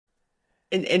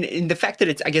and the fact that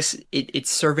it's, I guess it's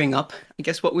serving up, I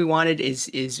guess what we wanted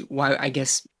is why I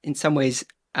guess in some ways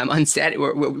I'm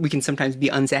we can sometimes be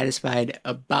unsatisfied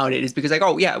about it is because like,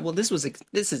 oh yeah, well this was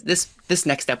this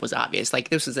next step was obvious. Like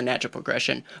this was a natural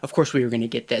progression. Of course we were going to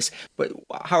get this, but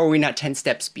how are we not 10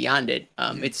 steps beyond it?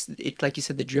 It's like you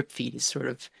said, the drip feed is sort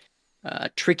of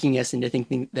tricking us into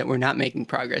thinking that we're not making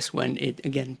progress when it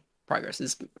again progress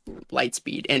is light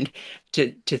speed. And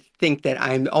to think that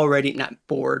I'm already not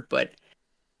bored, but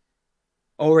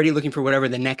already looking for whatever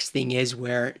the next thing is,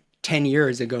 where 10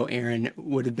 years ago Aaron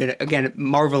would have been again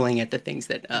marveling at the things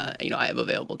that I have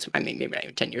available to, I mean, maybe not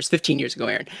even 10 years, 15 years ago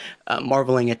Aaron,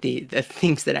 marveling at the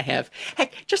things that I have.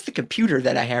 Heck, just the computer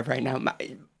that I have right now.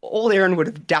 Old Aaron would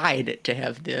have died to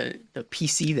have the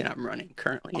PC that I'm running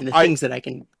currently and the I things that I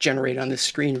can generate on the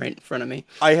screen right in front of me.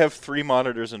 I have three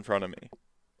monitors in front of me.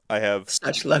 I have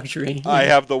Such luxury. I Yeah.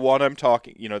 have the one I'm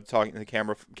talking, talking the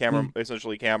camera, Mm.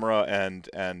 essentially camera and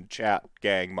chat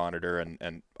gang monitor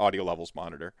and audio levels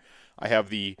monitor. I have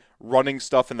the running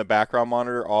stuff in the background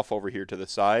monitor off over here to the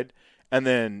side, and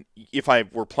then if I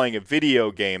were playing a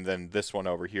video game, then this one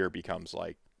over here becomes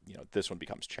like, this one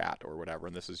becomes chat or whatever,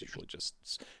 and this is usually just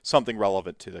something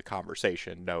relevant to the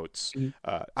conversation, notes. Mm.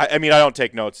 I mean, I don't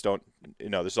take notes. Don't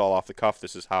this is all off the cuff.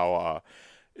 This is how.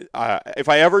 If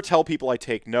I ever tell people I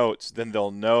take notes, then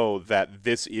they'll know that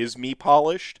this is me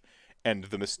polished, and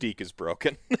the mystique is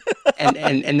broken.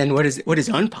 And then what does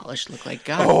unpolished look like?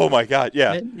 God, Oh my god,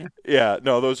 yeah. yeah. Yeah,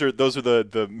 no, those are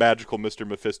the magical Mr.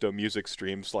 Mephisto music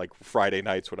streams like Friday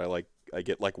nights when I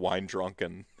get like wine drunk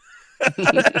and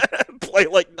play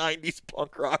like 90s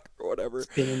punk rock or whatever.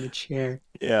 Spin in the chair.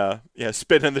 Yeah, yeah,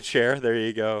 spin in the chair. There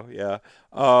you go. Yeah.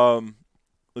 Um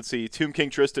let's see. Tomb King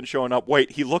Tristan showing up.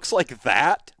 Wait, he looks like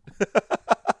that?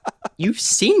 You've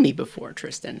seen me before,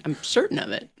 Tristan. I'm certain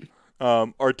of it.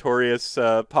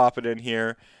 Artorias popping in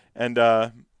here and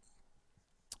well,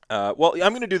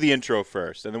 I'm going to do the intro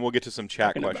first, and then we'll get to some chat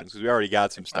Talking about questions because we already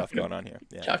got some stuff talking going on here.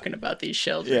 Yeah. talking about these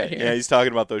shells Yeah, right yeah, here. he's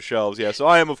talking about those shelves. Yeah, so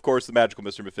I am, of course, the magical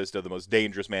Mr. Mephisto, the most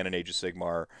dangerous man in Age of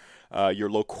Sigmar,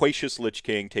 your loquacious Lich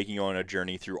King, taking you on a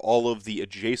journey through all of the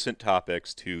adjacent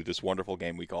topics to this wonderful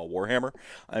game we call Warhammer.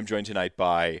 I'm joined tonight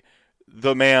by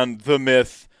the man, the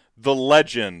myth, the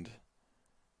legend.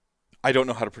 I don't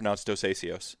know how to pronounce Dos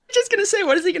Asios. Just gonna say,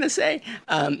 what is he gonna say?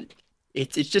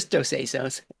 It's just Dos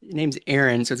Esos. His name's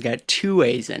Aaron, so it's got two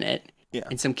A's in it. Yeah.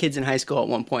 And some kids in high school at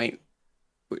one point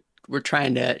were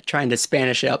trying to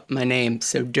Spanish up my name,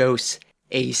 so Dos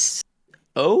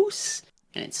Asos,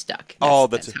 and it stuck. Oh,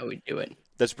 That's how we do it.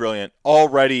 that's brilliant.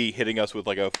 Already hitting us with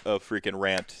like a freaking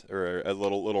rant or a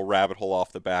little rabbit hole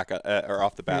off the back or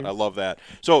off the bat. I Mm. love that.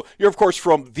 So you're of course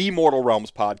from the Mortal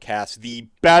Realms podcast, the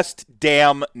best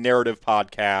damn narrative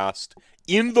podcast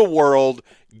in the world.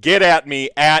 Get at me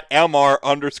at mr_meph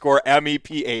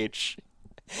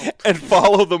and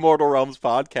follow the Mortal Realms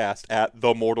podcast at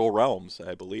the Mortal Realms.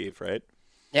 I believe, right?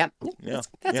 Yeah, Yeah,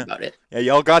 that's yeah, about it. yeah.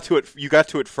 Y'all got to it. You got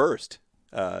to it first.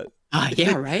 Uh,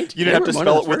 Yeah, right. You They didn't have were to one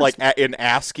of spell the it with like first. in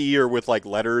ASCII or with like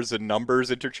letters and numbers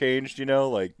interchanged.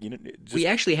 Like We just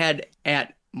actually had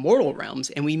at Mortal Realms,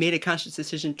 and we made a conscious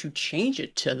decision to change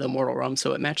it to the Mortal Realms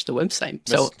so it matched the website.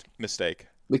 So mistake.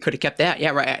 we could have kept that. Yeah,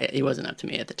 right. It wasn't up to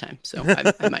me at the time, so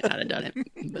I might not have done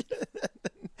it. But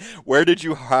Where did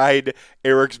you hide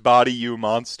Eric's body, you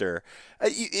monster?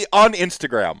 On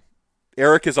Instagram.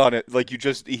 Eric is on it. Like he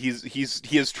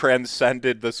has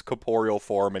transcended this corporeal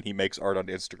form, and he makes art on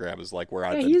Instagram. Is like where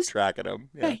I've yeah, been tracking him.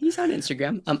 yeah, Yeah. he's on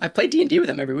Instagram. I play D&D with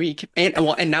him every week, and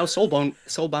well, and now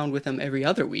Soulbound with him every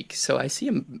other week. So I see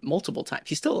him multiple times.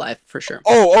 He's still alive for sure.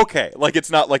 Oh, okay. Like it's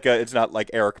not like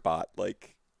Eric bot.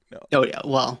 Like no. Oh yeah,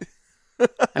 well,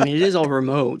 I mean it is all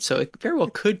remote, so it very well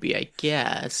could be, I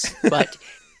guess. But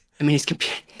I mean his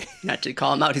computer, not to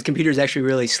call him out, his computer is actually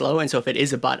really slow, and so if it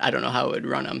is a bot, I don't know how it would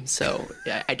run him. So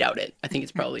yeah, I doubt it. I think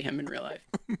it's probably him in real life.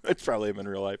 It's probably him in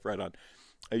real life. Right on.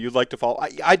 You'd like to follow?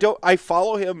 I don't. I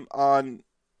follow him on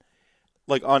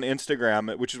like on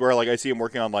Instagram, which is where like I see him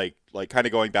working on like kind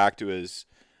of going back to his.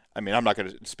 I mean, I'm not going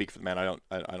to speak for the man.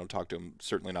 I don't talk to him,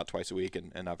 certainly not twice a week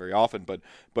and not very often.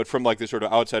 But from like the sort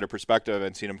of outsider perspective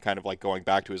and seeing him kind of like going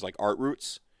back to his like art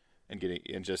roots and getting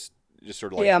and just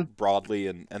sort of like Yeah. broadly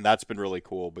and that's been really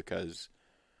cool because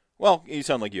well, you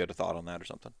sound like you had a thought on that or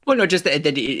something. Well, no, just that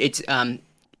it's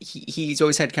he's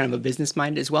always had kind of a business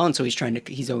mind as well, and so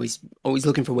he's always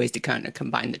looking for ways to kind of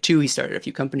combine the two. He started a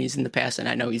few companies in the past, and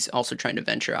I know he's also trying to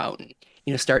venture out and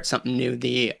start something new.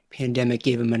 The pandemic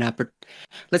gave him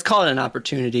let's call it an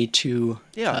opportunity to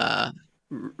Yeah.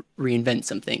 reinvent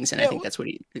some things, and I Yeah. think that's what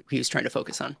he was trying to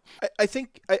focus on. I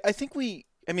think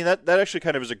I mean that actually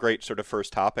kind of is a great sort of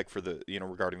first topic for the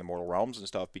regarding the mortal realms and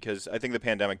stuff, because I think the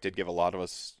pandemic did give a lot of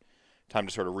us time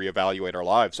to sort of reevaluate our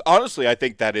lives. Honestly, I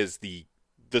think that is the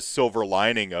silver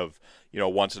lining of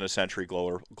once in a century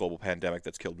global pandemic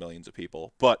that's killed millions of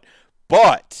people. But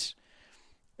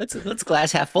Let's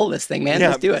glass half full this thing, man. yeah,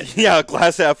 Let's do it. yeah,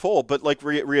 glass half full. But like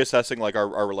reassessing like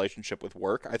our relationship with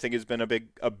work, I think has been a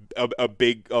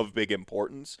big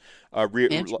importance. Yeah.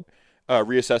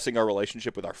 Reassessing our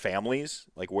relationship with our families,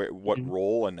 like what Mhm.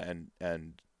 role and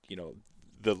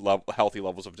the healthy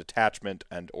levels of detachment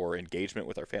and or engagement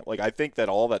with our family. Like I think that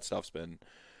all that stuff's been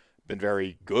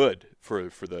very good for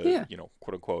the Yeah.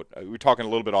 quote unquote. We were talking a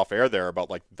little bit off air there about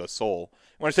like the soul.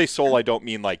 When I say soul, I don't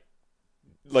mean like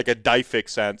a Dyfik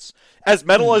sense. As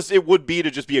metal Mhm. as it would be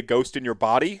to just be a ghost in your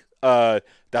body,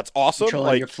 that's awesome.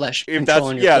 Like if that's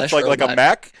Controlling your yeah, it's flesh like a robot.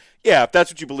 mech. Yeah, if that's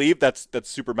what you believe, that's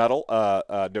super metal.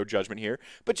 No judgment here.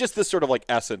 But just this sort of like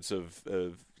essence of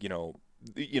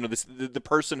this the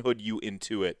personhood you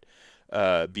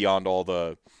intuit beyond all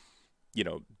the you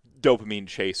know dopamine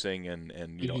chasing and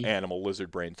Hmm. animal lizard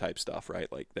brain type stuff,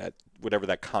 right? Like that whatever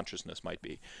that consciousness might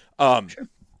be. Um, Sure.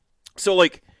 so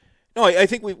like no, I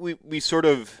think we sort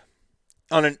of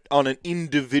on an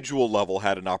individual level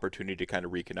had an opportunity to kind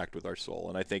of reconnect with our soul,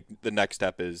 and I think the next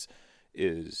step is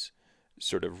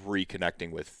sort of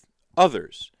reconnecting with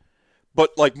others.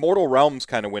 But like Mortal Realms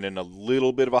kind of went in a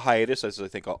little bit of a hiatus, as I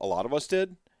think a lot of us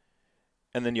did,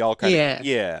 and then y'all kind of Yeah.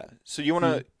 yeah. So you want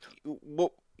Mhm. to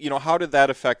what how did that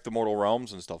affect the Mortal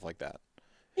Realms and stuff like that?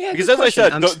 Yeah, Because good as I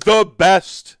question. said, the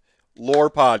best lore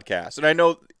podcast, and I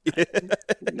know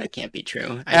That can't be true. I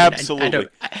mean, I absolutely.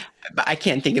 don't, I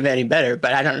can't think of any better,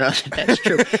 but I don't know that that's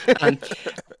true. Um,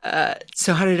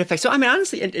 so how did it affect? So I mean,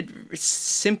 honestly, it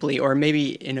simply, or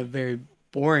maybe in a very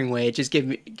boring way, it just gave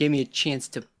me a chance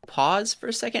to pause for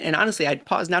a second. And honestly, I'd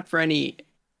pause not for any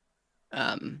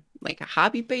like a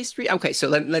hobby-based read. Okay, so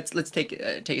let's take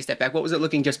a step back. What was it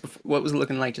looking just before, what was it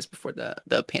looking like just before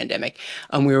the pandemic?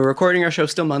 We were recording our show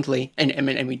still monthly,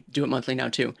 and we do it monthly now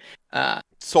too. But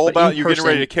in Soulbound, you're getting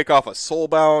ready to person. kick off a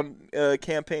Soulbound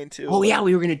campaign too. Oh yeah, Like,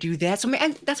 we were gonna do that. So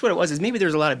man, that's what it was. Is maybe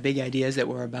there's a lot of big ideas that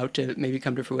were about to maybe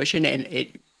come to fruition, and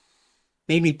it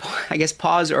made me, I guess,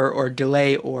 pause or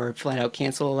delay or flat out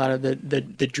cancel a lot of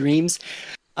the dreams.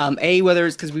 Whether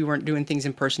it's because we weren't doing things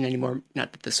in person anymore,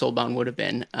 not that the Soulbound would have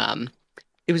been.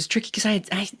 It was tricky because I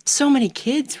had so many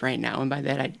kids right now, and by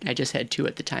that I just had two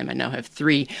at the time. I now have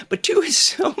three, but two is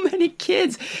so many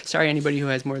kids. Sorry, anybody who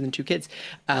has more than two kids.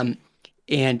 Um,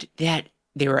 and that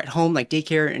they were at home, like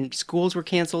daycare and schools were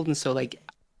canceled, and so like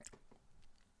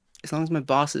as long as my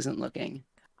boss isn't looking.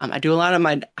 I do a lot of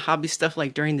my hobby stuff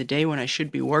like during the day when I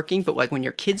should be working, but like when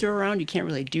your kids are around, you can't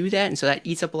really do that, and so that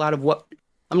eats up a lot of what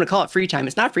I'm gonna call it free time.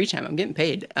 It's not free time. I'm getting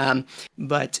paid.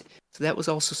 But so that was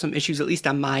also some issues, at least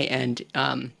on my end.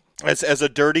 as a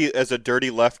dirty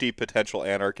lefty potential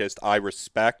anarchist, I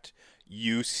respect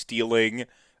you stealing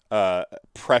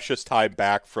precious time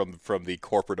back from the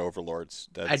corporate overlords.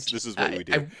 I, This is what I, we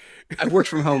do. I, I've worked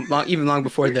from home even long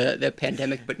before the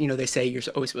pandemic, but they say you're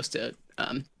always supposed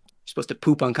to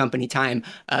poop on company time.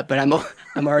 But I'm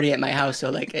already at my house, so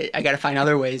like I got to find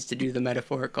other ways to do the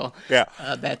metaphorical Yeah,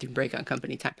 bathroom break on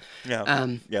company time. yeah,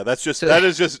 Um, yeah. That's just so that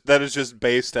is just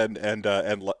based and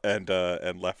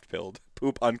left pilled.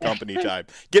 Poop on company time.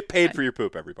 Get paid for your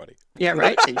poop, everybody. yeah,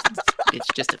 right. It's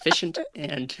just efficient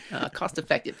and cost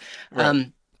effective. Right.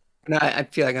 Um, and I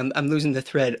feel like I'm losing the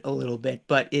thread a little bit,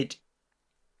 but it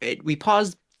we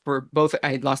paused for both.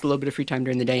 I had lost a little bit of free time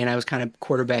during the day, and I was kind of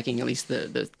quarterbacking at least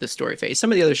the story phase.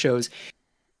 Some of the other shows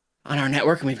on our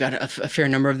network, and we've got a fair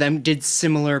number of them, did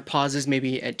similar pauses,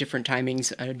 maybe at different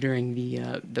timings during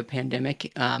the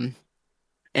pandemic.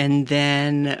 And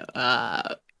then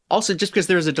also just because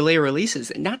there was a delay of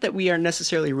releases, not that we are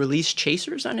necessarily release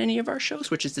chasers on any of our shows,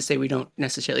 which is to say we don't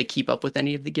necessarily keep up with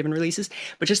any of the given releases,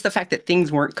 but just the fact that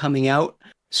things weren't coming out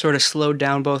sort of slowed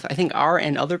down both, I think, our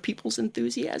and other people's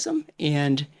enthusiasm.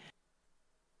 And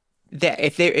that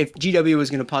if GW was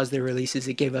going to pause their releases,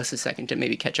 it gave us a second to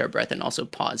maybe catch our breath and also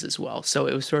pause as well. So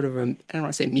it was sort of I don't want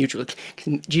to say mutual, 'cause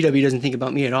GW doesn't think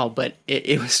about me at all, but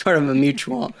it was sort of a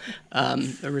mutual, a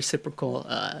reciprocal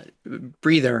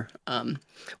breather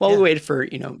while we Yeah. waited for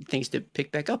things to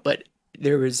pick back up. But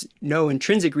there was no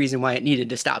intrinsic reason why it needed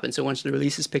to stop. And so once the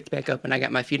releases picked back up and I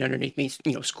got my feet underneath me,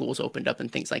 schools opened up and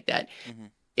things like that. Hmm.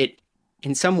 It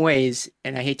in some ways,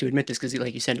 and I hate to admit this because,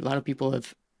 like you said, a lot of people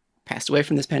have passed away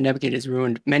from this pandemic. It has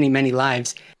ruined many, many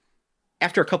lives.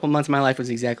 After a couple months, my life was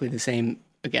exactly the same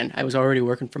again. I was already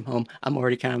working from home. I'm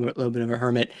already kind of a little bit of a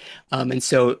hermit. And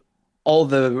so all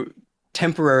the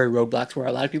temporary roadblocks where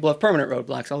a lot of people have permanent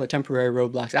roadblocks. All the temporary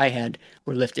roadblocks I had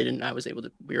were lifted, and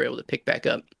we were able to pick back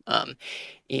up.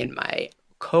 And my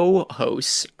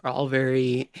co-hosts are all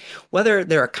very, whether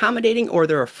they're accommodating or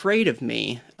they're afraid of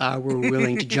me, were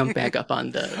willing to jump back up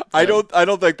on I don't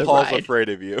think the Paul's ride. afraid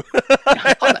of you. No,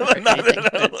 Paul's not afraid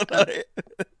of anything,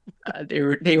 but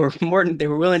they were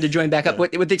willing to join back up,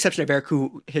 Yeah. with the exception of Eric,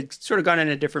 who had sort of gone in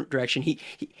a different direction. He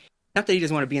not that he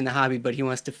doesn't want to be in the hobby, but he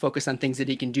wants to focus on things that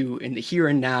he can do in the here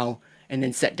and now, and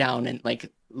then set down and like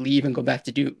leave and go back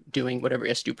to doing whatever he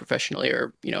has to do professionally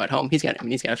or at home. He's got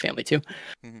a family too.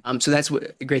 Mhm. So that's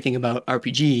what the great thing about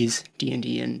RPGs,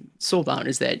 D&D and Soulbound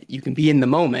is that you can be in the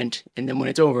moment, and then when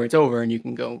it's over, and you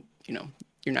can go.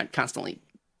 You're not constantly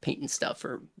painting stuff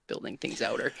or building things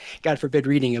out, or God forbid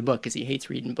reading a book because he hates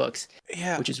reading books,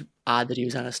 Yeah. which is odd that he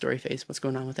was on a story phase. What's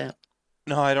going on with that?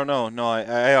 No, I don't know.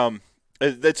 No,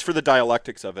 it's for the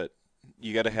dialectics of it.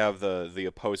 You got to have the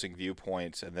opposing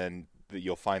viewpoints, and then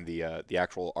you'll find the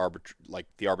actual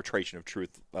the arbitration of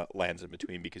truth lands in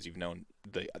between because you've known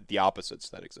the opposites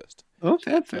that exist.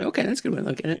 Okay, Yeah. okay, that's a good way to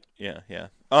look at it. Yeah, yeah.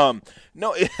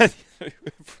 No,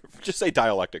 just say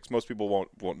dialectics. Most people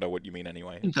won't know what you mean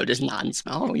anyway. So just nod and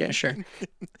smile. Oh yeah, sure.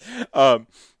 What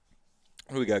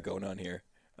do we got going on here?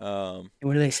 Um, And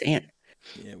what are they saying?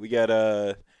 yeah, we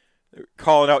got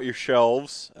calling out your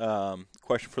shelves.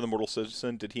 Question for the Mortal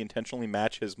Citizen: did he intentionally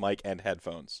match his mic and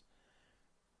headphones?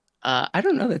 I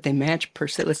don't know that they match per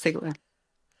se. Let's take a look.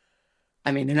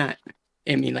 I mean, they're not.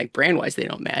 I mean, like brand wise, they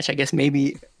don't match. I guess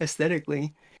maybe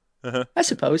aesthetically. Uh-huh. I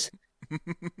suppose.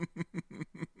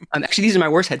 Actually, these are my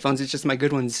worst headphones. It's just my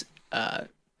good ones.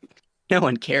 No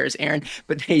one cares, Aaron,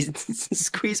 but they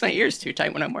squeeze my ears too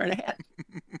tight when I'm wearing a hat.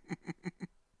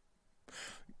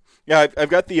 Yeah, I've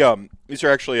got the. These are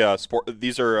actually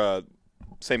These are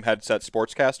same headset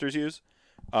sportscasters use.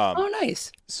 Um, Oh,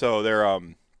 nice. so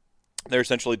they're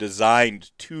essentially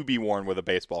designed to be worn with a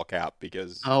baseball cap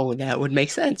because Oh, that would make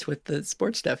sense with the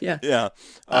sports stuff. Yeah. yeah.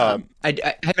 I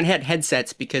haven't had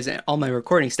headsets because all my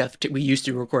recording stuff we used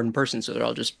to record in person, so they're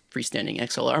all just freestanding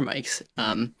XLR mics.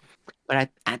 But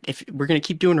if we're gonna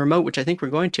keep doing remote, which I think we're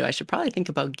going to, I should probably think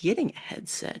about getting a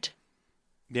headset.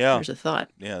 Yeah. There's a thought.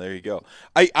 Yeah, there you go.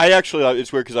 I actually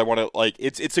it's weird because I want to like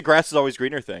it's a grass is always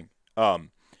greener thing.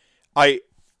 I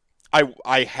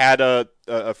I had a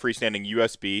freestanding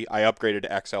USB. I upgraded to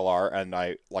XLR, and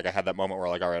I had that moment where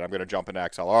all right, I'm going to jump into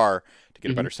XLR to get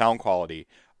a Hmm. better sound quality.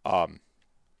 Um,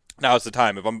 Now is the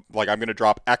time. If I'm going to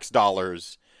drop X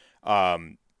dollars,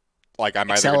 um, I'm either going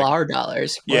to XLR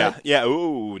dollars. yeah, What? yeah.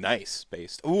 Ooh, nice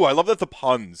based. Ooh, I love that the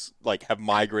puns have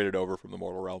migrated over from the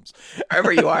Mortal Realms.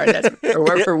 Wherever you are, or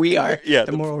wherever we are, Yeah,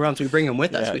 the moral realms, we bring them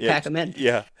with us. yeah, We yeah, pack them in.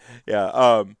 yeah,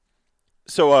 yeah.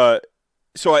 So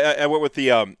I went with the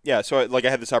So I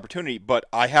had this opportunity, but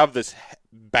I have this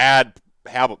bad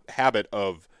habit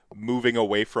of moving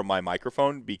away from my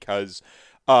microphone because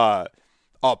uh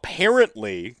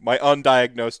apparently my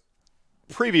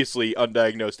previously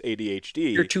undiagnosed You're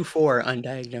ADHD. 2-4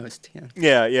 undiagnosed. Yeah.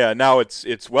 Yeah, yeah. Now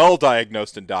it's well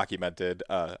diagnosed and documented.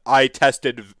 I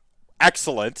tested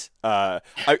excellent. I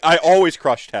always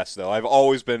crush tests though. I've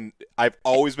always been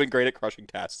great at crushing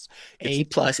tests. It's A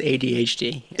plus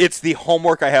ADHD. Yeah. it's the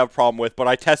homework I have a problem with, but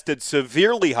I tested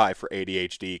severely high for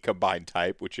ADHD combined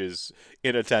type, which is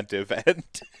inattentive and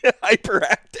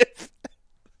hyperactive.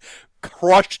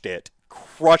 Crushed it.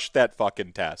 Crushed that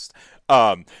fucking test.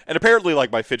 And apparently,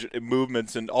 my fidget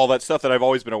movements and all that stuff that I've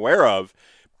always been aware of,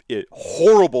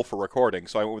 horrible for recording.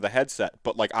 So I went with a headset,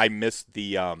 but I missed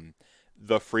the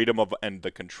freedom of and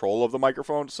the control of the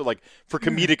microphone. So for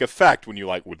comedic effect, when you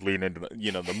would lean into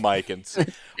the mic And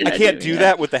I I can't do, do yeah.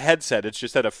 that with the headset. It's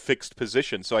just at a fixed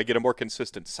position, so I get a more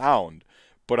consistent sound.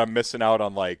 But I'm missing out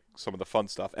on some of the fun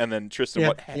stuff. And then Tristan,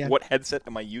 Yeah, yeah. what headset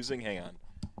am I using? Hang on.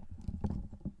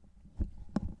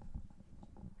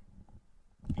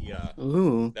 Yeah,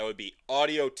 Ooh. that would be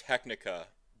Audio Technica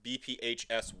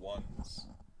BPHS ones.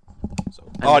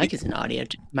 So My mic is an audio.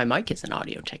 My mic is an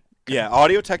audio tech. yeah,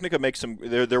 Audio Technica makes some.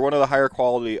 They're one of the higher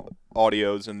quality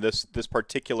audios, and this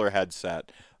particular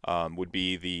headset would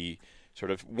be the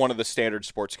sort of one of the standard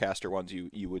sportscaster ones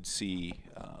you would see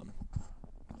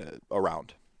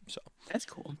around. So That's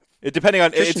cool. depending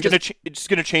on Christian it's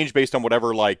gonna change based on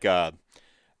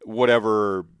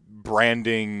whatever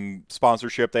branding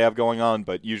sponsorship they have going on,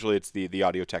 but usually it's the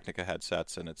Audio Technica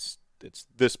headsets, and it's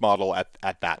this model at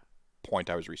that point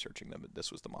I was researching them.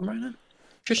 This was the model. Right on.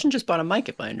 Tristan just bought a mic,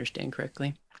 if I understand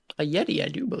correctly. A Yeti, I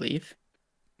do believe.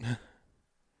 This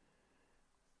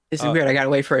is Uh, weird. I gotta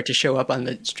wait for it to show up on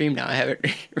the stream now. I have it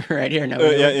right here now.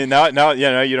 yeah, and now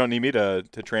you don't need me to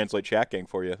translate chat gang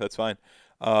for you. That's fine.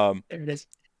 There it is.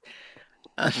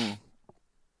 Hmm.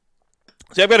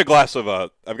 See, I've got a glass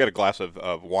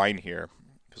of wine here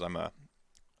because I'm a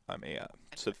I figured we'd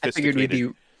sophisticated.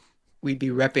 be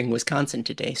repping Wisconsin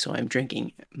today, so I'm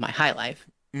drinking my High Life.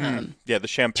 Yeah, the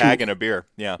champagne Two, and a beer.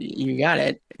 Yeah. you got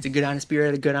it. It's a good honest beer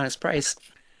at a good honest price.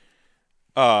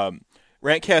 Um,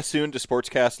 Rantcast soon to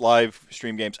Sportscast live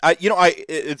stream games.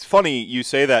 It's funny you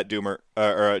say that, Doomer,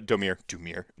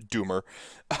 Doomer.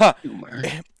 Humor.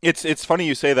 It's funny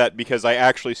you say that because I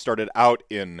actually started out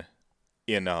in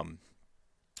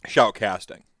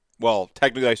shoutcasting. Well,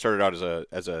 technically, I started out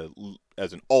as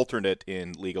an alternate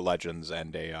in League of Legends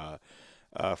and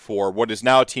for what is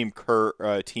now Team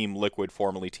Liquid,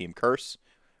 formerly Team Curse,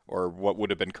 or what would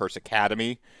have been Curse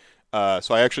Academy.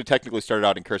 So I actually technically started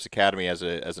out in Curse Academy as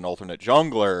an alternate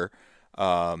jungler.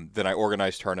 Then I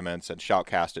organized tournaments and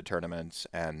shoutcasted tournaments,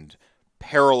 and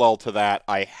parallel to that,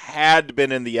 I had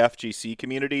been in the FGC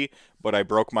community, but I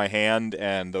broke my hand,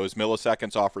 and those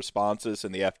milliseconds off responses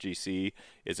in the FGC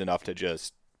is enough to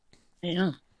just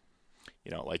Yeah.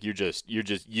 like you just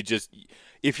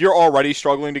if you're already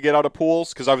struggling to get out of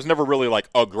pools, because I was never really like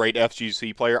a great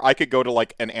FGC player. I could go to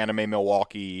like an Anime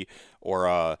Milwaukee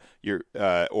or your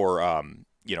or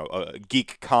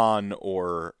Geek Con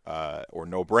or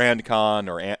No Brand Con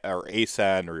or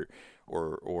ASEN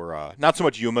or not so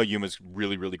much Yuma. Yuma's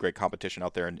really really great competition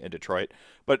out there in Detroit,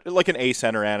 but like an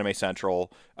ASEN or Anime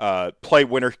Central, play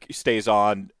winner stays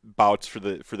on bouts for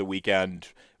the weekend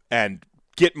and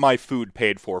get my food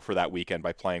paid for that weekend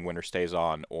by playing Winter Stays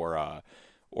On or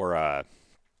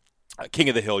King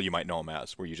of the Hill, you might know him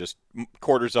as, where you just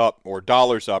quarters up or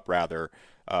dollars up rather.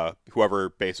 Whoever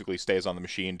basically stays on the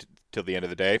machine till the end of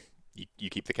the day, you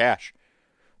keep the cash.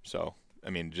 So I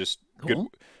mean, just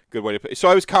Cool. good way to play. So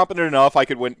I was competent enough. I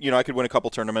could win. I could win a couple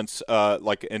tournaments,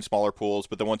 like in smaller pools.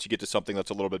 But then once you get to something that's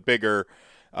a little bit bigger,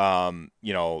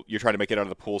 you're trying to make it out of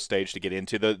the pool stage to get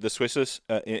into the Swisses,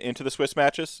 into the Swiss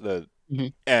matches. Hmm.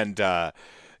 And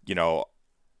you know,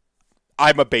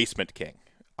 I'm a basement king.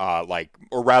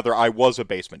 Or rather, I was a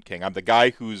basement king. I'm the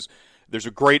guy who's there's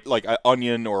a great like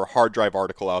Onion or Hard Drive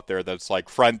article out there that's like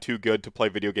friend too good to play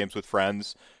video games with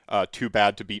friends, too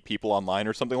bad to beat people online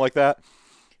or something like that.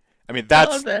 I mean, I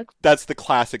love that. that's the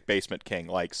classic basement king.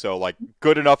 Like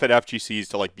good enough at FGCs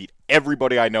to like beat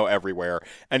everybody I know everywhere,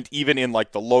 and even in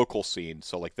like the local scene.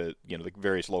 So like the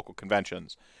various local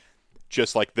conventions.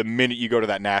 Just like the minute you go to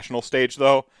that national stage,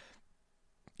 though,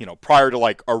 prior to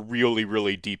like a really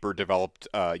really deeper developed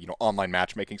online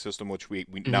matchmaking system, which we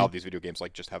Hmm. now these video games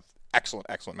like just have excellent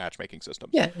matchmaking systems.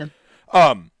 Yeah,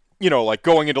 yeah. Like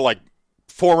going into like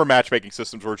former matchmaking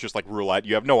systems where it's just like roulette.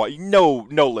 You have no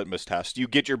litmus test. You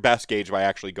get your best gauge by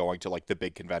actually going to like the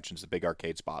big conventions, the big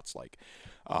arcade spots. Like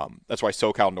that's why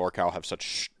SoCal and NorCal have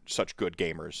such good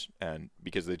gamers, and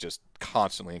because they're just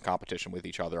constantly in competition with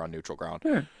each other on neutral ground.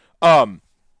 Sure. Um,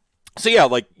 so yeah,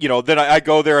 like then I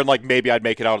go there and like maybe I'd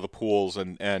make it out of the pools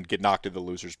and get knocked into the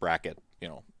losers bracket.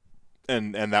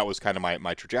 And that was kind of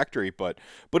my trajectory, but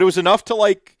it was enough to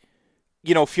like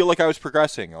feel like I was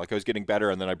progressing, like I was getting better,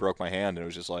 and then I broke my hand, and it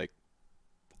was just like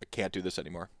I can't do this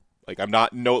anymore. Like I'm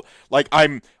not no like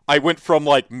I went from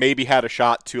like maybe had a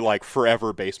shot to like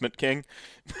forever basement king,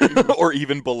 Mhm. or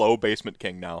even below basement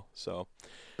king now. So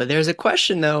But there's a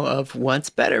question though of what's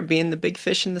better, being the big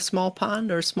fish in the small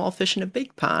pond or small fish in a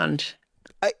big pond?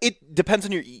 it depends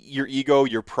on your ego,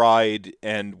 your pride,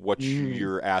 and what Mm.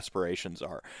 your aspirations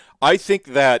are. I think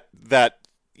that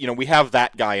we have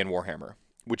that guy in Warhammer,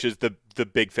 which is the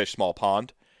big fish small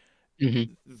pond. Hmm.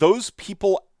 Those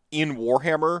people in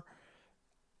Warhammer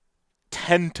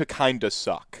tend to kind of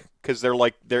suck because they're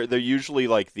usually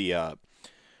like they're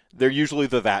usually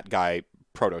the that guy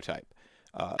prototype.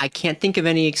 Uh, I can't think of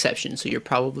any exceptions, so you're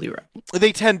probably right.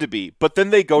 they tend to be, but then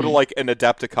they go to Mhm. like an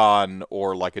Adepticon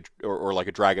or like or like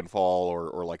a Dragonfall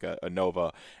or like a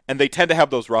Nova, and they tend to have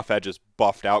those rough edges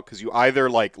buffed out because you either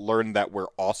like learn that we're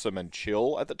awesome and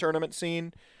chill at the tournament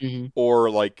scene, Hmm. or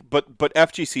like but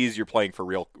FGCs you're playing for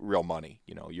real money.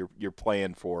 You're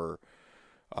playing for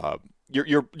uh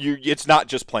you're it's not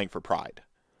just playing for pride.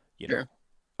 You Sure.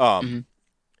 know, Hmm.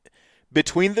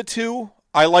 between the two,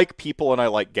 I like people and I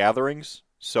like gatherings.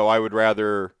 So I'd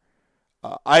rather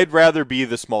be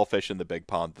the small fish in the big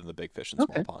pond than the big fish in the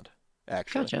small Okay. pond.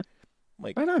 Actually, Gotcha.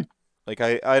 like Right on.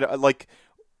 I like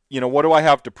what do I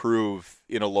have to prove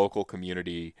in a local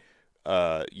community?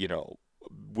 Uh, you know,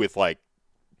 with like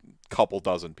couple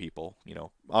dozen people. Hmm.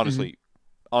 Honestly,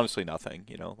 nothing.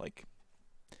 Like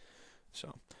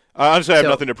so. Honestly, I have So,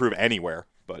 nothing to prove anywhere.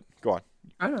 But go on.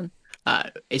 right on.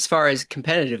 As far as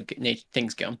competitive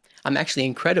things go, I'm actually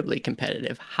incredibly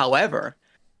competitive. However,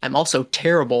 I'm also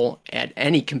terrible at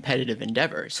any competitive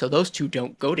endeavor. So those two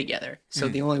don't go together. So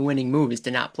Mm. the only winning move is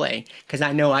to not play because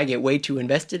I know I get way too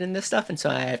invested in this stuff, and so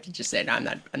I have to just say no,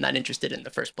 I'm not interested in the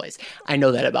first place. I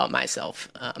know that about myself.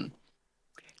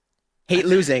 Hate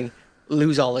losing,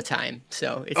 lose all the time.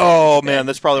 So it's Oh a man, bad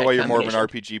that's probably why bad you're more of an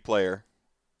combination. RPG player.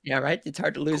 Yeah, right. It's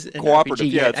hard to lose an RPG, Cooperative,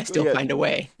 yeah, yet it's I still yeah, find a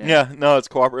way. Yeah. yeah. No, it's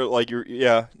cooperative. Like you're,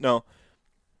 yeah, no.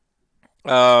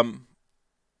 Um,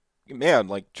 man,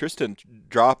 like Tristan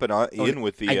dropping Oh, in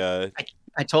with the I, I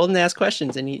I told him to ask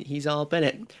questions, and he's all up in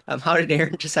it. How did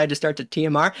Aaron decide to start the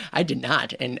TMR? I did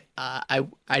not, and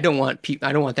I don't want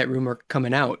that rumor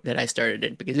coming out that I started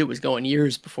it because it was going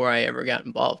years before I ever got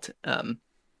involved.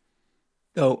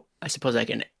 So I suppose I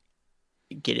can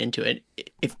get into it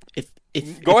Go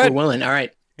if we're ahead. willing. All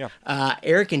right. Yeah.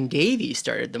 Eric and Davey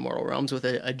started the Mortal Realms with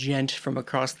a gent from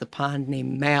across the pond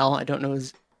named Mal. I don't know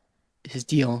his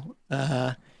deal. In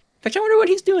fact, I wonder what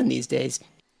he's doing these days.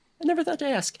 I never thought to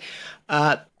ask.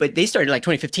 But they started like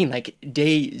 2015, like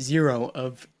day zero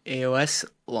of AOS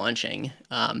launching,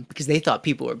 because they thought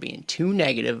people were being too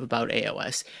negative about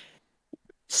AOS.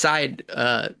 Side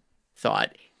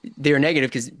thought they were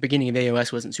negative because the beginning of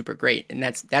AOS wasn't super great, and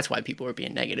that's why people were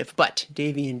being negative. But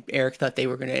Davey and Eric thought they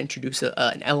were going to introduce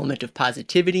an element of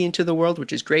positivity into the world,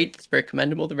 which is great. It's very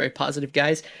commendable. They're very positive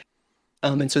guys.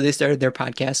 And so they started their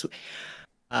podcast,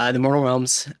 the Mortal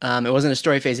Realms. It wasn't a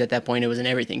story phase at that point; it was an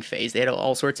everything phase. They had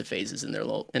all sorts of phases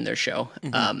in their show.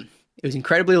 Hmm. It was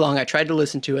incredibly long. I tried to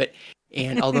listen to it,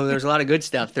 and although there's a lot of good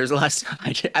stuff, there's a lot of stuff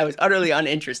I was utterly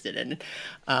uninterested in.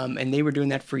 And they were doing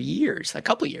that for years, a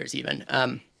couple years even.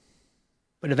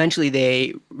 But eventually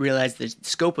they realized the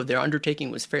scope of their undertaking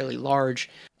was fairly large.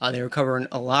 They were covering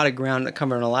a lot of ground,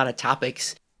 covering a lot of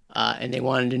topics, and they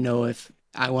wanted to know if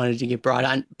I wanted to get brought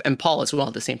on, and Paul as well.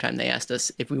 At the same time, they asked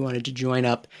us if we wanted to join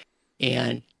up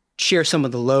and share some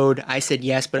of the load. I said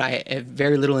yes, but I have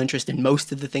very little interest in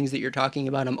most of the things that you're talking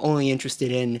about. I'm only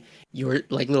interested in your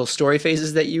like little story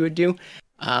phases that you would do.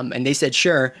 And they said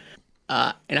sure.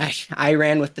 And I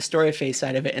ran with the story phase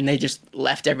side of it, and they just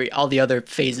left all the other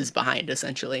phases behind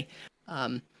essentially.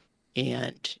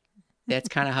 And that's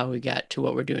kind of how we got to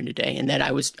what we're doing today. And then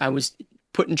I was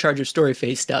put in charge of story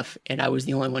phase stuff, and I was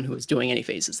the only one who was doing any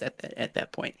phases at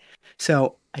that point.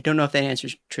 So I don't know if that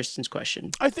answers Tristan's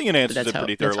question, I think it but answers it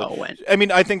pretty that's how thoroughly. it went. I mean,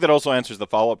 I think that also answers the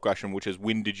follow-up question, which is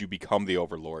when did you become the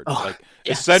Overlord? Oh, Like,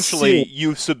 yeah. essentially,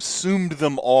 you subsumed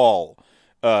them all,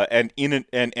 and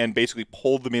basically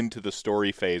pulled them into the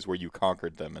story phase where you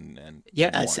conquered them and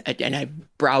Yeah, won. and I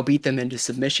browbeat them into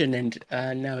submission,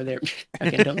 and now they're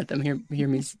again. Don't let them hear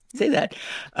me say that.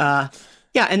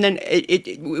 Yeah, and then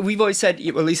we've always said,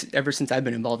 at least ever since I've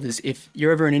been involved, is if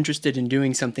you're ever interested in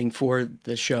doing something for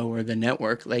the show or the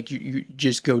network, like you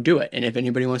just go do it, and if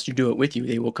anybody wants to do it with you,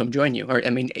 they will come join you, or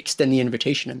I mean, extend the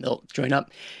invitation and they'll join up.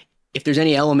 If there's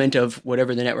any element of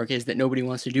whatever the network is that nobody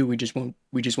wants to do, we just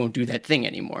won't do that thing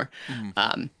anymore.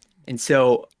 Mhm. And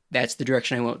so that's the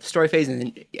direction I went with the story phase. And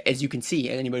then, as you can see,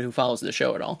 anybody who follows the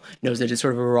show at all knows that it's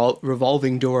sort of a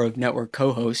revolving door of network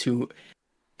co-hosts who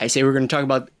I say we're going to talk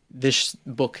about this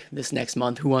book this next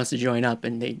month. Who wants to join up?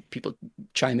 And people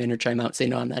chime in or chime out, say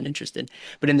no, I'm not interested.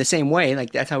 But in the same way,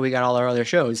 like that's how we got all our other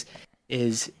shows.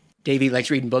 Is Davey likes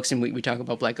reading books, and we talk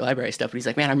about Black Library stuff. But he's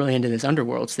like, man, I'm really into this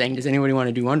Underworlds thing. Does anybody want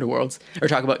to do Underworlds or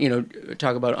talk about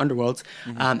Underworlds?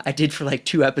 Mhm. I did for like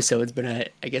 2 episodes, but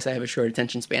I guess I have a short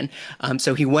attention span.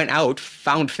 So he went out,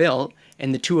 found Phil,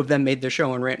 and the two of them made their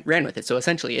show and ran with it. So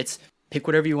essentially, it's pick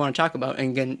whatever you want to talk about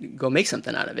and then go make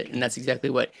something out of it. And that's exactly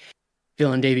what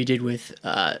Phil and Davey did with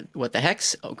What the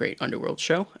Hex, a great Underworld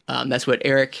show. That's what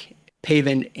Eric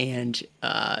Paven and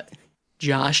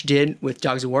Josh did with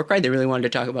Dogs of Warcry. They really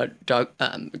wanted to talk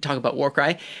about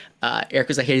Warcry. Eric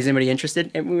was like, "Hey, is anybody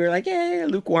interested?" And we were like, "Yeah,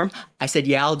 lukewarm." I said,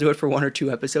 "Yeah, I'll do it for 1 or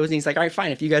 2 episodes." And he's like, "All right,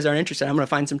 fine. If you guys aren't interested, I'm going to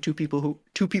find two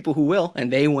people who will."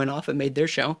 And they went off and made their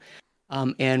show.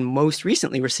 And most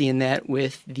recently, we're seeing that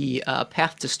with the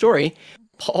Path to Story.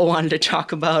 Paul wanted to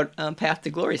talk about Path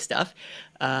to Glory stuff.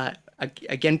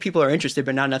 Again, people are interested,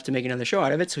 but not enough to make another show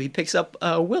out of it. So he picks up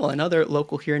Will, another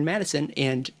local here in Madison,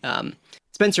 and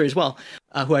Spencer as well,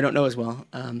 who I don't know as well.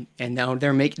 And now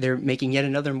they're making yet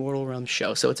another Mortal Realms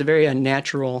show. So it's a very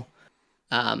unnatural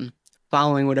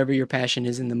following whatever your passion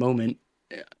is in the moment,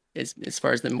 as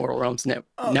far as the Mortal Realms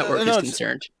Oh, network no, is it's.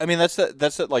 concerned. I mean, that's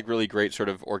that like really great sort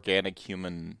of organic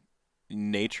human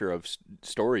nature of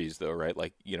stories, though, right?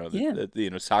 Like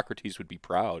Yeah, Socrates would be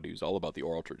proud. He was all about the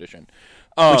oral tradition.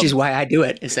 which is Um, why I do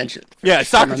it essentially yeah,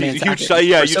 for my man Socrates, huge. Socrates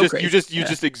Yeah, or you just you Socrates. just you Yeah.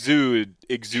 just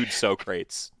exude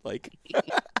Socrates. Like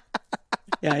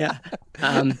Yeah,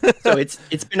 yeah. So it's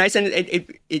been nice, and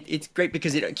it's great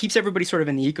because it keeps everybody sort of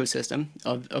in the ecosystem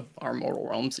of our Mortal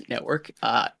Realms network.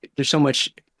 There's so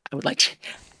much I would like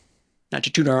not to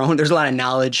toot our own. There's a lot of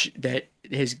knowledge that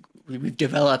we've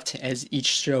developed as each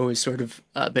show has sort of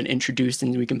been introduced,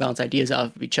 and we can bounce ideas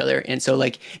off of each other. And so,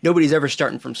 like, nobody's ever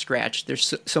starting from scratch.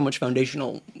 There's so much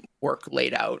foundational work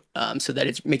laid out, so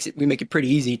that we make it pretty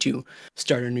easy to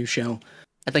start a new show.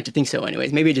 I'd like to think so,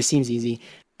 anyways. Maybe it just seems easy,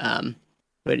 um,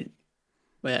 but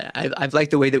I've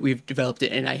liked the way that we've developed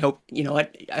it, and I hope, you know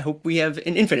what, I hope we have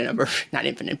an infinite number, not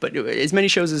infinite, but as many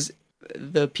shows as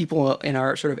the people in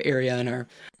our sort of area and our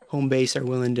home base are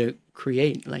willing to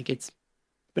create. Like, it's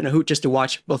been a hoot just to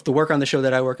watch both the work on the show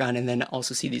that I work on and then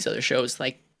also see these other shows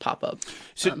like pop up.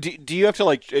 So do you have to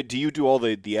like do you do all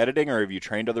the editing, or have you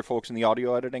trained other folks in the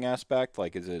audio editing aspect?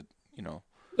 Like, is it, you know?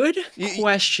 Good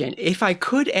question. If I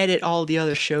could edit all the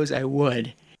other shows, I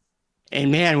would.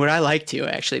 And man, would I like to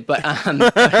actually, but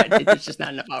it's just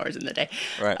not enough hours in the day.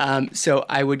 Right. So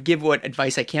I would give what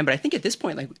advice I can, but I think at this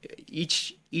point, like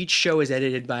each show is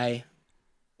edited by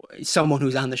someone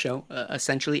who's on the show,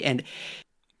 essentially, and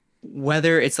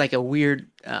whether it's like a weird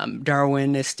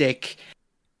Darwinistic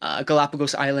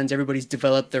Galapagos Islands, everybody's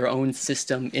developed their own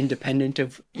system independent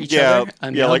of each other.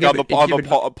 Yeah, like on the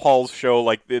Paul's show,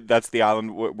 like that's the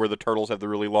island where the turtles have the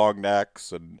really long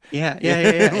necks, and yeah.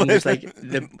 And there's like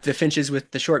the finches with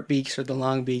the short beaks or the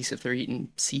long beaks if they're eating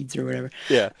seeds or whatever.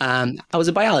 Yeah. I was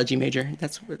a biology major.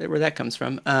 That's where that comes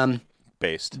from.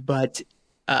 Based. But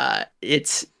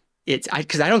it's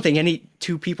because I don't think any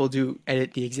two people do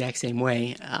edit the exact same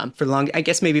way. I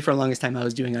guess maybe for the longest time I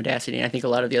was doing Audacity, and I think a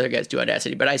lot of the other guys do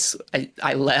Audacity. But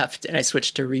I left and I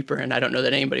switched to Reaper, and I don't know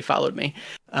that anybody followed me.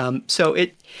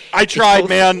 I tried,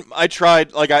 man. I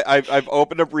tried. Like I've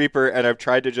opened up Reaper and I've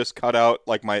tried to just cut out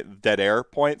like my dead air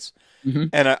points,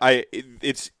 and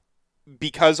it's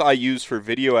because I use for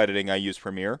video editing. I use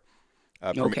Premiere.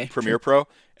 Premiere Pro,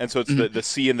 and so it's the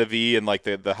C and the V and like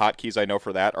the hotkeys I know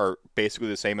for that are basically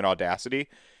the same in Audacity,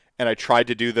 and I tried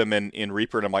to do them in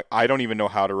Reaper, and I'm like, I don't even know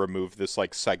how to remove this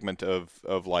like segment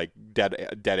of like dead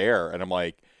air, and I'm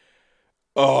like,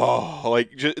 oh,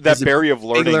 like that barrier of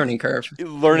learning curve,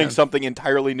 something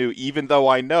entirely new, even though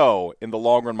I know in the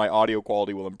long run my audio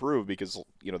quality will improve because,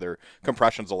 you know, their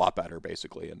compression's a lot better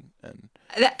basically, and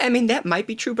I mean, that might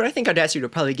be true, but I think Audacity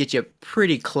would probably get you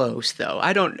pretty close, though.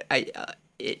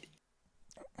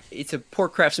 It's a poor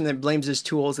craftsman that blames his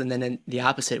tools, and then the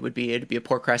opposite would be it'd be a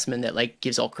poor craftsman that like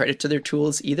gives all credit to their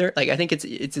tools either. Like, I think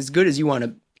it's as good as you want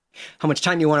to, how much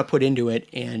time you want to put into it,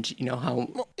 and you know how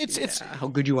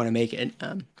good you want to make it.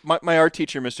 My art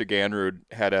teacher, Mr. Ganrud,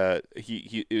 had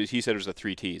he said it was the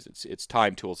three T's. It's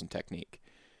time, tools, and technique.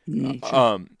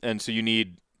 Sure. And so you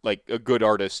need like a good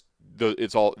artist.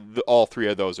 It's all three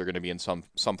of those are going to be in some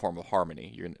form of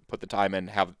harmony. You're going to put the time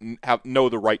in, know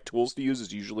the right tools to use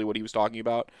is usually what he was talking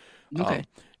about. Okay.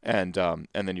 And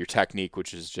then your technique,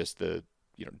 which is just the,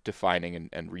 you know, defining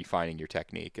and refining your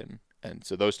technique, and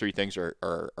so those three things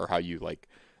are how you like.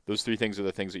 Those three things are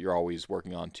the things that you're always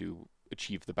working on to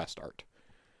achieve the best art.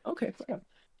 Okay. Fair.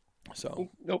 So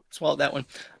nope, swallowed that one.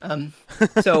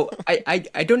 So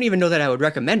I don't even know that I would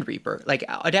recommend Reaper. Like,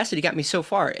 Audacity got me so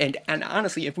far, and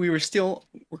honestly, if we were still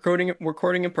recording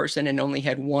in person and only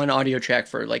had one audio track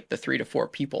for like the 3 to 4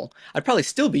 people, I'd probably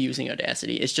still be using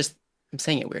Audacity. It's just, I'm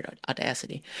saying it weird,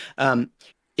 Audacity.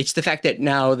 It's the fact that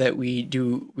now that we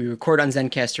record on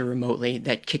Zencastr remotely,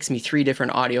 that kicks me 3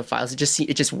 different audio files. It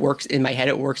just works in my head.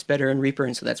 It works better in Reaper,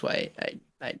 and so that's why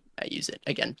I use it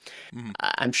again. Mm-hmm.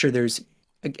 I'm sure there's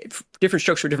different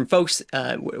strokes for different folks.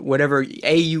 Whatever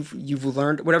you've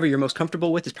learned, whatever you're most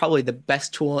comfortable with is probably the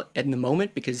best tool in the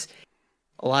moment, because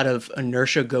a lot of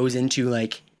inertia goes into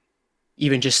like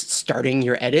even just starting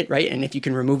your edit, right? And if you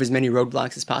can remove as many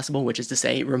roadblocks as possible, which is to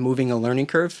say removing a learning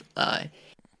curve,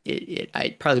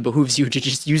 it probably behooves you to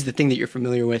just use the thing that you're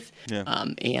familiar with,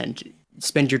 and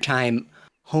spend your time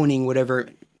honing whatever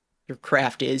your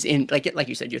craft is in, like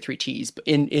you said, your 3 T's, but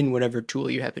in whatever tool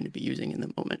you happen to be using in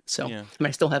the moment. So I mean,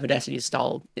 I still have Audacity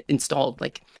installed.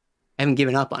 Like, I haven't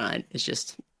given up on it. It's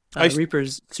just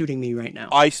Reaper's suiting me right now.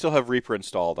 I still have Reaper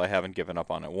installed. I haven't given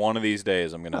up on it. One of these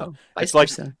days I'm gonna. It's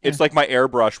like my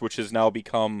airbrush, which has now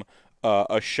become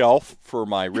a shelf for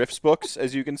my riffs books,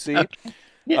 as you can see.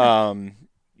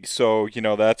 So, you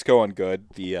know, that's going good.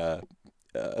 The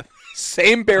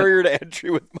same barrier to entry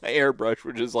with my airbrush,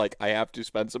 which is like I have to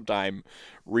spend some time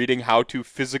reading how to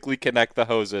physically connect the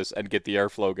hoses and get the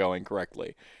airflow going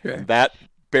correctly. Sure. That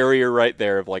barrier right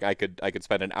there of like I could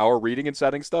spend an hour reading and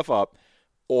setting stuff up,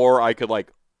 or I could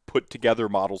like put together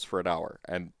models for an hour,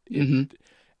 and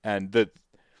the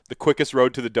the quickest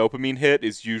road to the dopamine hit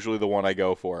is usually the one I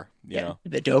go for. You Yeah, know.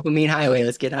 the dopamine highway.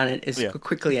 Let's get on it as Yeah.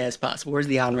 quickly as possible. Where's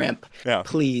the on ramp, Yeah.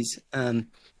 please?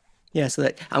 Yeah. So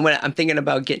that I'm thinking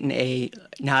about getting a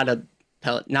not a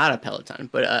not a Peloton,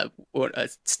 but a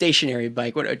stationary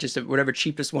bike, just whatever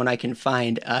cheapest one I can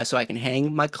find, so I can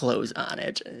hang my clothes on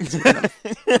it. It's what I'm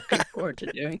looking forward to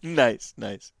doing. Nice.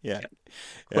 Nice. Yeah. Yeah,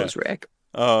 Yeah. clothes rack.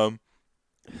 Um.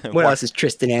 What Why? else is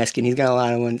Tristan asking? He's got a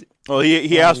lot of ones. Well,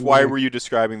 he Oh asked why man. were you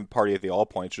describing the party at the All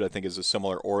Points, which I think is a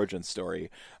similar origin story.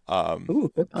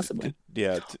 Ooh, possibly.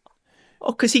 Yeah.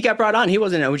 Oh, because he got brought on. He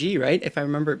was an OG, right? If I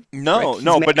remember No, correct. He's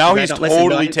no, mad but now because I he's don't listen, but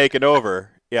totally taken over.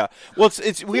 Yeah. Well,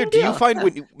 it's same weird. Do you deal. find Yeah,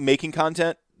 when making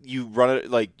content, you run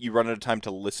out of time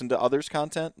to listen to others'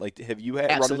 content? Like, have you run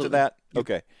into absolutely. that?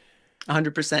 Okay.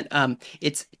 100%.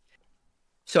 It's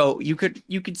so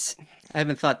I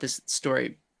haven't thought this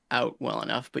story out well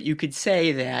enough, but you could say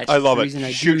I that love the it. reason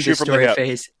I do the Shoot from the story hip.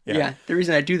 phase, Yeah. yeah, the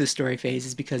reason I do the story phase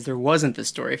is because there wasn't the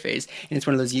story phase, and it's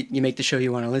one of those you make the show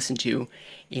you want to listen to,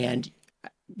 and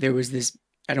there was this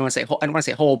I don't want to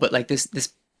say hole, but like this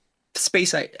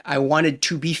space I wanted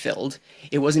to be filled.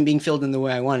 It wasn't being filled in the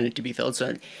way I wanted it to be filled,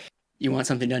 so you want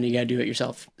something done, you got to do it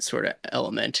yourself sort of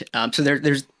element. So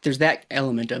there's that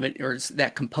element of it, or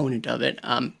that component of it.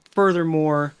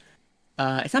 Furthermore,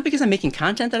 it's not because I'm making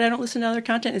content that I don't listen to other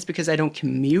content. It's because I don't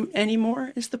commute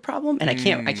anymore is the problem, and I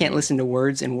can't Mm. listen to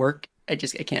words and work. I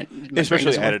can't. My brain Especially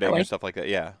doesn't work that editing and way. stuff like that.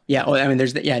 Yeah. Yeah. Oh, I mean,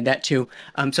 that too.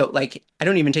 So like, I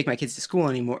don't even take my kids to school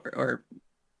anymore, or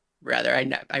rather,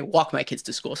 I walk my kids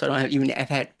to school, so I don't even have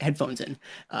had headphones in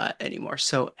anymore.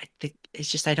 So I think it's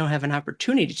just I don't have an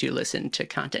opportunity to listen to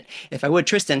content. If I would,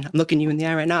 Tristan, I'm looking you in the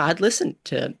eye right now. I'd listen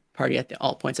to Party at the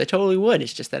All Points. I totally would.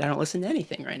 It's just that I don't listen to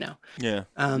anything right now. Yeah.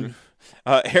 Um,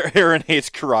 Aaron hates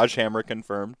Garage Hammer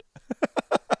confirmed.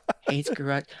 hates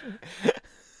Garage.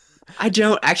 I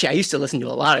don't actually. I used to listen to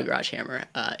a lot of Garage Hammer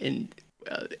in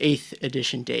eighth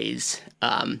edition days.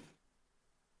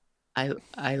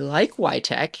 I like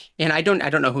YTech, and I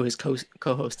don't know who his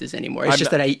co-host is anymore. It's I'm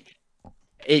just not,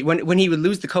 that when he would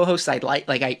lose the co-host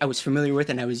I was familiar with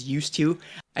and I was used to.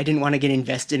 I didn't want to get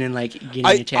invested in like getting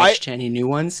I attached to any new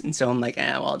ones, and so I'm like,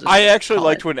 well, I'll just I actually call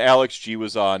liked it. when Alex G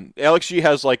was on. Alex G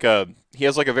has like a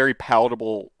very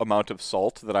palatable amount of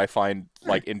salt that I find Sure.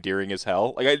 like endearing as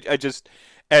hell. Like I just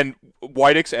and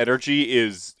Whitex energy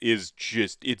is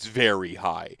just it's very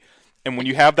high. And when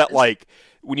you have that like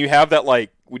when you have that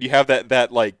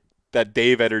like that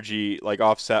Dave energy like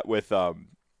offset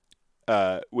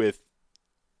uh with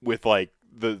with like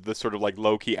the sort of like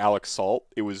low key Alex Salt,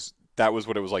 that was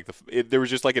what it was like. There was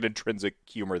just like an intrinsic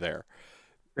humor there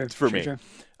Sure, for sure, me. sure.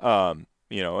 And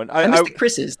I missed the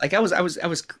Chris's. Like I was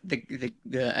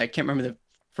the I can't remember the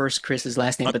first Chris's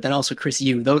last name, I but then also Chris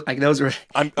Yu. Those were,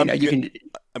 I'm you can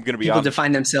I'm gonna be people honest.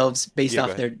 define themselves based Yeah,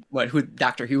 go off ahead. their who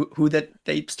Doctor who that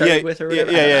they Yeah, started with or yeah,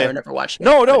 whatever. I yeah, don't know. yeah. I never watched it,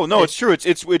 No, but no, no. It's true.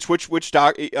 It's which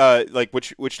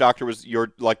doctor was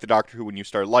your like the Doctor Who when you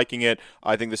started liking it.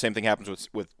 I think the same thing happens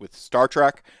with Star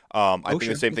Trek. I oh think the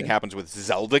sure, same thing okay. happens with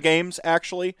Zelda games.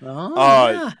 Actually, Oh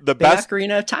yeah, the big best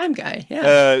Ocarina of Time guy.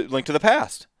 Yeah. Link to the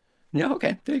Past. Yeah.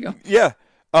 Okay. There you go. Yeah.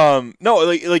 No,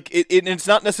 it's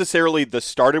not necessarily the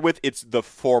started with. It's the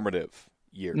formative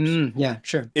years. Yeah.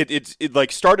 Sure. It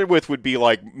like started with would be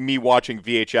like me watching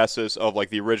VHSs of like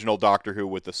the original Doctor Who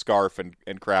with the scarf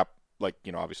and crap, like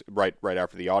obviously right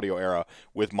after the audio era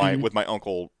with my Hmm.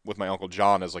 uncle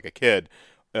John as like a kid.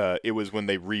 It was when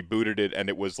they rebooted it and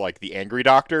it was like the Angry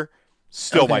Doctor,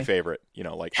 still my Okay. favorite.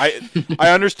 Like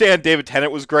I understand David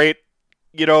Tennant was great,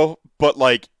 but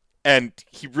like and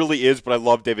he really is, but I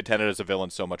love David Tennant as a villain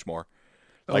so much more.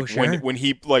 Oh Like when sure. when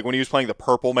he like when he was playing the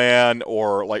Purple Man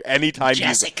or like anytime he's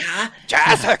Jessica.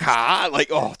 Jessica, like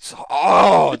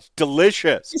it's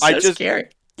delicious. He's so scary.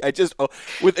 I just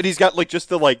and he's got like just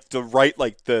the right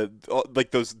like the like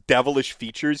those devilish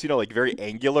features, like very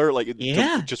angular, like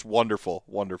Yeah. just wonderful,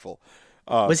 wonderful.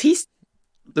 Uh, Was he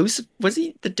loose? Was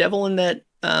he the devil in that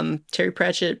Terry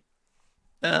Pratchett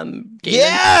game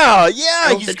yeah,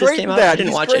 show he's that just great came in out? I that. didn't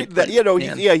He's watch great it, in that. but He's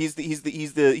yeah.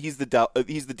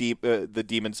 the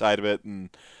demon side of it, and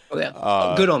Oh yeah. Oh,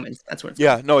 uh, Good Omens. That's what it's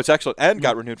called. yeah, no, it's excellent, and Mhm.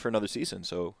 got renewed for another season.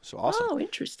 So awesome. Oh,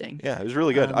 interesting. Yeah, it was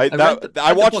really good. I I read the I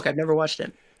read the watched book. I've never watched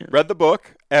it. Yeah. read the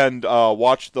book and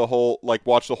watched the whole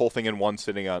thing in one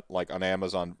sitting on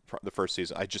Amazon the first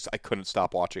season. I couldn't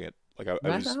stop watching it. Like I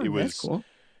Right was on. That's cool.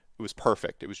 it was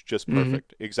perfect. It was just Hmm.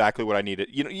 perfect. Exactly what I needed.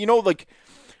 Like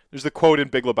There's the quote in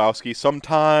Big Lebowski: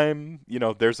 "Sometime,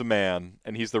 there's a man,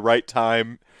 and he's the right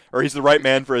time, or he's the right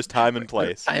man for his time and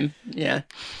place." Time. Yeah.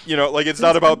 Like it's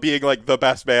not about being like the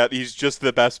best man. He's just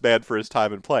the best man for his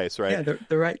time and place, right? Yeah,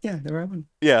 the right one.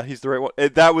 Yeah, he's the right one.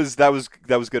 That was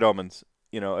Good Omens.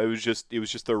 It was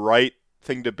just the right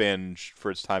thing to binge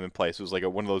for its time and place. It was like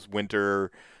one of those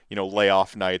winter,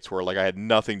 layoff nights where like I had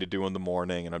nothing to do in the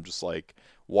morning, and I'm just like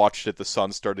watched it. The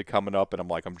sun started coming up, and I'm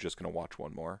like, I'm just gonna watch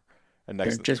one more. And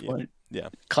There's next, just one. yeah,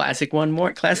 Classic one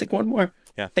more. Classic one more.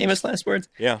 yeah, Famous last words.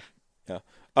 yeah, yeah.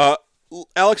 Uh,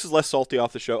 Alex is less salty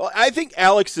off the show. I think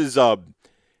Alex is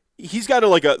he's got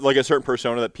a certain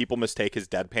persona that people mistake his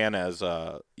deadpan as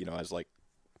as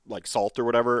like salt or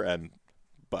whatever, and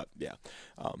but yeah,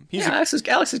 Alex is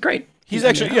great. he's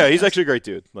actually yeah he's actually a great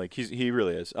dude. Like he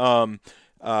really is.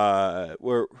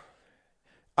 We're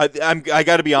I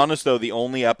got to be honest though, the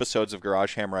only episodes of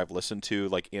Garage Hammer I've listened to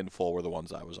like in full were the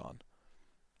ones I was on.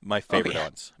 My favorite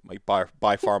ones, like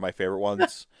by far my favorite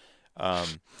ones.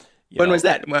 When was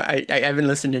that? Well, I haven't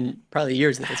listened in probably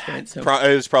years at this point. So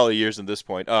It was probably years at this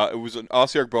point. It was when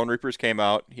Ossiarch Bone Reapers came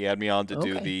out. He had me on to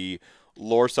do the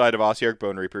lore side of Ossiarch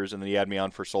Bone Reapers, and then he had me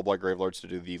on for Soulblight Gravelords to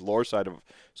do the lore side of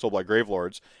Soulblight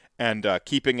Gravelords. And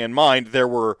keeping in mind, there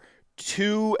were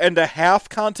 2.5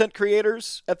 content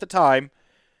creators at the time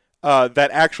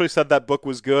that actually said that book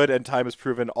was good, and time has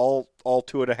proven all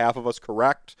 2.5 of us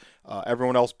correct.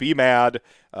 Everyone else be mad,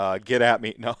 get at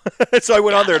me. No, so I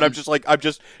went on there and I'm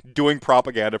just doing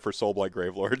propaganda for Soulblight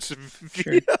Gravelords.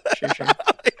 Sure.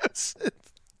 Yes.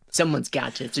 Someone's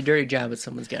got to. It's a dirty job, but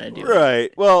someone's got to do it.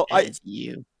 Right. Well, And it's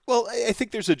you. I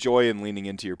think there's a joy in leaning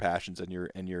into your passions and your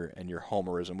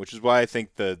homerism, which is why I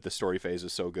think the story phase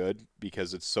is so good,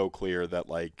 because it's so clear that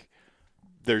like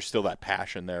there's still that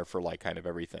passion there for like kind of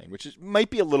everything, which might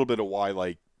be a little bit of why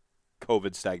like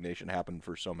COVID stagnation happened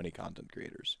for so many content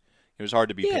creators. It was hard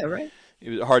to be Right. It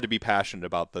was hard to be passionate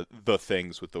about the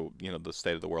things with the the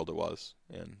state of the world it was,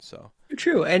 and so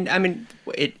True. And I mean,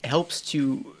 it helps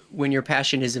to when your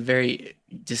passion is a very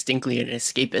distinctly an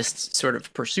escapist sort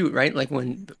of pursuit, right? Like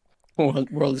when the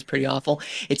world is pretty awful,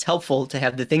 it's helpful to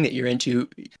have the thing that you're into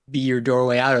be your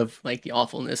doorway out of like the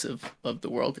awfulness of the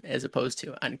world, as opposed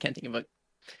to I can't think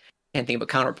of a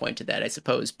counterpoint to that, I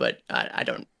suppose, but I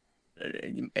don't.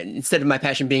 Instead of my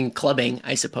passion being clubbing,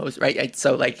 I suppose, right?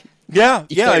 So like, yeah.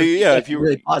 If you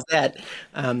really pause that,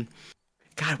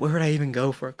 God, where would I even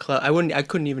go for a club? I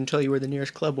couldn't even tell you where the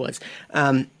nearest club was.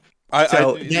 There's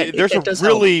that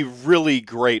a really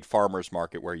great farmers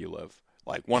market where you live,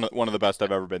 like one of the best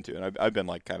I've ever been to, and I've been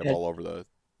like kind of all over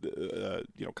the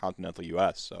continental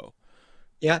U.S. So.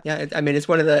 Yeah. I mean, I think it's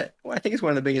one of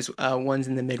the biggest ones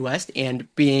in the Midwest,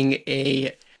 and being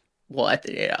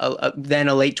then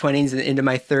a late 20s and into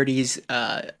my 30s,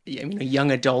 I mean, a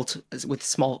young adult with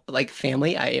small like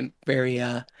family. I am very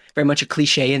much a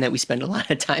cliche in that we spend a lot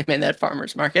of time in that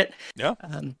farmer's market. Yeah.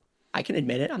 I can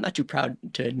admit it. I'm not too proud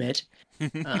to admit.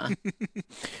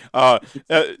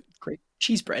 Great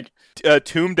cheese bread.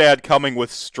 Tomb Dad coming with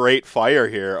straight fire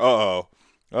here.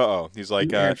 He's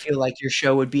like, I feel like your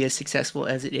show would be as successful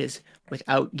as it is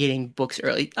without getting books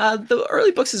early. The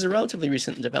early books is a relatively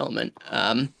recent development.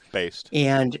 Based.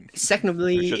 And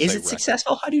secondly, is it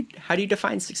successful? How do you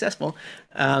define successful?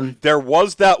 There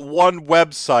was that one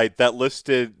website that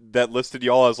listed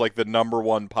y'all as like the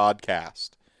 #1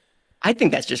 podcast. I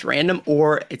think that's just random,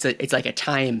 or it's like a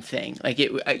time thing. Like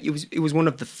it was one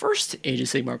of the first Age of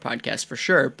Sigmar podcasts for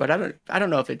sure, but I don't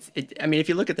know if it's. I mean, if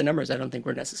you look at the numbers, I don't think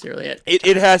we're necessarily at.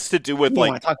 It has to do with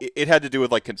it had to do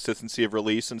with like consistency of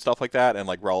release and stuff like that, and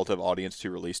like relative audience to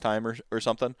release time or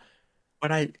something.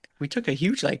 But we took a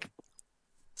huge like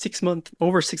 6 month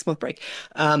break.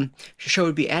 The show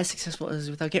would be as successful as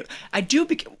without game. I do.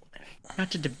 Not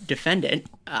to defend it.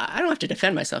 I don't have to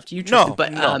defend myself. Do you,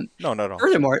 Tristan? No.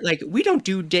 Furthermore, like we don't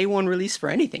do day one release for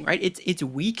anything, right? It's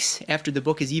weeks after the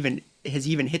book has even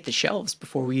hit the shelves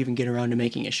before we even get around to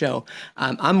making a show.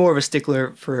 I'm more of a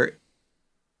stickler for.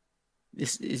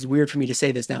 This is weird for me to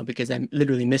say this now because I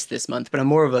literally missed this month, but I'm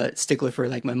more of a stickler for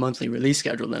like my monthly release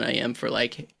schedule than I am for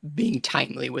like being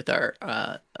timely with our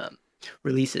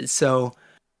releases. So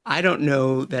I don't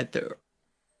know that the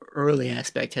early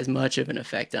aspect has much of an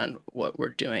effect on what we're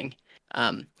doing.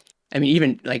 I mean,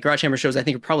 even like Garage Hammer shows, I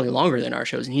think are probably longer than our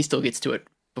shows, and he still gets to it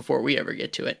before we ever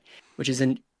get to it, which is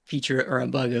a feature or a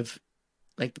bug of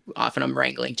like often I'm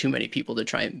wrangling too many people to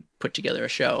try and put together a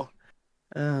show.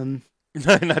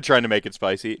 Not trying to make it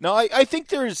spicy. No, I think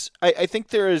there is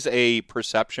a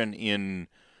perception in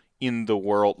the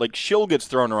world. Like shill gets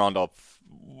thrown around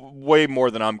way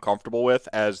more than I'm comfortable with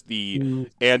as the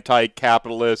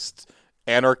anti-capitalist,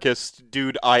 anarchist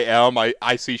dude I am,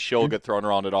 I see shill get thrown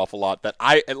around an awful lot. That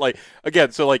I like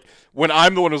again. So like when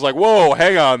I'm the one who's like, whoa,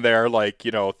 hang on there, like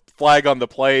flag on the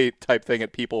play type thing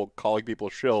at people calling people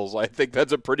shills. I think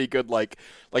that's a pretty good like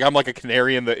I'm like a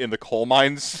canary in the coal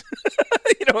mines.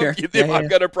 Sure. If Yeah, I've yeah.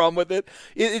 got a problem with it,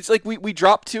 it's like we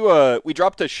dropped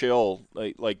a shill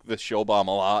like the shill bomb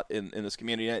a lot in this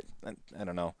community. I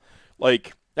don't know,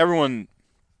 like everyone.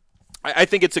 I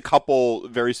think it's a couple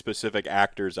very specific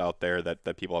actors out there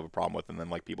that people have a problem with, and then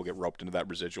like people get roped into that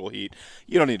residual heat.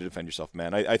 You don't need to defend yourself,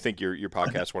 man. I think your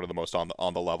podcast is one of the most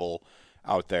on the level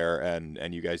out there, and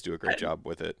you guys do a great I, job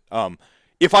with it.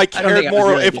 If I I don't think cared I was more,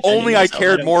 really if defending only I myself. I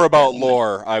cared don't more care. about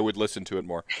lore, I would listen to it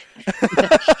more.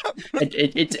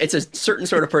 It's a certain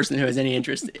sort of person who has any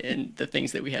interest in the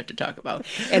things that we have to talk about.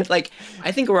 And like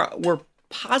I think we're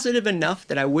positive enough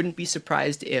that I wouldn't be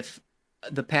surprised if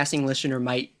the passing listener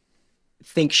might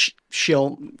think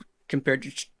shill compared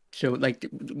to so like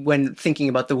when thinking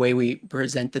about the way we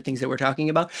present the things that we're talking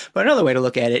about. But another way to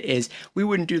look at it is we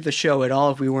wouldn't do the show at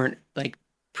all if we weren't like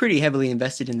pretty heavily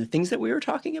invested in the things that we were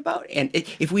talking about. And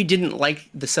if we didn't like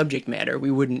the subject matter,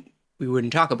 we wouldn't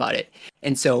talk about it.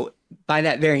 And so by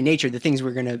that very nature, the things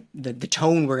the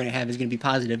tone we're gonna have is gonna be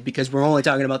positive because we're only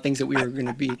talking about things that we I, were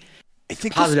gonna be I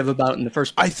think this positive about in the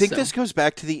first I place. think So this goes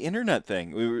back to the internet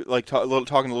thing. We were like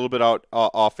talking a little bit out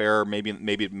off air. Maybe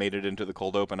it made it into the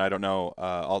cold open. I don't know.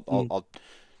 mm,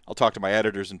 I'll talk to my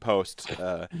editors and post.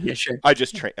 yeah, sure. I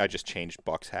just changed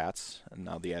Buck's hats, and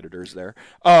now the editor's there.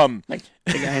 Um, Like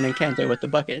the guy in Encanto with the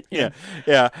bucket. yeah,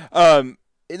 Yeah.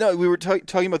 yeah. We were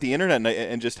talking about the internet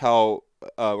and just how,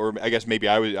 or I guess maybe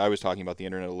I was talking about the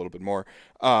internet a little bit more.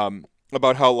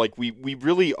 About how like we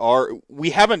really are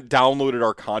we haven't downloaded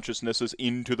our consciousnesses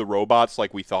into the robots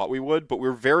like we thought we would, but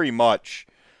we're very much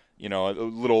a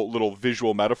little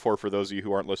visual metaphor for those of you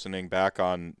who aren't listening back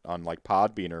on like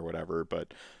Podbean or whatever.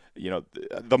 But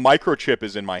the microchip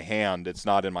is in my hand; it's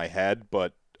not in my head.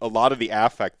 But a lot of the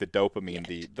affect, the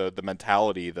dopamine, the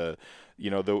mentality, the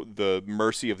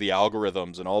mercy of the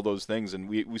algorithms and all those things, and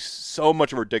we so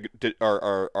much of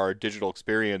our digital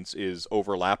experience is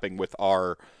overlapping with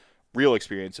our real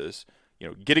experiences.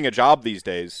 Getting a job these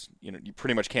days, you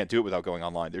pretty much can't do it without going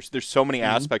online. There's so many Hmm.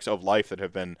 aspects of life that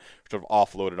have been sort of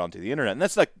offloaded onto the internet, and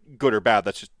that's not good or bad.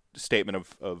 That's just a statement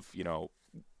of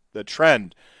the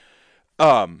trend.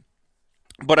 Um,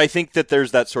 but I think that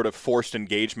there's that sort of forced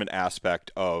engagement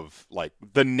aspect of like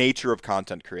the nature of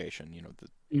content creation.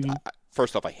 Hmm.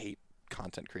 First off, I hate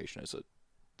content creation as a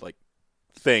like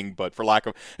thing, but for lack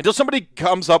of until somebody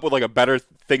comes up with like a better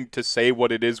thing to say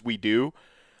what it is we do,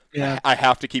 Yeah. I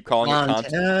have to keep calling it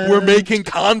content. We're Content. making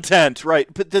content,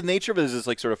 right? But the nature of it is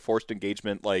like sort of forced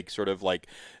engagement, like sort of like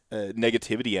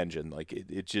negativity engine. Like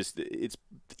it's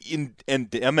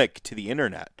endemic to the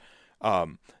internet.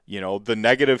 The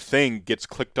negative thing gets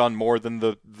clicked on more than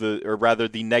or rather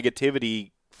the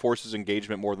negativity forces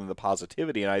engagement more than the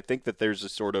positivity. And I think that there's a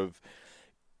sort of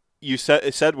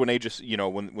said when Aegis,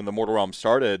 when the Mortal Realm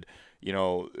started,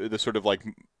 the sort of like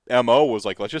MO was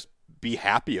like, let's just be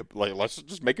happy, like let's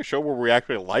just make a show where we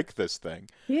actually like this thing,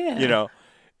 you Yeah. know,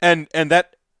 and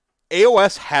that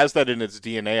AOS has that in its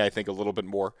DNA, I think, a little bit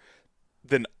more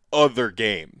than other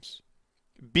games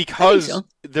I think because so.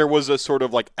 there was a sort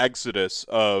of like exodus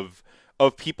of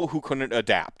people who couldn't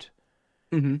adapt,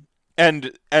 Hmm.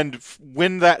 and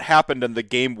when that happened and the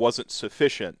game wasn't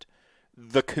sufficient,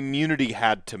 the community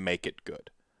had to make it good.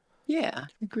 Yeah.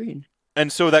 Agreed.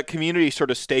 And so that community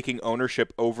sort of staking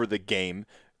ownership over the game,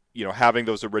 having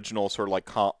those original sort of like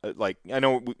comp, like I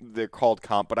know they're called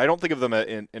comp, but I don't think of them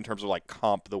in terms of like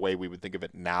comp the way we would think of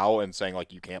it now and saying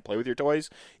like you can't play with your toys.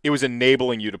 It was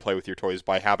enabling you to play with your toys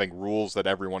by having rules that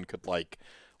everyone could like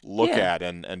look Yeah. at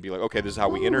and be like, okay, this is how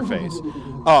we interface.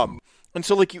 Um, and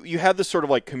so like you had this sort of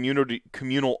like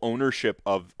communal ownership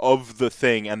of the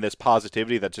thing and this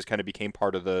positivity that just kind of became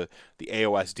part of the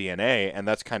AOS DNA, and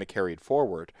that's kind of carried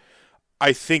forward.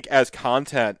 I think as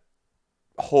content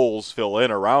holes fill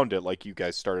in around it, like you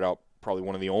guys started out probably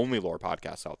one of the only lore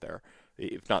podcasts out there,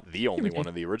 if not the Give or only one take.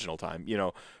 in the original time.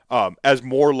 As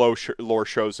more lore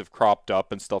shows have cropped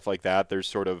up and stuff like that, there's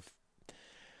sort of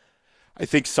I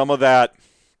think some of that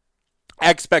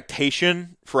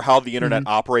expectation for how the internet Hmm.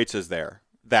 operates is there.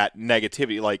 That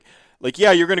negativity, like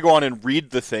yeah, you're going to go on and read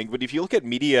the thing, but if you look at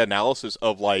media analysis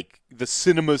of like the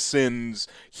cinema sins,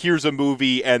 here's a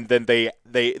movie, and then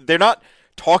they're not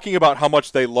talking about how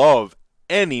much they love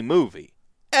any movie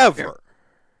Fair. ever.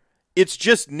 It's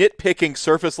just nitpicking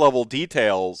surface level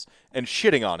details and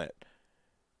shitting on it.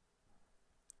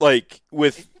 Like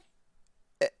with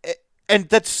and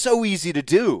that's so easy to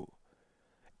do.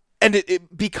 and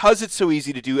because it's so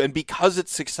easy to do and because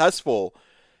it's successful,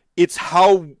 it's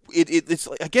how it's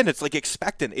like, again, it's like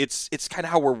expectant. It's kind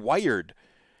of how we're wired.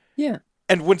 Yeah.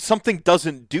 And when something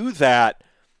doesn't do that,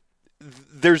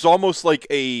 there's almost like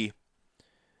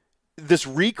this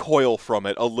recoil from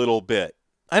it a little bit.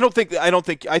 I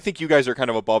think you guys are kind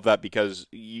of above that because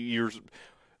you're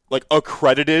like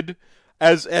accredited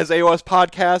as AOS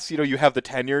podcasts. You have the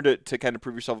tenure to kind of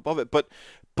prove yourself above it.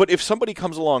 But if somebody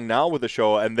comes along now with a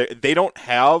show and they don't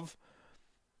have,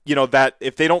 that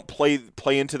if they don't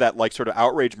play into that like sort of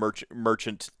outrage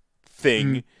merchant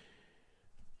thing,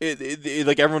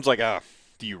 like everyone's like,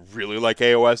 do you really like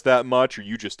AOS that much? Or are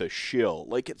you just a shill?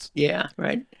 Like it's Yeah,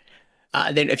 right.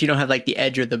 Then if you don't have like the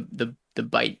edge or the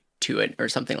bite to it or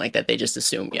something like that, they just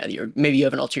assume, yeah, maybe you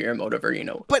have an ulterior motive or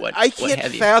But what I what can't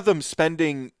have you. fathom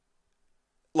spending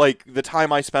like the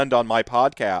time I spend on my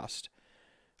podcast.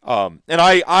 And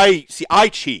I see I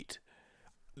cheat.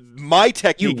 My You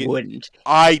technique, wouldn't.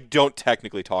 I don't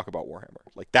technically talk about Warhammer.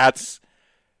 Like that's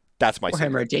my Warhammer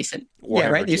secret. adjacent. Yeah,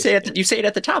 Warhammer right. adjacent. You say it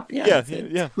at the top. Yeah, Yeah, it's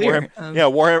Warhammer. clear. Yeah,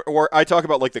 Warhammer. I talk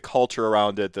about like the culture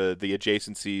around it, the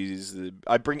adjacencies.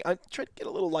 I try to get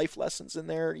a little life lessons in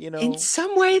there. In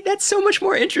some way, that's so much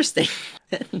more interesting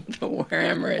than the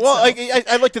Warhammer Well, itself.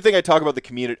 I like to think I talk about the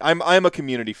community. I'm a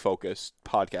community focused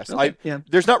podcast. Okay, yeah.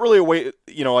 There's not really a way.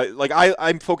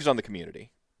 I'm focused on the community.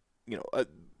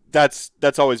 That's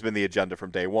always been the agenda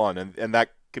from day one, and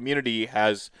that community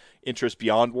has interests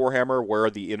beyond Warhammer. Where are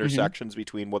the intersections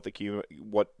between what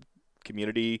what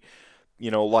community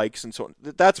likes and so on?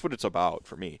 That's what it's about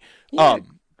for me. Yeah.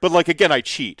 But like again, I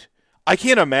cheat. I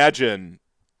can't imagine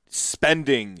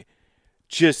spending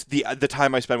just the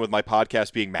time I spend with my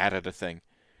podcast being mad at a thing.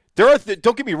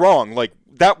 Don't get me wrong, like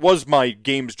that was my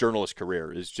games journalist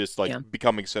career, is just like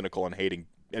becoming cynical and hating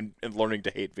and learning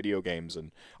to hate video games,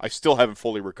 and I still haven't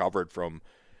fully recovered from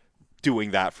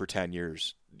doing that for 10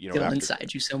 years. Still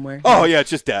inside you somewhere. Oh yeah, it's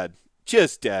just dead.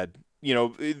 Just dead.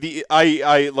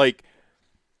 I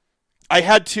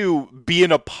had to be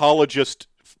an apologist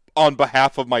on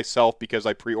behalf of myself because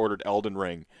I pre-ordered Elden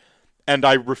Ring, and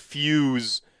I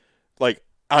refuse, like,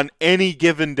 on any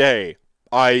given day,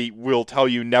 I will tell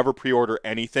you never pre-order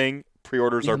anything.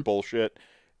 Pre-orders are bullshit,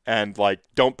 and like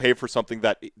don't pay for something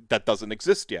that doesn't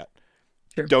exist yet.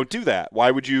 Sure. Don't do that. Why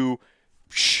would you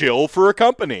shill for a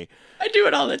company? I do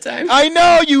it all the time. I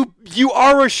know you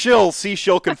are a shill. See,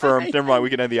 shill confirmed. Never mind. We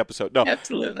can end the episode. No,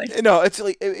 Absolutely. no. It's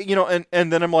like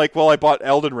and then I'm like, well, I bought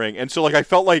Elden Ring, and so like I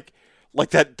felt like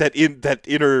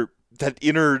that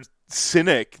inner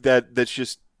cynic that's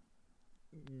just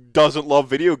doesn't love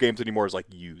video games anymore is like,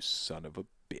 you son of a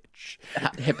bitch.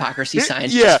 Hypocrisy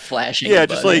signs Yeah. just flashing. Yeah, above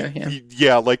just like there,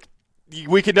 yeah, like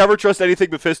we can never trust anything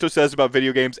Mephisto says about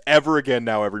video games ever again.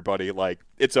 Now, everybody, like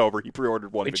it's over. He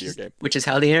pre-ordered one video game. Which is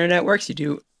how the internet works. You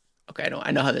do. Okay,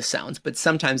 I know how this sounds, but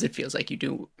sometimes it feels like you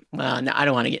do. Well, no, I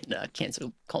don't want to get into a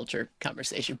cancel culture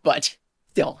conversation, but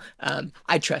still,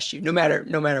 I trust you no matter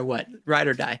what, ride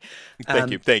or die.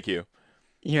 Thank you.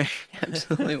 You're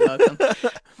absolutely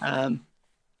welcome.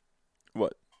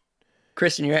 What?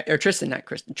 Tristan, not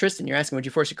Kristen. Tristan, you're asking, would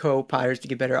you force your co-podders to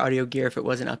get better audio gear if it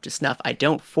wasn't up to snuff? I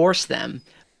don't force them,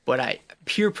 but I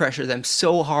peer pressure them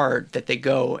so hard that they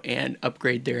go and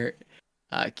upgrade their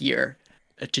gear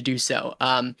to do so.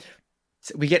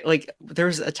 So we get like, there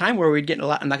was a time where we'd get a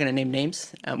lot, I'm not going to name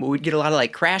names, but we'd get a lot of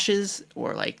like crashes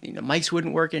or like, mics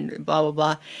wouldn't work and blah, blah,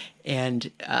 blah.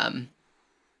 And I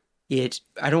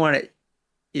don't want to,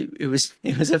 it was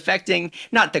affecting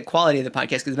not the quality of the podcast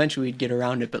because eventually we'd get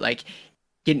around it, but like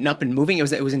getting up and moving, it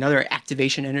was another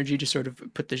activation energy to sort of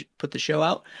put the show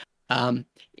out.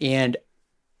 And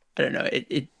I don't know,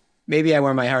 it maybe I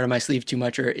wear my heart on my sleeve too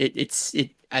much, or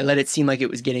I let it seem like it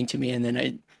was getting to me, and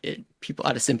then people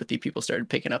out of sympathy, people started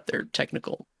picking up their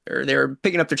technical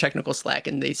slack,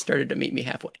 and they started to meet me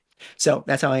halfway. So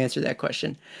that's how I answer that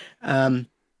question. I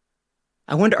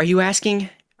wonder, are you asking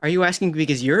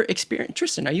because you're experiencing,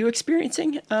 Tristan, are you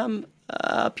experiencing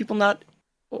people not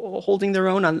holding their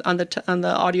own on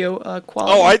the audio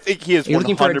quality? Oh, I think he is. Are you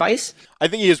looking for advice? I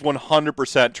think he is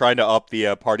 100% trying to up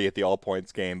the party at the all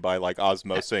points game by like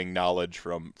osmosing knowledge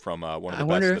from one of the best in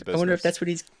the business. I wonder if that's what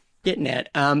he's getting at.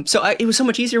 It was so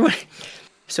much easier when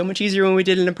we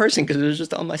did it in person because it was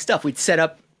just all my stuff. We'd set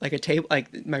up like a table,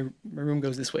 like my room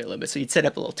goes this way a little bit, so you'd set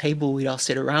up a little table. We'd all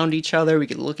sit around each other. We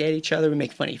could look at each other. We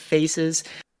make funny faces.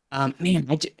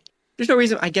 There's no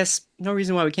reason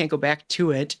why we can't go back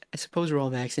to it. I suppose we're all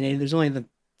vaccinated. There's only the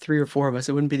 3 or 4 of us.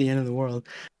 It wouldn't be the end of the world.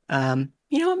 You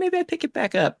know what? Maybe I pick it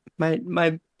back up. My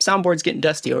soundboard's getting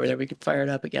dusty over there. We could fire it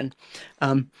up again.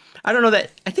 I don't know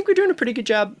that. I think we're doing a pretty good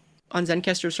job on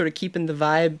Zencastr, sort of keeping the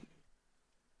vibe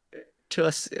to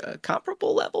a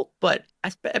comparable level, but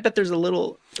I bet there's a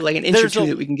little like an inch or There's two a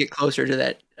that we can get closer to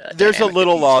that there's a dynamic that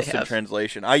little we used to lost in have.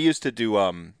 translation. I used to do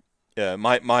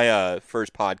my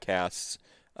first podcasts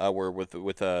were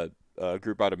with a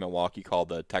group out of Milwaukee called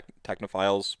the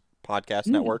Technophiles Podcast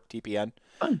Mm, Network (TPN).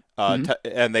 fun. Hmm.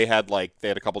 And they had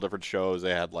a couple different shows.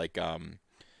 They had like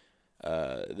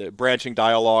the Branching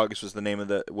Dialogues was the name of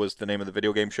the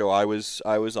video game show I was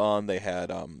on. They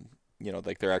had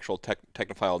like their actual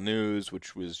Technophile News,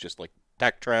 which was just like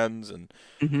tech trends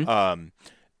Hmm. um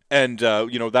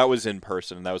that was in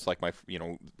person, and that was like my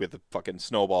with the fucking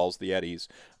snowballs, the Eddies,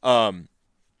 um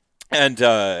and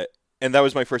and that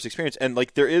was my first experience. And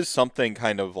like there is something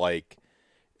kind of like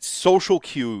social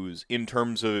cues in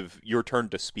terms of your turn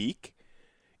to speak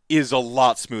is a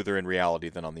lot smoother in reality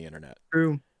than on the internet.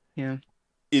 True. Yeah.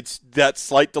 It's that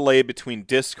slight delay between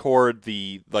Discord,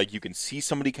 the like you can see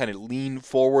somebody kind of lean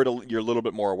forward, you're a little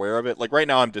bit more aware of it. Like right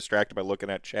now I'm distracted by looking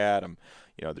at chat. I'm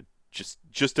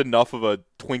just enough of a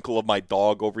twinkle of my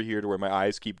dog over here to where my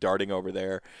eyes keep darting over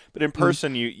there. But in Mm.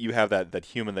 person you have that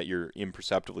human that you're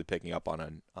imperceptibly picking up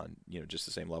on just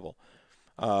the same level.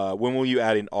 When will you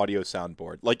add an audio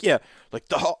soundboard? Like, yeah, like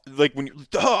like when you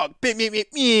dog, and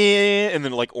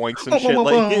then like oinks and shit,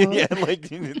 like yeah,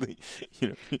 like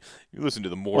you listen to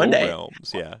the One Mortal day,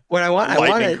 Realms, yeah, what I want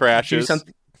lightning to do crashes,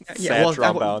 something. Yeah. sad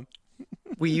trombone.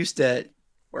 We used to,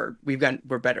 or we're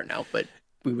better now, but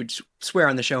we would swear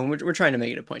on the show, and we're trying to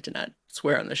make it a point to not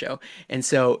swear on the show. And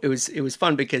so it was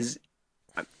fun because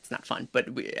it's not fun, but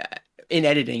in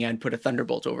editing, I'd put a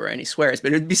thunderbolt over any swears.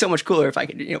 But it would be so much cooler if I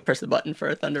could, press the button for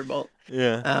a thunderbolt.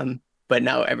 Yeah, But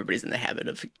now everybody's in the habit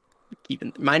of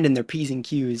keeping minding their p's and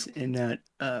q's and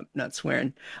not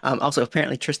swearing. Also,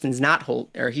 apparently Tristan's not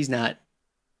or he's not.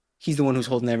 He's the one who's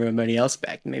holding everybody else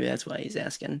back. Maybe that's why he's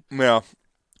asking. yeah.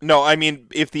 No, I mean,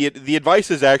 if the advice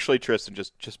is actually Tristan,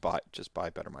 just buy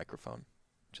a better microphone,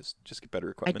 just get better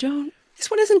I equipment. don't.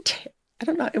 This one isn't. I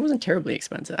don't know. It wasn't terribly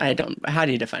expensive. I don't. How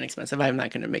do you define expensive? I'm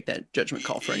not going to make that judgment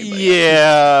call for anybody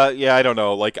else. Yeah, I don't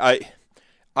know. Like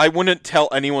I wouldn't tell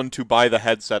anyone to buy the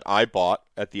headset I bought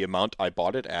at the amount I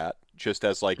bought it at, just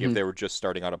as like if Mhm. they were just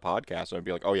starting out a podcast, I'd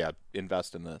be like, oh yeah,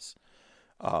 invest in this.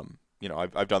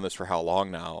 I've done this for how long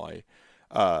now?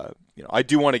 I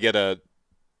do want to get the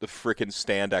freaking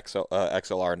stand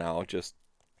XLR now. Just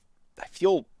I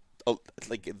feel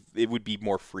like it would be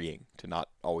more freeing to not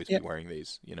always be Yeah. wearing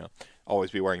these.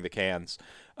 Always be wearing the cans.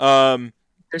 Um,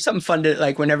 There's something fun to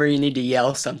like whenever you need to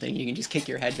yell something, you can just kick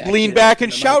your head back lean to back to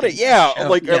and the mic shout it. and Yeah, shout.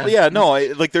 like Yeah. yeah, no,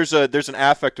 like there's an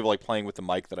affect of like playing with the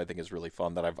mic that I think is really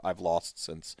fun that I've lost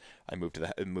since I moved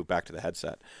back to the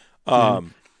headset.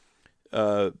 Mhm.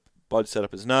 Um, Bud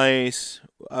setup is nice.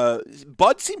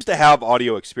 Bud seems to have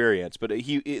audio experience, but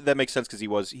that makes sense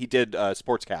because he did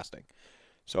sports casting.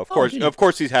 So Oh, did he? of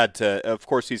course he's had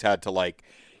to like,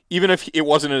 even if it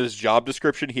wasn't in his job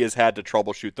description, he has had to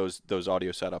troubleshoot those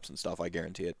audio setups and stuff. I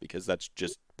guarantee it, because that's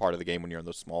just part of the game when you're in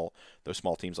those small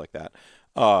teams like that.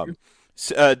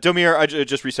 Domir,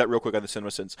 just reset real quick on the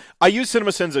CinemaSins. I use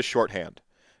CinemaSins as shorthand.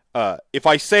 If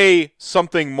I say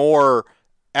something more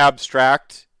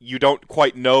abstract, you don't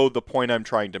quite know the point I'm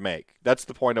trying to make. That's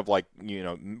the point of like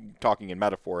talking in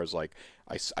metaphor is like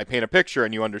I paint a picture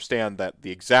and you understand that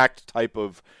the exact type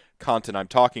of content I'm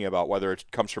talking about, whether it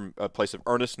comes from a place of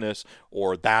earnestness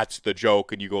or that's the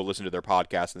joke and you go listen to their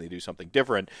podcast and they do something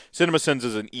different. CinemaSins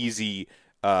is an easy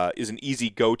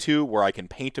go-to where I can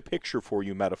paint a picture for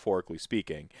you metaphorically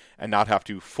speaking and not have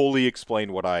to fully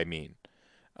explain what I mean.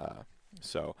 Uh,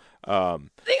 so I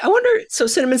wonder. So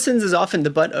Cinnamon Sins is often the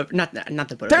butt of not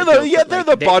the butt they're of the joke, but they're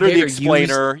like the butt or the they're used.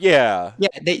 explainer. Yeah. Yeah,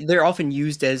 they're often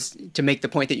used as to make the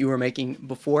point that you were making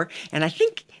before, and I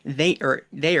think they or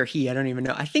he, I don't even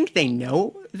know. I think they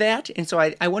know that, and so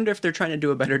I wonder if they're trying to do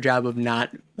a better job of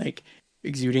not like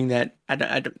exuding that.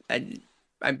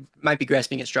 I might be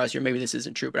grasping at straws here. Maybe this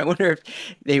isn't true, but I wonder if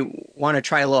they want to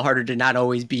try a little harder to not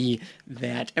always be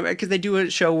that, because they do a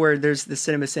show where there's the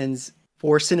CinemaSins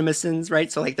for CinemaSins,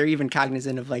 right? So like they're even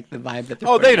cognizant of like the vibe that they're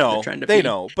Oh, they putting out, they're know. trying to They be.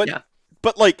 know. Yeah.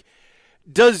 But like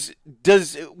does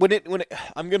when it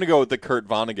I'm going to go with the Kurt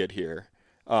Vonnegut here.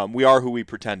 We are who we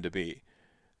pretend to be.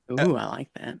 Ooh, I like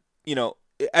that. You know,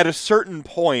 at a certain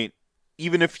point,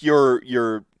 even if you're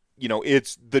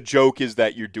it's the joke is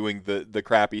that you're doing the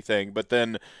crappy thing, but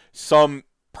then some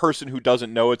person who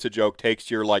doesn't know it's a joke takes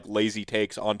your like lazy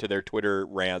takes onto their Twitter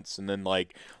rants, and then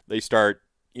like they start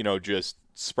just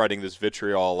spreading this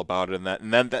vitriol about it,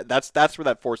 and then that's where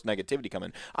that forced negativity come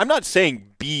in. I'm not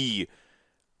saying be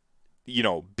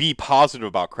positive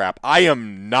about crap. I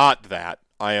am not that.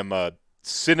 I am a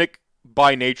cynic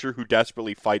by nature who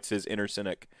desperately fights his inner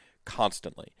cynic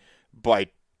constantly by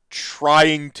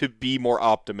trying to be more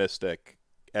optimistic,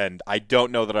 and I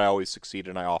don't know that I always succeed,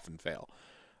 and I often fail.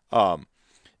 Um,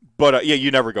 but yeah,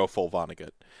 you never go full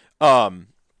Vonnegut. Um,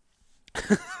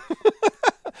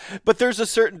 but there's a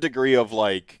certain degree of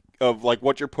like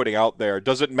what you're putting out there.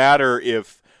 Does it matter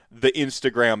if the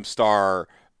Instagram star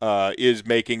is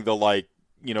making the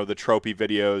the tropey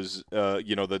videos,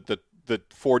 the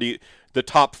 40 the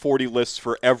top 40 lists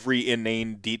for every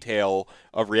inane detail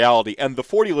of reality, and the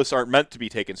 40 lists aren't meant to be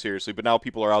taken seriously, but now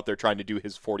people are out there trying to do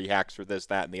his 40 hacks for this,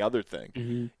 that, and the other thing.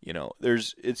 Hmm.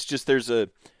 There's a,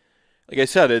 like I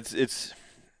said, it's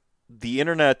the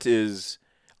internet is,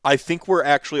 I think we're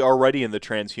actually already in the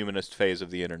transhumanist phase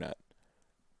of the internet.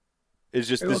 It's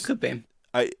just Very well this. could be.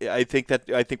 I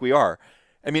think we are.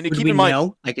 I mean, Would keep we in mind,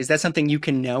 know? Like, is that something you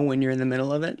can know when you're in the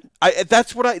middle of it?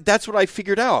 that's what I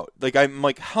figured out. Like I'm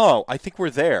like, huh, I think we're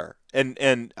there. And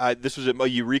this was a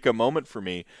eureka moment for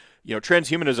me.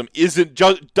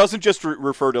 Transhumanism doesn't just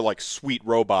refer to like sweet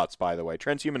robots. By the way,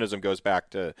 transhumanism goes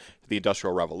back to the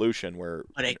Industrial Revolution, where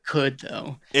But it could,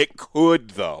 though. it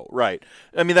could, though, right?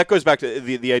 I mean, that goes back to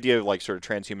the idea of like sort of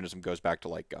transhumanism goes back to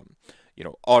like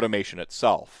automation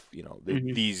itself.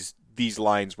 Hmm. These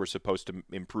lines were supposed to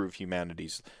improve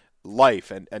humanity's life,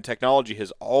 and technology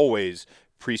has always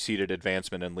preceded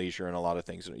advancement and leisure in a lot of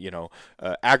things.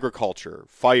 Agriculture,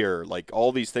 fire, like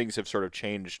all these things have sort of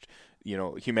changed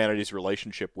humanity's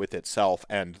relationship with itself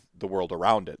and the world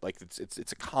around it. Like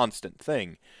it's a constant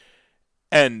thing,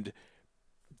 and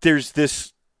there's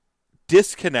this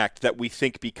disconnect that we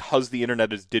think because the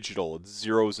internet is digital, it's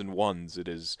zeros and ones, it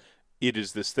is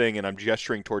this thing, and I'm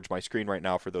gesturing towards my screen right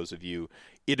now for those of you.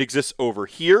 It exists over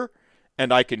here,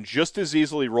 and I can just as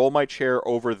easily roll my chair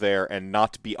over there and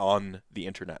not be on the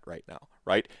internet right now,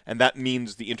 right? And that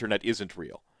means the internet isn't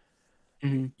real,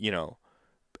 Hmm. you know.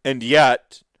 And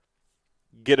yet,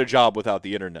 get a job without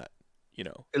the internet, you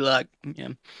know. Good luck. Yeah.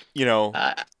 You know,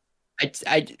 Uh,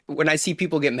 when I see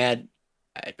people get mad,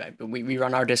 we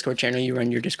run our Discord channel, you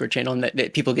run your Discord channel, and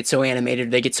that people get so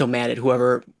animated, they get so mad at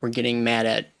whoever we're getting mad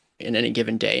at in any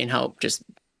given day, and how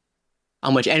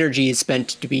much energy is spent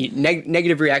to be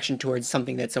negative reaction towards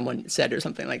something that someone said or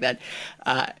something like that.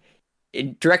 Uh,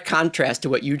 in direct contrast to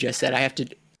what you just said,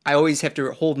 I always have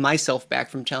to hold myself back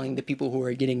from telling the people who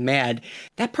are getting mad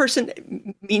that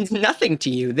person means nothing to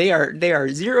you. They are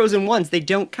zeros and ones. They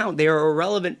don't count. They are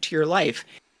irrelevant to your life.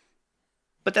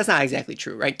 But that's not exactly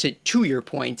true, right? To your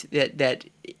point, that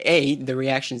the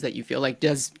reactions that you feel like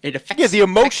does it yeah, affects the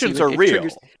affects emotions you. are It real.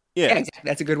 triggers. Yeah, Yeah, exactly.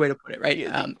 That's a good way to put it, right?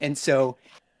 yeah, And so,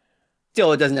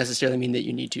 still, it doesn't necessarily mean that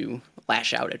you need to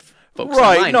lash out at folks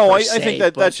right. online No, per I think se.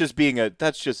 But that's just being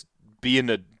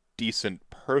a decent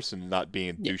person, not being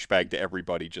a yeah, douchebag to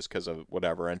everybody just because of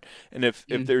whatever. And if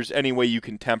mm, there's any way you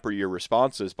can temper your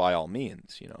responses, by all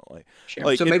means, sure.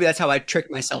 like So it. maybe that's how I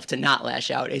trick myself to not lash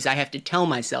out. Is I have to tell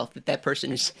myself that that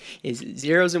person is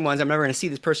zeros and ones. I'm never going to see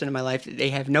this person in my life. They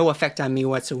have no effect on me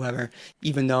whatsoever.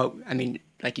 Even though, I mean,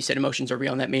 like you said, emotions are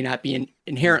real, and that may not be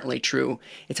inherently true.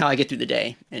 It's how I get through the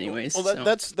day, anyways. Well, So.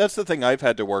 that's the thing I've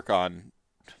had to work on.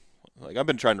 Like I've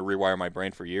been trying to rewire my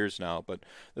brain for years now, but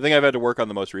the thing I've had to work on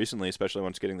the most recently, especially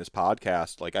once getting this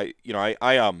podcast, like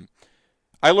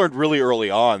I learned really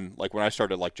early on, like when I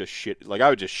started like just shit, like I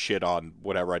would just shit on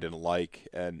whatever I didn't like,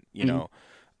 and Mhm.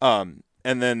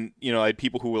 and then I had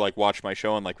people who would like watch my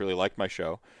show and like really liked my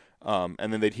show, and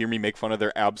then they'd hear me make fun of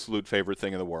their absolute favorite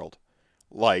thing in the world.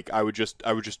 Like I would just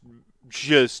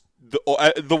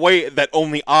the way that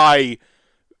only I,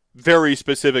 very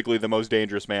specifically the most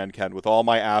dangerous man, can, with all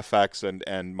my affects and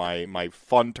my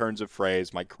fun turns of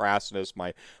phrase, my crassness,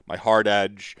 my hard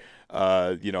edge,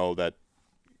 that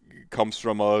comes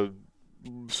from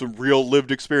some real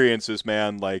lived experiences,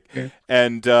 man. Like, Yeah.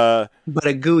 and But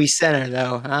a gooey center,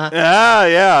 though, huh?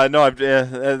 yeah, no, I've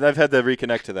had to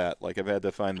reconnect to that. Like, I've had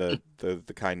to find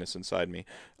the kindness inside me,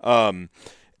 um,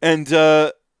 and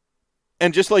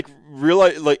and just like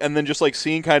realize, like, and then just like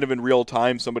seeing kind of in real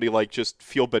time somebody like just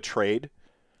feel betrayed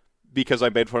because I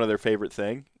made fun of their favorite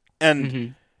thing, and Hmm.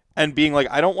 and being like,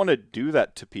 I don't want to do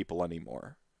that to people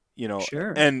anymore,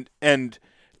 Sure. and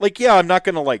like, yeah, I'm not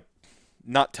gonna like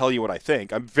not tell you what I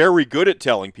think. I'm very good at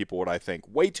telling people what I think,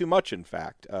 way too much, in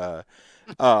fact.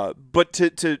 But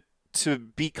to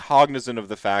be cognizant of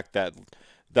the fact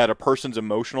that a person's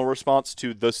emotional response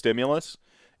to the stimulus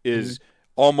Hmm. is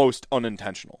almost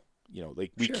unintentional.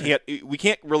 Like Sure. we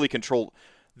can't really control.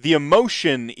 The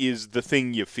emotion is the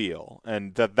thing you feel,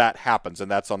 and that happens,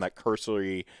 and that's on that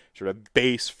cursory sort of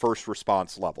base first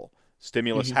response level.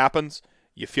 Stimulus Hmm. happens,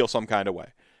 you feel some kind of way,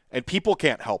 and people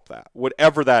can't help that,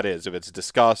 whatever that is. If it's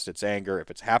disgust, it's anger,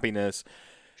 if it's happiness,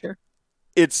 Sure.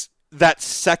 it's that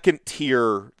second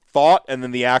tier thought and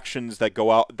then the actions that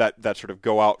go out that sort of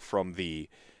go out from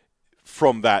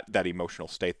that emotional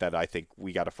state that I think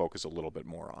we got to focus a little bit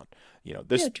more on. Yeah,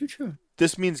 true.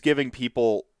 This means giving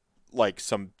people like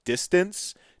some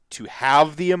distance to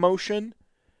have the emotion,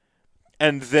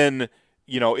 and then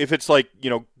if it's like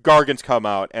Gargants come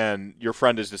out and your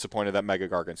friend is disappointed that Mega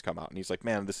Gargants come out and he's like,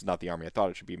 man, this is not the army I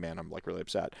thought it should be, man, I'm like really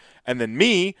upset. And then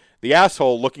me, the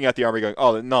asshole, looking at the army going,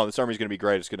 oh no, this army's going to be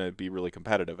great, it's going to be really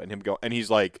competitive, and him go, and he's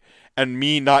like, and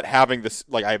me not having this,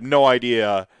 like, I have no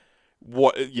idea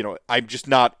what, I'm just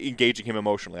not engaging him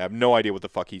emotionally. I have no idea what the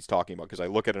fuck he's talking about, because I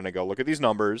look at it and I go, look at these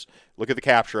numbers, look at the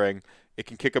capturing, it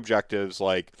can kick objectives,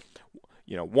 like,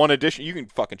 one addition. You can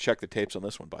fucking check the tapes on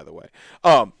this one, by the way.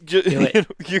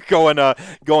 You're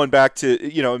going back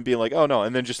to and being like, oh no,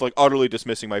 and then just like utterly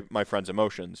dismissing my friend's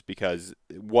emotions because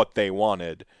what they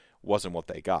wanted wasn't what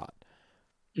they got,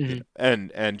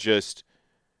 and just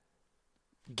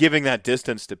giving that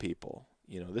distance to people.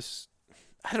 This,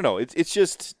 I don't know. It's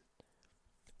just.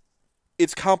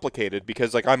 It's complicated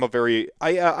because like I'm a very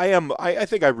I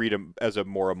think I read him as a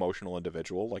more emotional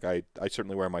individual. Like I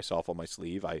certainly wear myself on my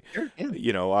sleeve. Sure,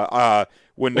 yeah.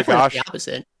 When Definitely not Nagash, the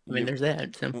opposite. I mean, there's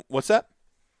that. So. What's that?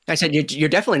 I said you're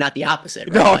definitely not the opposite.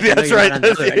 Right? No, like, that's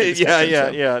right. Yeah.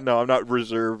 Yeah. No, I'm not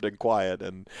reserved and quiet,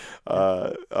 and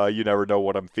you never know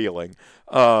what I'm feeling.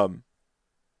 But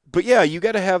yeah, you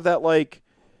got to have that like.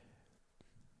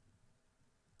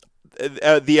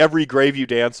 The every grave you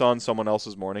dance on, someone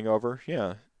else's mourning over.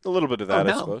 Yeah, a little bit of that,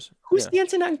 I suppose. Who's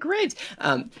dancing on graves?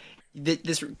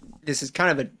 This is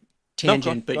kind of a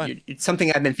tangent, go but ahead. it's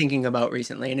something I've been thinking about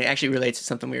recently, and it actually relates to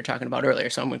something we were talking about earlier.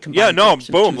 So I'm going to combine. Yeah, no,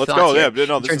 some boom, two let's thoughts go. here Yeah,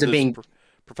 no, in terms of being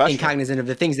professional, cognizant of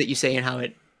the things that you say and how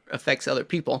it affects other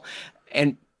people.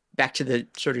 And back to the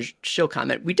sort of shill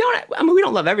comment, we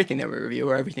don't love everything that we review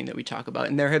or everything that we talk about,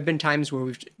 and there have been times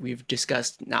where we've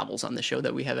discussed novels on the show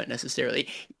that we haven't necessarily.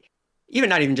 Even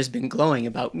not even just been glowing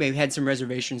about, maybe had some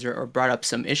reservations or brought up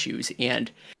some issues. And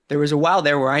there was a while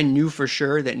there where I knew for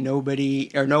sure that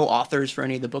nobody or no authors for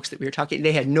any of the books that we were talking,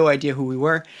 they had no idea who we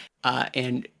were.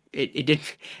 And it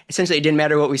didn't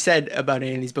matter what we said about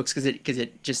any of these books because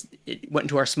it went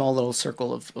into our small little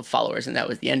circle of followers, and that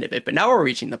was the end of it. But now we're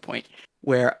reaching the point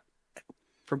where,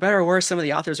 for better or worse, some of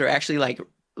the authors are actually like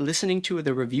listening to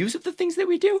the reviews of the things that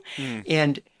we do.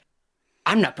 And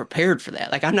I'm not prepared for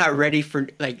that. Like, I'm not ready for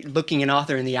like looking an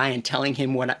author in the eye and telling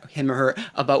him him or her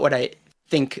about what I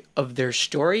think of their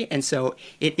story. And so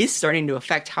it is starting to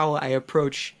affect how I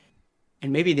approach,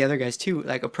 and maybe the other guys too,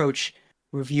 like approach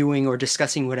reviewing or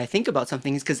discussing what I think about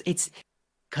something, is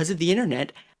because of the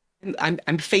internet.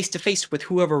 I'm face to face with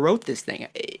whoever wrote this thing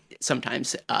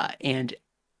sometimes. And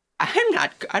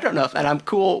I don't know if I'm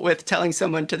cool with telling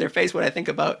someone to their face what I think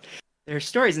about their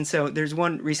stories. And so there's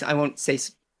one recent, I won't say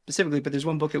specifically, but there's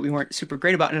one book that we weren't super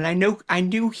great about, and I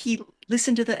knew he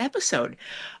listened to the episode.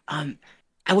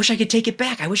 I wish I could take it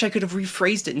back. I wish I could have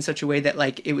rephrased it in such a way that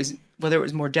like it was, whether it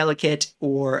was more delicate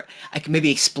or I could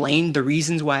maybe explain the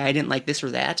reasons why I didn't like this or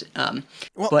that.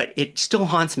 But it still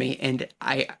haunts me, and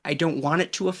I don't want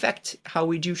it to affect how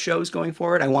we do shows going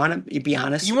forward. I want to be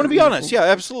honest. You want to be honest, yeah,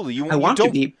 absolutely. I want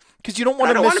to be, because you don't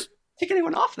want to take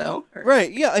anyone off though.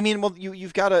 Right. Yeah. I mean, well,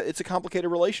 you've got it's a complicated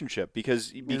relationship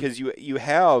because you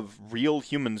have real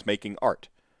humans making art.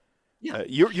 Yeah.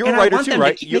 You're a writer too,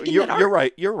 right? You're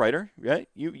right. You're a writer, right?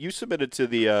 You submitted to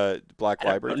the Black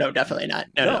Library. No, definitely not.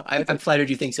 No. I'm flattered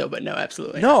you think so, but no,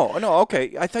 absolutely. No.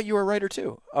 Okay. I thought you were a writer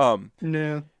too.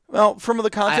 No. Well, from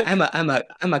the content,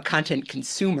 I'm a content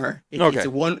consumer. Okay.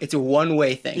 It's a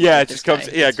one-way thing. Yeah, it just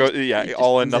comes. Yeah,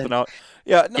 all in, nothing out.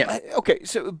 Yeah. No, Yeah. Okay.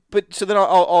 So then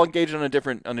I'll engage on a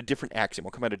different axiom.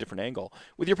 I'll come at a different angle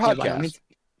with your Yeah, by all podcast. means.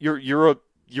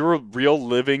 You're a real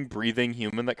living, breathing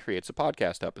human that creates a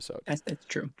podcast episode. That's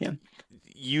true. Yeah.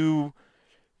 You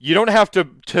don't have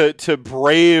to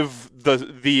brave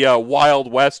the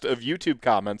Wild West of YouTube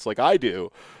comments like I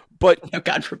do, but No,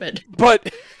 God forbid.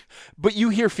 but you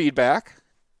hear feedback.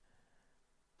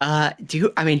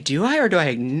 Do I, or do I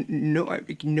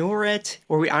ignore it?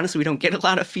 Or we don't get a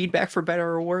lot of feedback, for better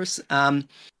or worse.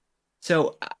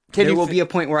 So there will be a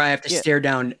point where I have to stare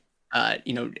down,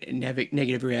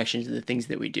 negative reactions to the things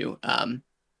that we do. And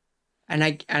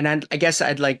I guess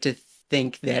I'd like to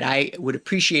think that I would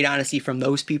appreciate honesty from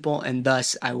those people, and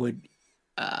thus I would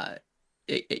not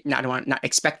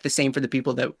expect the same for the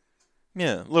people that.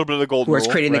 Yeah, a little bit of the golden who are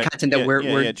rule, creating right? the content that we're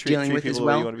dealing treat with as people the way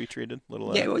well. you want to be treated.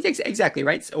 Exactly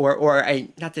right. Or I,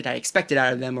 not that I expect it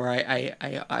out of them, or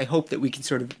I hope that we can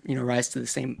sort of rise to the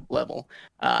same level.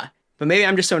 But maybe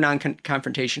I'm just so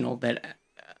non-confrontational that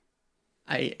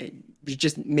I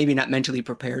just maybe not mentally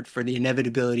prepared for the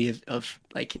inevitability of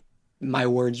like my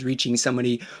words reaching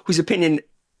somebody whose opinion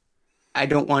I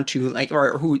don't want to like,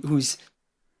 or whose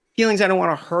feelings I don't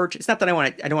want to hurt. It's not that I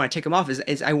don't want to tick them off.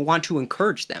 Is I want to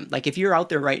encourage them. Like if you're out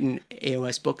there writing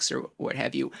AOS books or what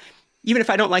have you, even if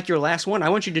I don't like your last one, I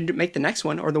want you to make the next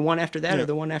one or the one after that or Yeah.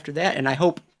 the one after that. And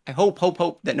hope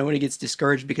that nobody gets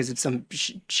discouraged because of some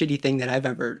shitty thing that I've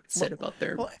ever said Well,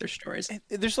 about well, their stories.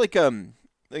 there's like, I'm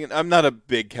not a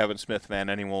big Kevin Smith fan.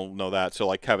 Anyone will know that. So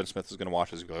like Kevin Smith is gonna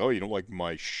watch this and go, "Oh, you don't like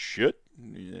my shit?"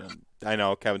 Yeah, I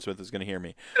know Kevin Smith is gonna hear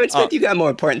me. It's Uh, Smith, you got more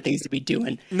important things to be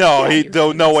doing. no, Get out of he your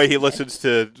don't. No face. way he Yeah. listens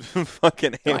to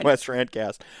fucking No, I West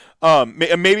Rantcast.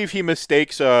 Maybe if he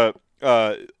mistakes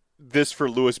this for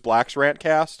Lewis Black's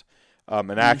Rantcast, and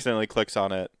Mm. accidentally clicks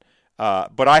on it.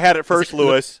 But I had it Is first, it Lewis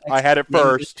Lewis. I Black's had it name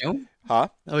of his first. show? Huh?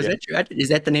 Oh, is Yeah. that true? Is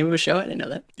that the name of a show? I didn't know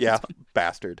that. Yeah, That's fun.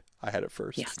 bastard. I had it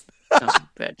first. Yeah. Oh,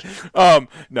 bad.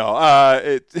 No,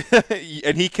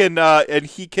 and he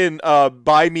can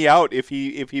buy me out if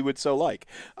he would so like.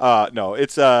 No,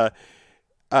 it's uh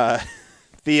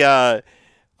the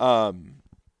um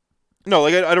no,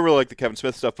 like I don't really like the Kevin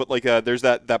Smith stuff, but like there's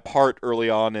that part early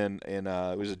on in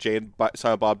it was a Jay and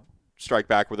Silent Bob Strike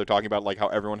Back where they're talking about like how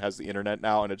everyone has the internet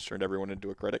now and it's turned everyone into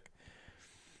a critic.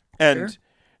 Sure. And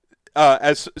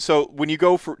as so when you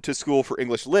go to school for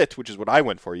English Lit, which is what I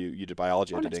went for, you did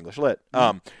biology, Oh, I did nice. English Lit.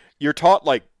 Mhm. You're taught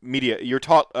like media, you're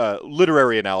taught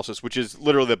literary analysis, which is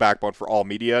literally the backbone for all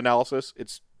media analysis.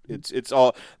 It's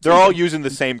all they're There you all go. using the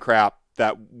same crap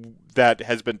that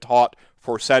has been taught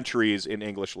for centuries in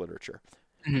English literature.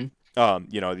 Mhm.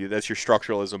 That's your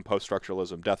structuralism,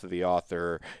 post-structuralism, death of the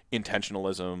author,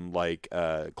 intentionalism, like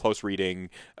close reading,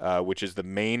 which is the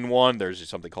main one. There's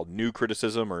something called new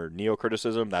criticism or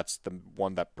neo-criticism. That's the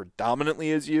one that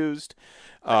predominantly is used.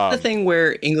 The Um, thing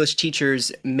where English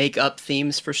teachers make up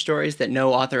themes for stories that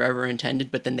no author ever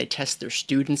intended, but then they test their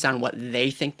students on what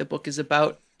they think the book is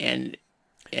about, and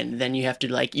then you have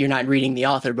to like you're not reading the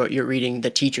author, but you're reading the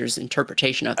teacher's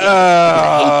interpretation of the author. And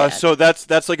I hate that. so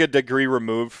that's like a degree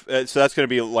remove. So that's going to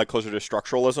be like closer to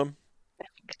structuralism.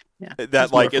 Yeah, That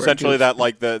it's more like for a essentially goof. that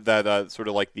like the sort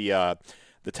of like the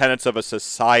tenets of a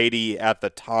society at the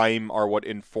time are what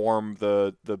inform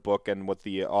the book and what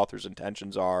the author's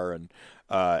intentions are, and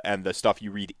the stuff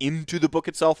you read into the book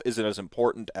itself isn't as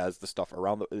important as the stuff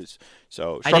around the is.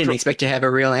 So I didn't expect to have a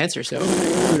real answer, so kudos to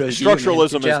you, man. Good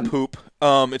structuralism is job. poop.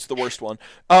 It's the worst one.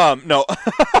 No.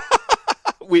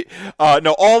 we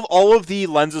no all of the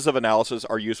lenses of analysis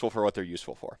are useful for what they're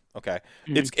useful for. Okay,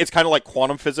 Mhm. it's kind of like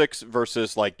quantum physics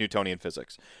versus like Newtonian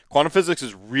physics. Quantum physics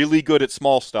is really good at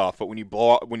small stuff, but when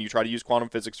you try to use quantum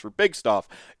physics for big stuff,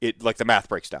 it like the math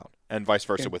breaks down, and vice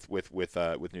versa Okay.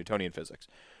 with Newtonian physics.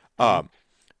 Mhm. Um,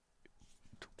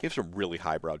 we have some really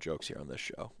highbrow jokes here on this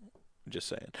show. I'm just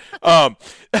saying. Um,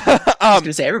 I was um,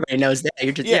 gonna say everybody knows that.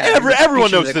 You're just yeah, you're just everyone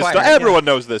preaching to knows the this choir. stuff. Yeah. Everyone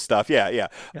knows this stuff. Yeah, yeah.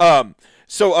 Yeah.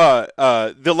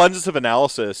 The lenses of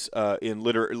analysis in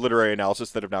literary analysis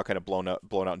that have now kind of blown out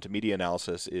into media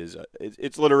analysis is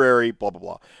it's literary, blah blah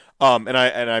blah.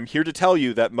 I'm here to tell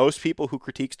you that most people who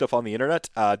critique stuff on the internet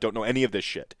don't know any of this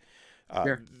shit.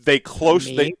 Sure. They close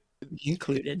Me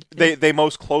included. Yeah. they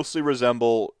most closely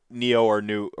resemble neo or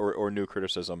new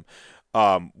criticism,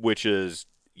 which is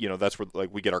that's where like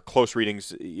we get our close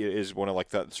readings is one of like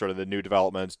the sort of the new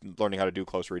developments, learning how to do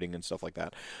close reading and stuff like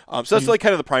that. So that's Mhm. like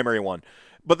kind of the primary one.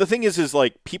 But the thing is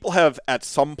like people have at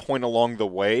some point along the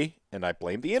way, and I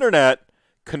blame the internet,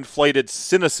 conflated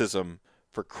cynicism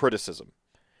for criticism.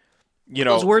 You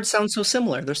Those know, words sound so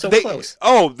similar. They're so they close.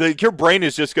 your brain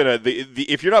is just gonna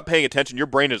if you're not paying attention, your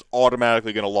brain is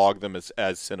automatically gonna log them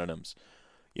as synonyms.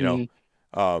 You know,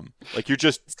 Mhm. like you're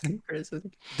just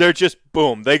Criticism. they're just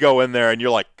boom, they go in there and you're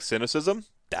like cynicism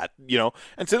that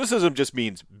and cynicism just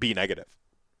means be negative,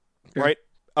 Sure. right?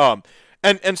 Um,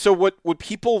 and so what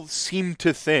people seem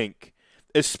to think,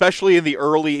 especially in the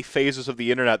early phases of the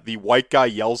internet, the white guy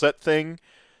yells at thing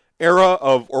era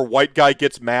of or white guy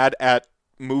gets mad at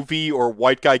movie or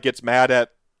white guy gets mad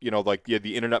at like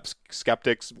the internet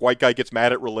skeptics, white guy gets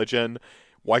mad at religion,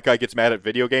 white guy gets mad at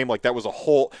video game. Like that was a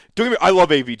whole. Don't get me, I love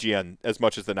AVGN as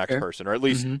much as the next Sure. person, or at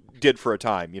least Hmm. did for a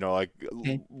time. Like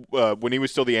Okay. when he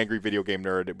was still the angry video game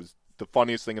nerd, it was the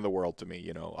funniest thing in the world to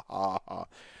me. Ha ha.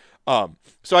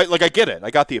 So I get it.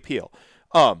 I got the appeal.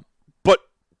 But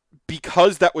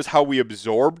because that was how we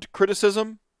absorbed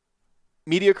criticism,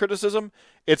 media criticism,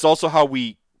 it's also how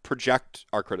we project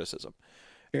our criticism.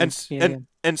 Sure. And Yeah, yeah.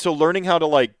 and so learning how to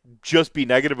like just be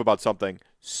negative about something,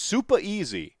 super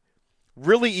easy.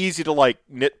 Really easy to like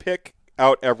nitpick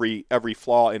out every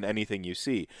flaw in anything you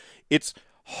see. It's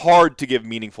hard to give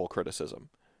meaningful criticism.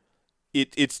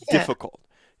 It's Yeah. difficult.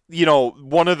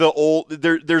 one of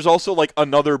the there's also like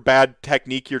another bad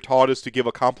technique you're taught is to give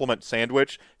a compliment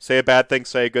sandwich. Say a bad thing,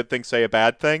 say a good thing, say a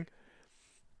bad thing.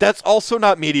 That's also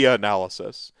not media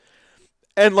analysis.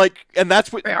 And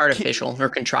that's what Very artificial or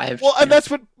contrived. well, and that's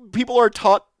what people are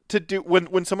taught to do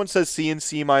when someone says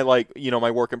CNC my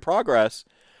my work in progress.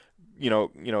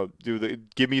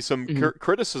 Give me some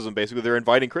criticism. Basically, they're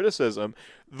inviting criticism.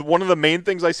 One of the main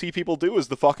things I see people do is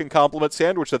the fucking compliment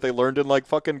sandwich that they learned in like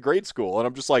fucking grade school, and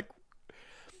I'm just like,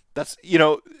 that's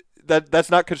that's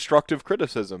not constructive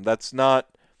criticism. That's not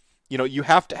you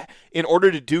have to, in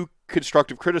order to do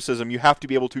constructive criticism, you have to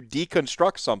be able to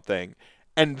deconstruct something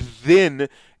and then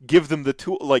give them the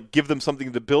tool, like give them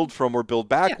something to build from or build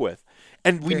back with.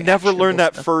 And we Very never learn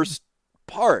that stuff. first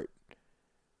part.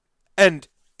 And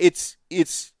it's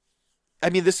I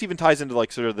mean, this even ties into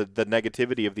like sort of the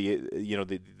negativity of the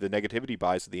negativity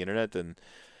bias of the internet. And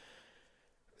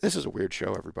this is a weird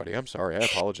show, everybody. I'm sorry. I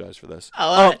apologize for this. I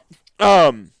love it.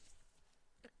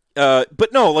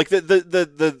 But no, like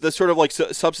the sort of like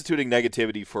substituting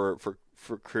negativity for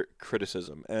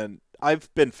criticism, and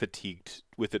I've been fatigued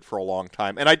with it for a long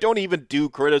time, and I don't even do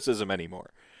criticism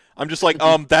anymore. I'm just like,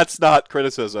 that's not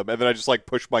criticism, and then I just like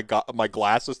push my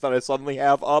glasses that I suddenly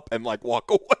have up and like walk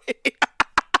away.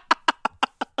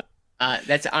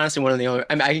 That's honestly one of the only.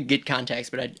 I mean, I can get contacts,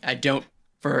 but I don't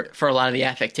for a lot of the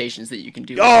affectations that you can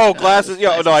do. Oh, glasses! With Yeah,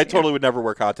 glasses, no, I totally would never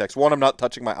wear contacts. One, I'm not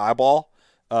touching my eyeball.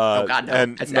 Oh God, no!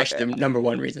 And That's actually the number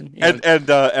one reason. And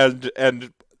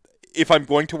if I'm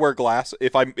going to wear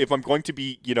if I'm going to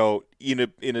be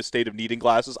in a state of needing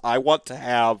glasses, I want to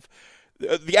have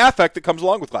the affect that comes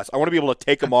along with glass. I want to be able to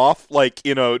take them off like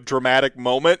in a dramatic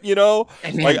moment. And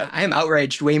man, like I am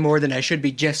outraged way more than I should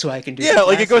be just so I can do. yeah,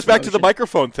 like it goes back to the motion.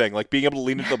 microphone thing, like being able to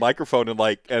lean into the microphone and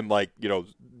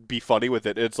be funny with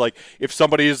it. It's like if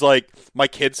somebody is like, my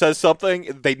kid says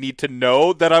something, they need to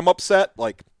know that I'm upset.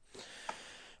 Like,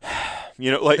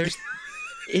 like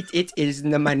It is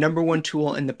my number one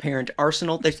tool in the parent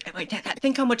arsenal.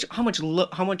 Think how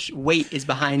much weight is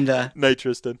behind the Night,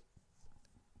 Tristan.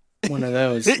 one of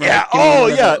those. Yeah. Right? Give me Oh,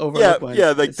 one of yeah. the overlooked ones.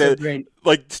 Yeah. Like It's so great.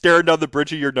 like staring down the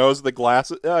bridge of your nose with the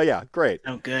glasses. Oh, yeah. Great.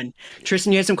 Oh, good.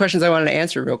 Tristan, you had some questions I wanted to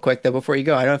answer real quick though before you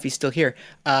go. I don't know if he's still here.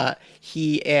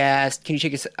 He asked, "Can you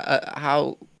take us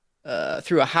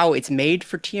through a how it's made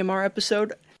for TMR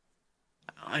episode?"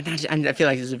 I feel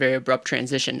like this is a very abrupt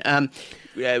transition. I'm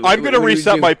going to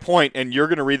reset my point, and you're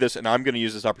going to read this, and I'm going to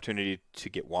use this opportunity to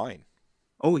get wine.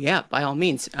 Oh yeah, by all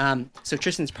means. So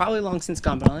Tristan's probably long since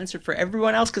gone, but I'll answer for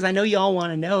everyone else because I know y'all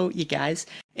want to know, you guys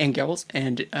and girls,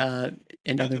 and other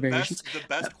variations. The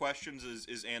best questions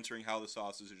is answering how the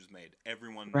sausage is made.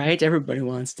 Everyone, Right? Everybody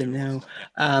wants to know.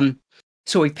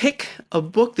 So we pick a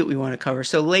book that we want to cover.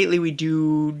 So lately we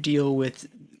do deal with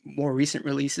more recent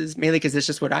releases, mainly because it's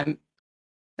just what I'm.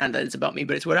 Not that it's about me,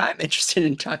 but it's what I'm interested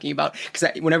in talking about.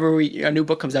 Because whenever a new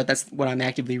book comes out, that's what I'm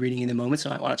actively reading in the moment. So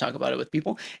I want to talk about it with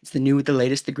people. It's the new, the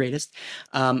latest, the greatest.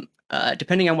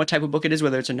 Depending on what type of book it is,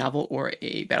 whether it's a novel or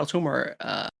a battle tome or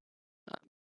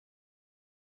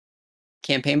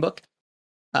campaign book,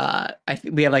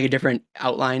 we have like a different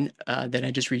outline that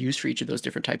I just reuse for each of those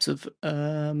different types of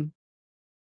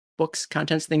books,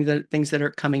 contents, things that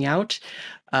are coming out.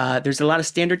 There's a lot of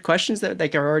standard questions that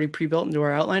like are already pre-built into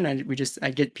our outline. I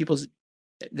get people's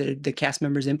the cast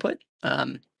members' input.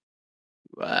 Who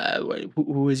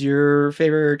was your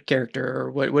favorite character,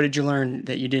 or what did you learn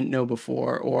that you didn't know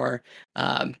before, or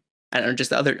I don't know,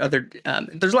 just the other.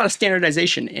 There's a lot of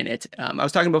standardization in it. I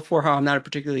was talking before how I'm not a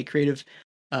particularly creative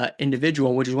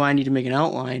individual, which is why I need to make an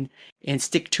outline and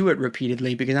stick to it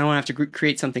repeatedly because I don't have to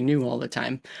create something new all the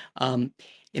time.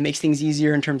 It makes things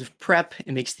easier in terms of prep.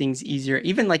 It makes things easier,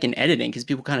 even like in editing, because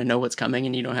people kind of know what's coming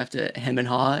and you don't have to hem and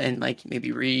haw and like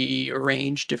maybe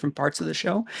rearrange different parts of the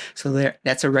show. So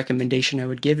that's a recommendation I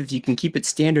would give. If you can keep it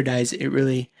standardized, it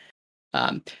really,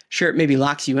 sure, it maybe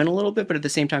locks you in a little bit, but at the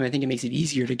same time, I think it makes it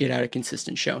easier to get out a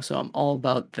consistent show. So I'm all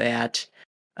about that.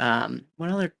 What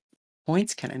other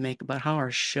points can I make about how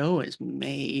our show is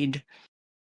made?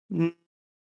 I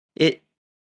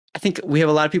think we have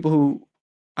a lot of people who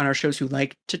on our shows who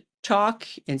like to talk,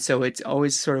 and so it's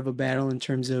always sort of a battle in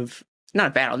terms of not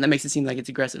a battle, and that makes it seem like it's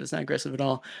aggressive. It's not aggressive at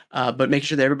all, but making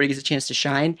sure that everybody gets a chance to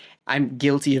shine. I'm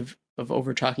guilty of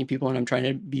over talking people, and I'm trying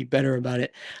to be better about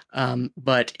it.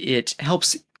 But it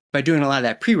helps by doing a lot of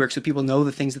that pre-work, so people know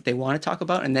the things that they want to talk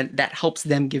about, and then that helps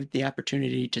them give the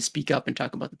opportunity to speak up and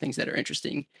talk about the things that are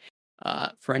interesting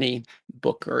for any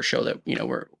book or show that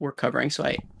we're covering. So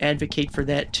I advocate for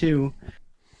that too.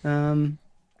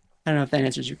 I don't know if that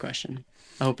answers your question.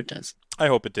 I hope it does. I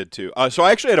hope it did too. So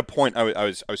I actually had a point I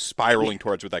was spiraling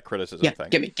towards with that criticism thing.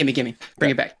 Gimme.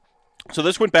 Bring it back. So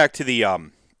this went back to the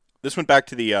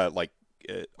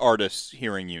artists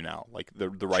hearing you now, like the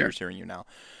Sure. writers hearing you now.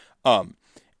 Um,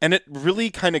 and it really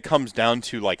kind of comes down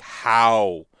to like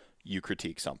how you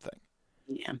critique something.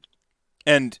 Yeah.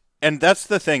 And that's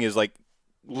the thing is like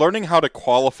learning how to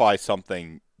qualify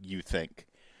something you think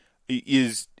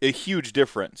is a huge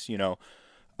difference,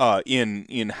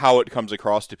 in how it comes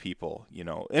across to people,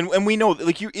 and we know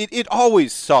like it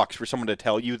always sucks for someone to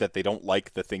tell you that they don't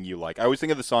like the thing you like. I always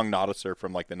think of the song Not a Sir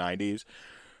from like the 90s,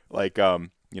 like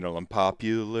I'm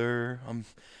popular,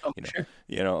 Oh, you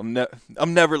know sure.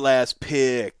 I'm never last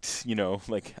picked,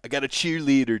 like I got a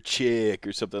cheerleader chick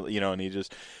or something, and he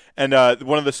just and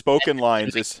one of the spoken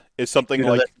lines is something You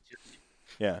know that. like,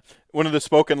 yeah. One of the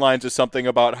spoken lines is something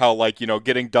about how like,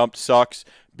 getting dumped sucks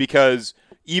because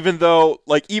even though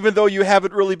you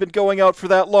haven't really been going out for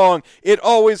that long, it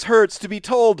always hurts to be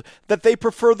told that they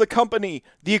prefer the company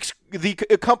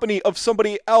of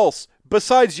somebody else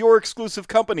besides your exclusive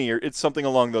company, or it's something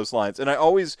along those lines. And I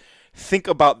always think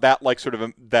about that like sort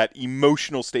of that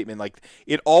emotional statement. Like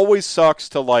it always sucks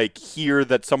to like hear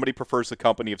that somebody prefers the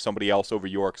company of somebody else over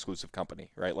your exclusive company,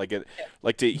 right?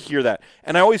 Like to hear that.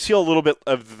 And I always feel a little bit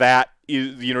of that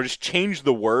is, just change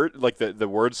the word, like the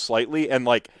words slightly, and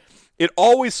like it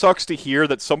always sucks to hear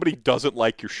that somebody doesn't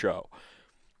like your show.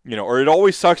 Or it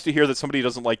always sucks to hear that somebody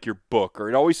doesn't like your book, or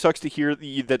it always sucks to hear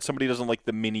that somebody doesn't like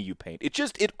the mini you paint.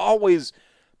 It always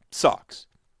sucks,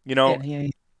 Yeah, yeah, yeah.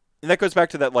 and that goes back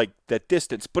to that like that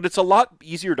distance. But it's a lot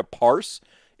easier to parse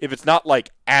if it's not like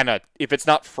if it's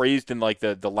not phrased in like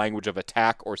the language of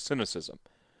attack or cynicism.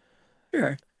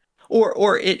 Sure.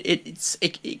 Or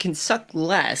it can suck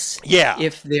less Yeah.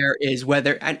 if there is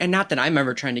whether and not that I'm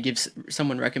ever trying to give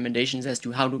someone recommendations as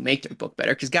to how to make their book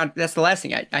better, because God, that's the last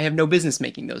thing I have no business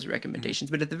making those Mhm. recommendations.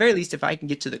 But at the very least, if I can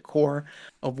get to the core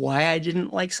of why I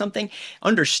didn't like something,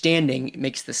 understanding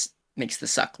makes the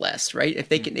suck less, right? If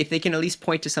they can at least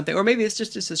point to something, or maybe it's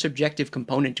just a subjective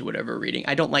component to whatever we're reading.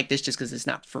 I don't like this just because it's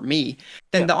not for me. Yeah.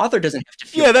 Then the author doesn't have to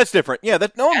feel Yeah, that's different. Yeah,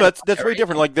 bad that's about it or very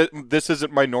different. anything. Like this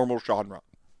isn't my normal genre.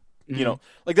 Mhm.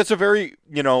 Like that's a very,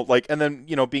 like, and then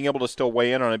being able to still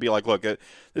weigh in on it and be like, look,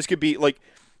 this could be like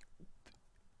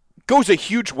goes a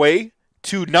huge way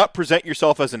to not present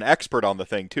yourself as an expert on the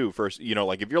thing too. First,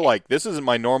 like if you're like, this isn't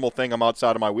my normal thing, I'm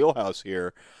outside of my wheelhouse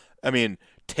here. I mean,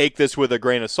 take this with a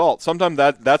grain of salt. Sometimes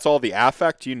that's all the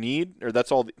affect you need, or that's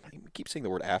all. I keep saying the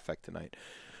word affect tonight.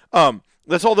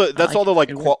 That's all the I that's like all it. the like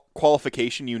Good word.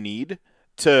 qualification you need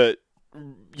to,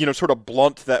 sort of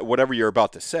blunt that whatever you're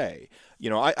about to say.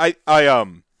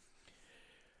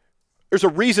 There's a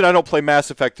reason I don't play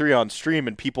Mass Effect 3 on stream,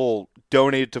 and people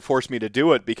donate to force me to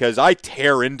do it because I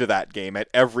tear into that game at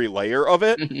every layer of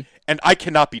it, and I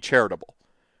cannot be charitable.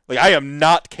 Like I am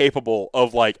not capable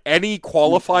of like any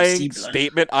qualifying Siebler.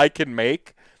 statement I can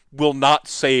make will not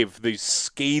save the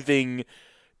scathing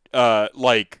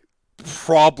like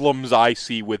problems I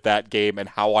see with that game and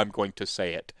how I'm going to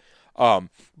say it.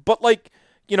 But like,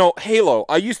 Halo,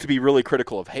 I used to be really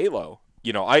critical of Halo.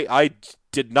 I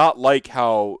did not like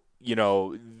how,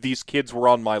 these kids were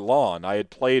on my lawn. I had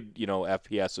played,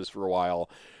 FPSs for a while,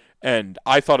 and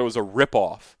I thought it was a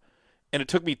ripoff. And it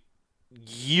took me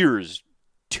years,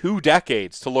 2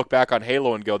 decades to look back on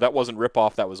Halo and go, that wasn't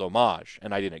ripoff, that was homage,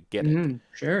 and I didn't get it.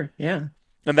 Sure. Yeah.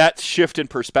 And that shift in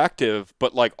perspective,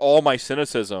 but like all my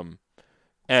cynicism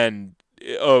and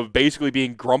of basically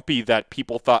being grumpy that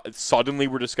people thought suddenly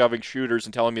were discovering shooters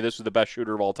and telling me this was the best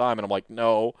shooter of all time, and I'm like,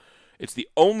 no, it's the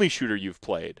only shooter you've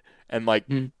played. And like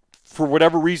Mm. for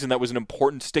whatever reason, that was an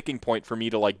important sticking point for me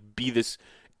to like be this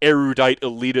erudite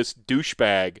elitist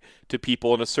douchebag to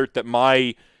people and assert that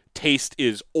my taste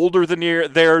is older than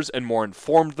theirs and more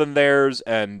informed than theirs,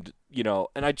 and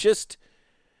and I just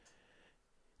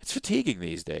it's fatiguing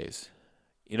these days.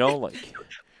 Like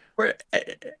Or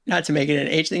not to make it an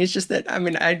age thing. It's just that I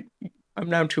mean I'm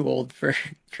now too old for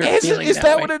for is feeling is that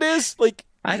that way. what it is? Like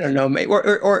I don't know,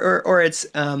 or it's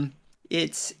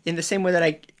in the same way that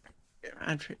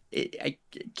I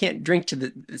can't drink to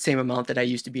the same amount that I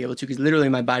used to be able to, because literally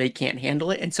my body can't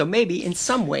handle it. And so maybe in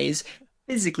some ways,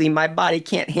 physically, my body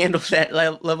can't handle that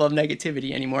level of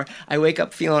negativity anymore. I wake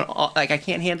up feeling like I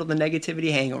can't handle the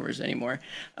negativity hangovers anymore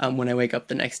when I wake up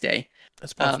the next day.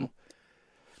 that's Um, possible.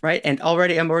 right. And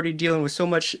already I'm already dealing with so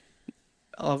much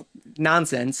uh,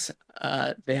 nonsense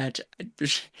that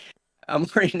I'm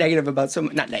already negative about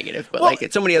not negative, but Well,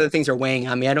 like so many other things are weighing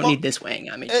on me. I don't well, need this weighing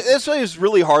on me too. that's why it's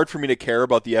really hard for me to care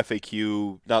about the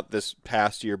FAQ, not this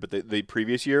past year, but the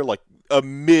previous year. Like a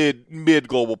mid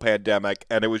global pandemic,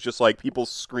 and it was just like people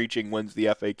screeching, "When's the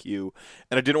FAQ?"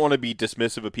 And I didn't want to be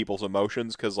dismissive of people's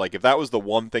emotions because, like, if that was the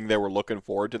one thing they were looking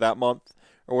forward to that month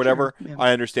or Sure. whatever, Yeah.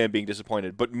 I understand being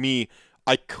disappointed. But me,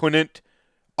 I couldn't,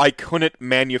 I couldn't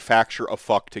manufacture a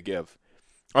fuck to give.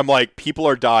 I'm like, people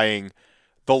are dying.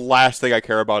 The last thing I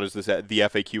care about is the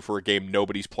FAQ for a game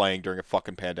nobody's playing during a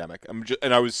fucking pandemic.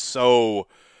 And I was so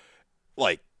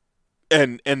like,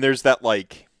 and there's that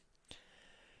like,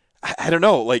 I don't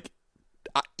know, like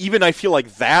even I feel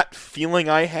like that feeling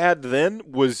I had then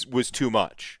was too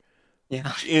much. Yeah.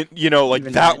 Like Even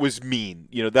that that. was mean.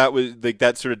 That was like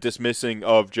that sort of dismissing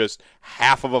of just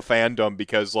half of a fandom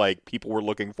because like people were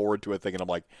looking forward to a thing, and I'm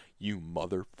like, you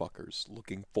motherfuckers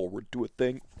looking forward to a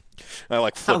thing. And I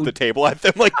like flip How the table at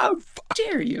them, like, how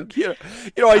dare you? you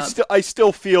know, Um, I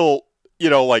still feel,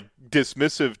 like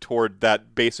dismissive toward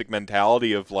that basic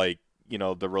mentality of like,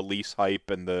 the release hype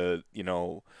and the,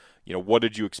 what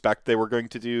did you expect they were going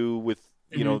to do with,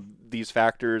 mhm. these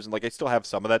factors, and like I still have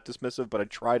some of that dismissive, but I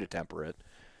try to temper it.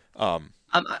 Um,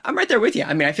 I'm right there with you.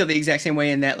 I mean, I feel the exact same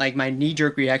way in that like my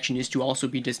knee-jerk reaction is to also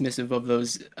be dismissive of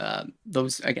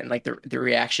those again like the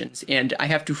reactions, and I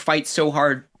have to fight so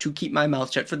hard to keep my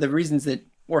mouth shut for the reasons that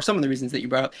or some of the reasons that you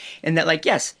brought up, and that like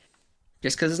yes,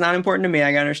 just because it's not important to me,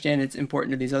 I gotta understand it's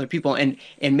important to these other people, and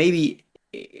maybe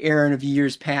Aaron of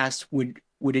years past would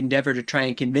endeavor to try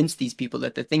and convince these people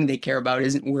that the thing they care about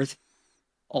isn't worth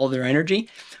all their energy.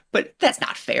 But that's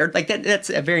not fair. Like that's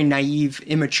a very naive,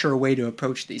 immature way to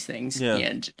approach these things. yeah,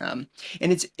 And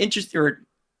it's interesting or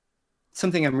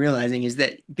something I'm realizing is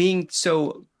that being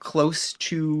so close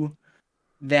to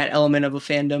that element of a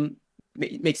fandom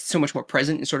makes it so much more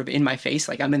present and sort of in my face.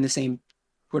 Like I'm in the same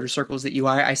Twitter circles that you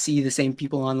are. I see the same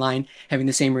people online having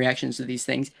the same reactions to these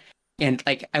things. And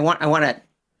like I want to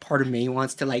part of me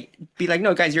wants to like be like,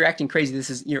 no, guys, you're acting crazy.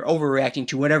 You're overreacting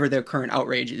to whatever their current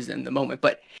outrage is in the moment.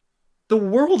 But the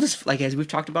world is like as we've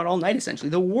talked about all night essentially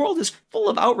the world is full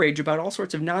of outrage about all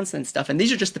sorts of nonsense stuff, and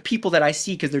these are just the people that I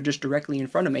see because they're just directly in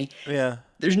front of me. yeah.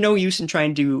 There's no use in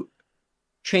trying to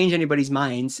change anybody's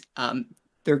minds.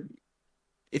 They're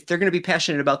if they're going to be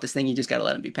passionate about this thing, you just got to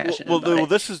let them be passionate about Well, it.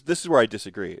 this is where I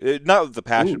disagree. Not the Ooh,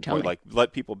 passion tell point, me. like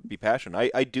let people be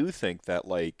passionate. I do think that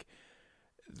like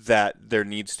that there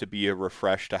needs to be a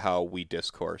refresh to how we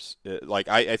discourse. Like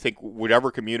I think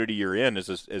whatever community you're in is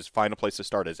as fine a place to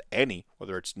start as any,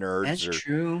 whether it's That's nerds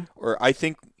true. or I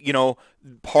think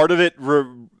part of it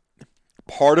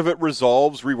part of it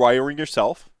resolves rewiring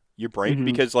your brain, Hmm.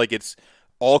 because like it's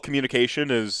all communication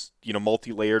is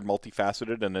multi-layered,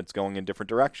 multifaceted, and it's going in different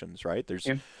directions, right? There's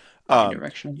Yeah, um,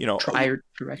 bi-directional, you know,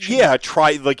 tri-directional. yeah,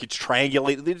 try like it's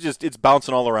triangulate. It's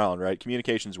bouncing all around, right?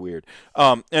 Communication's weird.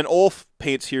 And Ulf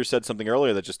Paints here said something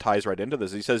earlier that just ties right into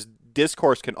this. He says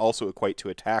discourse can also equate to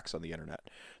attacks on the internet.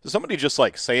 So somebody just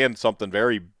like saying something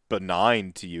very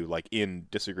benign to you, like in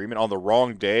disagreement on the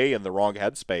wrong day and the wrong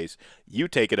headspace, you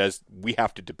take it as we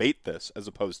have to debate this, as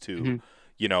opposed to,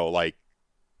 Hmm. like,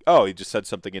 oh, he just said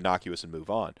something innocuous and move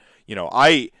on.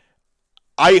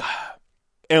 I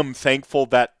am thankful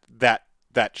that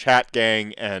chat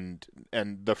gang and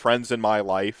the friends in my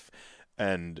life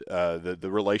and the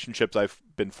relationships I've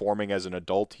been forming as an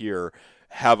adult here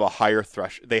have a higher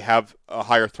they have a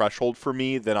higher threshold for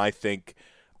me than I think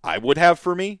I would have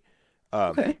for me.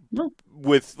 Um, Okay, well,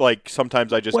 with like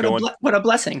sometimes I just go in. what a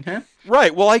blessing, huh?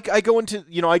 Right. Well, I go into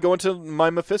I go into my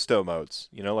Mephisto modes.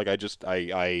 Like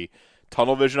I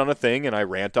tunnel vision on a thing and I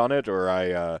rant on it, or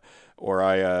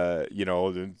I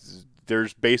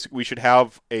there's basic we should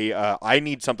have a I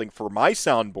need something for my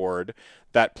soundboard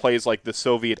that plays like the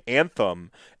Soviet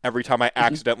anthem every time I Hmm.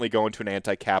 accidentally go into an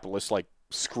anti-capitalist like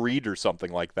screed or something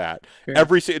like that.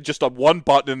 Sure. Just a one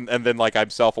button, and then like I'm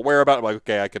self-aware about it. I'm like,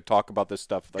 okay, I could talk about this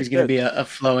stuff There's like going to this. be a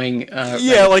flowing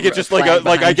Yeah, like it's just like flag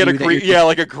I behind get a you that green, you're yeah,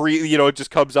 like a green, it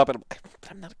just comes up, and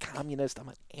I'm not a communist, I'm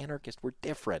an anarchist, we're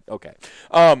different. Okay.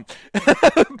 Um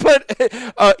but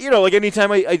like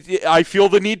anytime I feel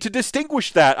the need to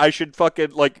distinguish that, I should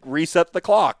fucking like reset the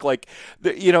clock. Like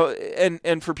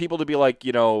and for people to be like,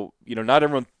 not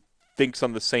everyone thinks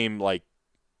on the same like,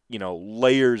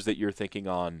 layers that you're thinking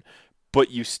on, but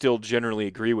you still generally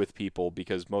agree with people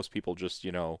because most people just,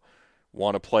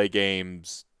 want to play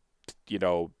games,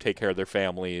 take care of their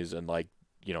families and like,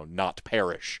 not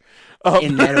perish.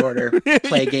 in that order.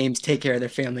 Play games, take care of their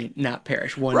family, not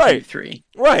perish. One, two, Right, three.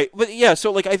 right. But yeah,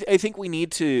 so like I think we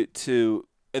need to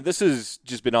and this has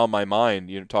just been on my mind,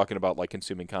 talking about like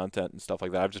consuming content and stuff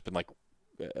like that. I've just been like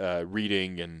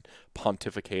reading and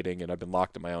pontificating, and I've been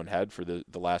locked in my own head for the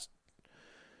last,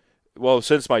 well,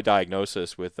 since my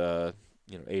diagnosis with ADHD,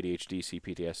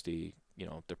 CPTSD,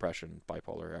 depression,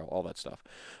 bipolar, all that stuff.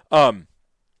 Um,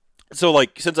 so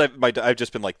like since I've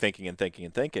just been like thinking and thinking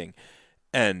and thinking,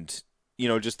 and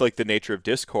just like the nature of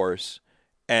discourse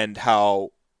and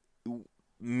how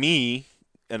me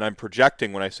and I'm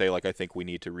projecting when I say like I think we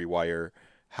need to rewire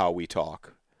how we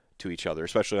talk to each other,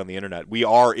 especially on the internet. We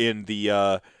are in the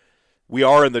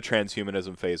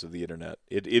transhumanism phase of the internet.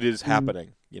 It is Mm,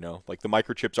 happening, like the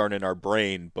microchips aren't in our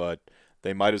brain, but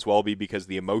they might as well be because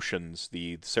the emotions,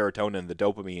 the serotonin, the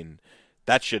dopamine,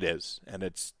 that shit is, and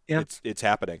it's yeah. it's it's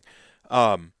happening.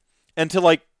 Um, and to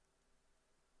like,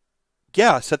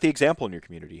 yeah, set the example in your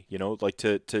community, like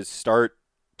to start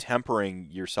tempering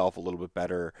yourself a little bit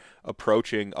better,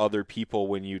 approaching other people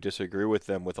when you disagree with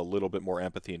them with a little bit more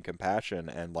empathy and compassion,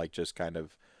 and like just kind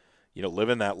of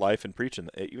living that life and preaching.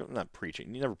 You're not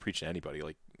preaching. You never preach to anybody.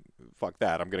 Like, fuck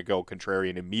that. I'm gonna go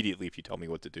contrarian immediately if you tell me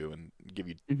what to do and give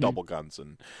you Hmm. double guns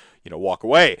and walk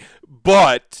away.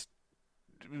 But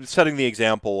setting the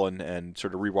example and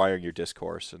sort of rewiring your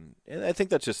discourse, and I think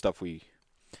that's just stuff we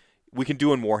can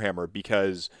do in Warhammer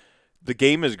because the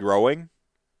game is growing,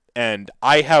 and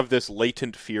I have this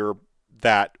latent fear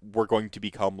that we're going to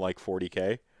become like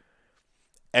 40K,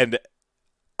 and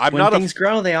I'm When not a things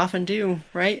grow, they often do,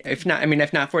 right? If not, I mean,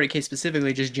 if not 40K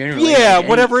specifically, just generally, yeah, like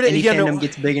whatever it is. any Yeah, fandom no,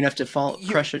 gets big enough to fall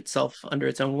you crush itself under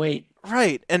its own weight.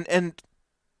 right, and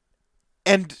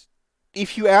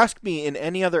if you ask me in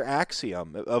any other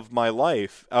axiom of my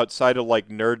life outside of like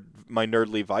my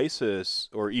nerdly vices,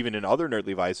 or even in other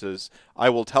nerdly vices, I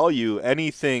will tell you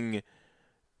any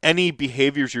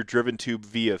behaviors you're driven to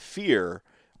via fear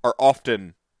are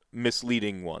often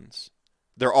misleading ones.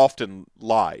 They're often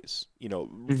lies.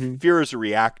 Hmm. Fear is a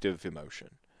reactive emotion.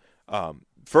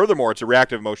 Furthermore, it's a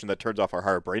reactive emotion that turns off our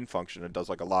higher brain function and does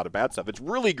like a lot of bad stuff. It's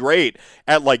really great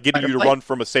at like getting Fight or you to flight. run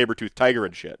from a saber-toothed tiger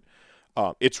and shit.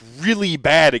 It's really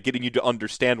bad at getting you to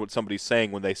understand what somebody's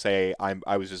saying when they say,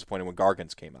 I was disappointed when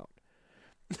Gargants came out."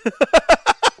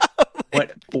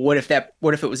 What if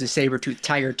it was a saber-toothed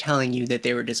tiger telling you that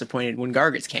they were disappointed when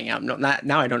Gargants came out? No, not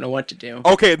now. I don't know what to do.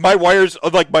 Okay, my wires,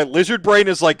 like my lizard brain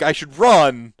is like, I should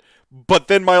run, but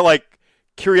then my like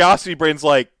curiosity brain's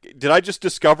like, did I just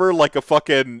discover like a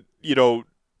fucking,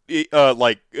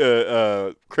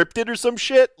 cryptid or some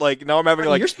shit? Like now I'm having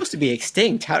You're like, supposed to be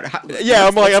extinct. How yeah,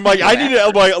 I'm like, I psychoactive? need to,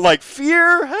 I'm like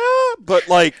fear, huh? But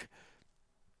like,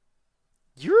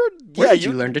 you're, Where yeah, did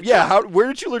you you, learn to yeah. talk? Where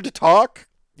did you learn to talk?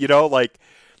 Like,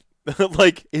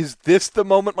 like, is this the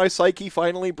moment my psyche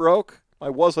finally broke? I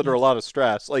was under a lot of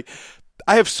stress. Like,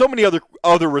 I have so many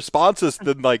other responses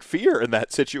than like fear in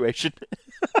that situation.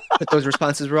 But those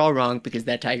responses were all wrong because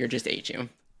that tiger just ate you.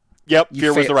 Yep,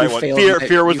 fear was the right one.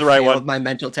 Fear was You the right failed one. my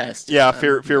mental test. Yeah,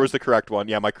 fear was the correct one.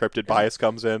 Yeah, my cryptid Yeah. bias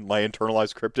comes in. My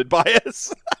internalized cryptid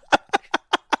bias.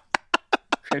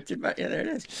 Yeah, there it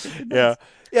is. Cryptid Yeah, bias.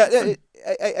 yeah. Fun.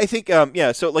 I think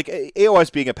yeah. So like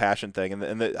AOS being a passion thing,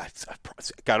 I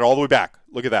got it all the way back.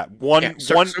 Look at that Yeah,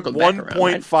 circled back one around,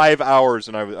 point right? five hours,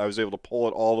 and I was able to pull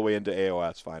it all the way into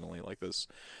AOS finally. Like this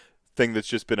thing that's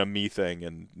just been a me thing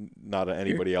and not an You're,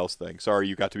 anybody else thing. Sorry,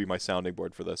 you got to be my sounding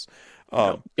board for this. no,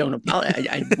 Um, don't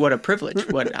apologize. What a privilege.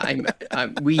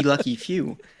 We lucky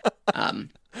few. Um,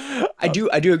 I do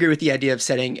agree with the idea of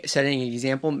setting an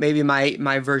example. Maybe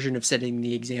my version of setting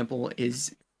the example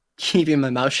is keeping my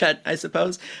mouth shut, I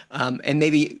suppose. And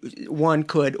maybe one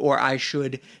could or I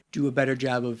should do a better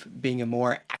job of being a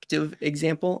more active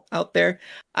example out there.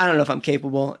 I don't know if I'm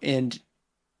capable, and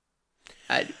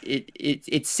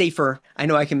it's safer. I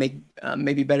know I can make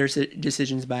maybe better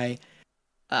decisions by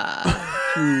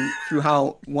through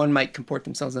how one might comport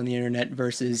themselves on the internet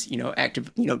versus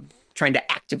trying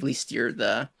to actively steer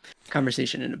the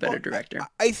conversation in a better well,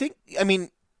 I think.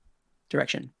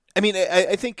 direction.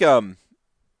 I think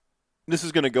this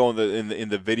is going to go in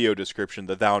the video description,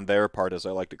 the down there part, as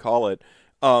I like to call it.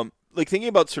 Like thinking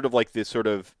about sort of like this sort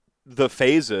of the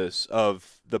phases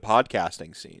of the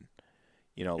podcasting scene.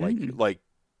 Mm, Like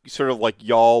sort of like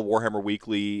y'all Warhammer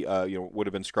Weekly. Would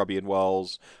have been Scrubby and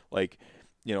Wells. Like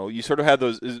you sort of had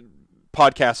those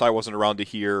podcasts I wasn't around to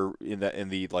hear in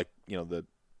the like the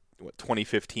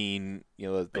 2015.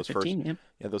 Those first 15,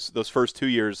 yeah. those first 2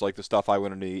 years, like the stuff I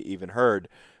wouldn't have even heard.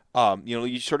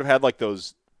 You sort of had like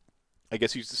those. I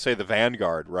guess you used to say the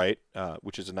Vanguard, right?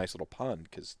 Which is a nice little pun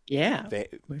because Yeah. va-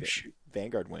 Which,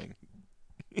 Vanguard wing.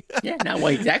 yeah, no, well,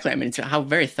 exactly. I mean, it's how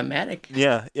very thematic.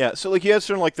 Yeah, yeah. So like you had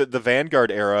sort of like the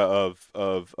Vanguard era of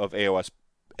AOS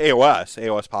Hmm.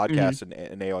 podcasts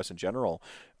and AOS in general,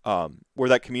 where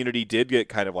that community did get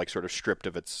kind of like sort of stripped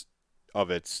of its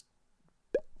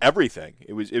everything.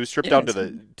 It was stripped Yeah, down to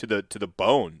it's the to the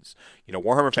bones.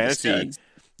 Warhammer to the Fantasy, studs.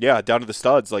 yeah, down to the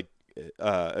studs. Like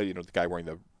the guy wearing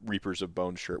the Reapers of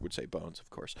Bones shirt would say Bones, of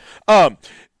course.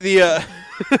 The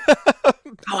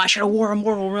Oh, I should have wore a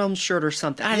Mortal Realms shirt or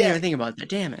something. I didn't yeah, even think about that.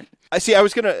 Damn it. I see. I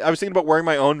was thinking about wearing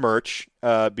my own merch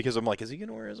because I'm like, is he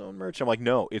gonna wear his own merch? I'm like,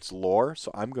 no, it's lore,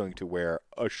 so I'm going to wear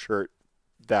a shirt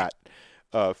that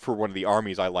for one of the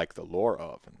armies I like the lore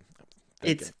of. And I'm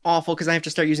thinking, It's awful because I have to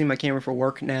start using my camera for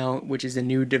work now, which is a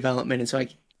new development. And so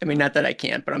I mean, not that I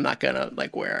can't, but I'm not gonna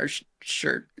like wear our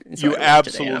shirt. And so you I wore it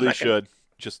today, and I'm absolutely not gonna. should.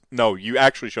 Just no, you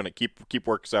actually shouldn't keep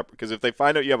work separate because if they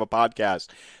find out you have a podcast,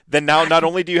 then now not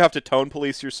only do you have to tone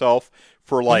police yourself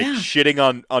for like Yeah.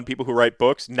 shitting on people who write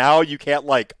books, now you can't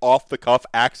like off the cuff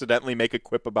accidentally make a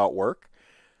quip about work.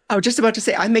 I was just about to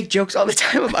say I make jokes all the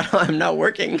time about how I'm not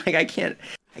working. Like I can't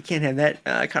have that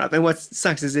caught up. And what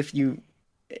sucks is if you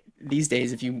these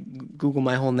days if you Google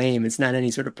my whole name, it's not any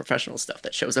sort of professional stuff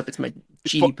that shows up. It's my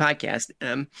GD podcast.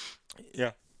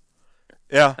 Yeah,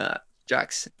 yeah.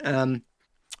 Jocks.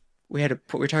 We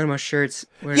were talking about shirts.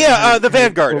 Yeah, the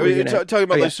Vanguard. What were we gonna? Talking Oh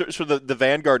about yeah. like, sort of the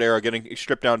Vanguard era getting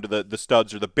stripped down to the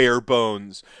studs or the bare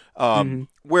bones, Hmm.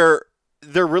 where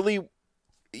they're really,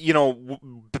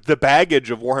 the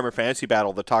baggage of Warhammer Fantasy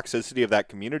Battle, the toxicity of that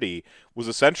community was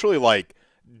essentially like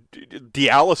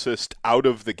dialysis out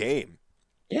of the game,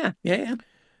 Yeah, yeah, yeah.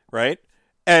 right?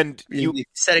 And You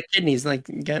set of kidneys, like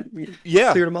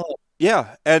yeah, cleared them all.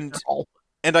 yeah, All.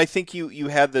 and I think you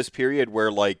had this period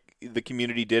where like the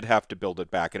community did have to build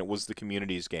it back, and it was the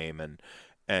community's game,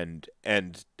 and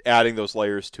adding those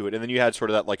layers to it, and then you had sort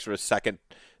of that like sort of second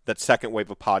wave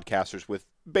of podcasters with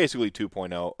basically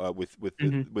 2.0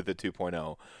 Hmm. with the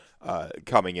 2.0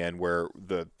 coming in, where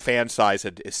the fan size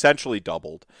had essentially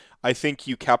doubled. I think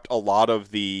you kept a lot of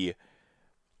the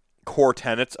core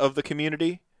tenets of the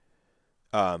community.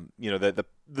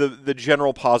 The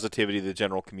general positivity, the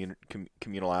general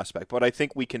communal aspect, but I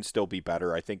think we can still be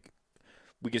better. I think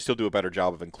we can still do a better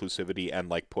job of inclusivity and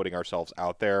like putting ourselves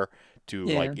out there to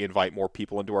Yeah. like invite more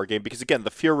people into our game because again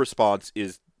the fear response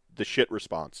is the shit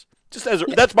response just as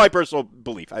Yeah. that's my personal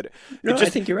belief. It No, I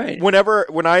just think you're right. whenever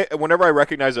I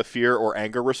recognize a fear or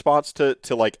anger response to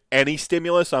like any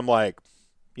stimulus, I'm like,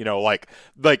 like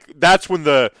that's when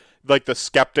the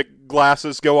skeptic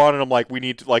glasses go on and I'm like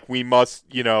we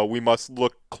must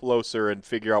look closer and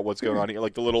figure out what's going Sure. on here,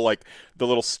 like the little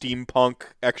steampunk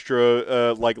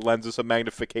extra like lenses of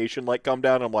magnification like come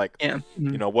down. I'm like, Yeah.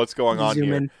 Mhm. what's going on Zoom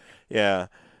here? in. Yeah,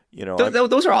 I'm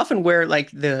Those are often where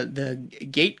like the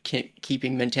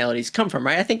gatekeeping mentalities come from,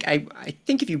 right? I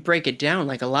think if you break it down,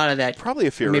 like a lot of that, probably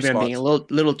a fear maybe I'm being a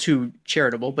response. little too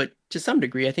charitable, but to some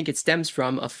degree, I think it stems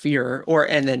from a fear, or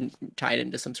and then tied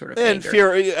into some sort of And anger.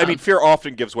 fear, I mean, Um, fear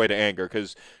often gives way to anger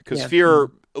because yeah. fear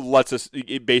Mhm. lets us.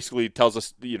 It basically tells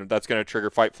us, that's going to trigger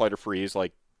fight, flight, or freeze,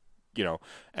 like,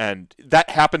 and that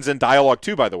happens in dialogue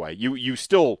too. By the way, you're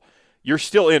still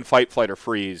in fight, flight, or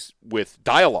freeze with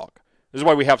dialogue. This is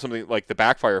why we have something like the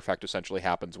backfire effect essentially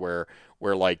happens, where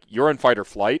like you're in fight or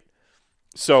flight.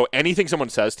 So anything someone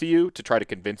says to you to try to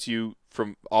convince you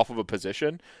from off of a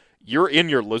position, you're in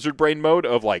your lizard brain mode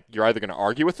of like you're either going to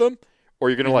argue with them or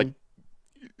you're going to like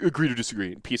Mhm. agree to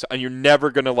disagree and peace, and you're never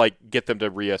gonna like get them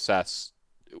to reassess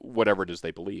whatever it is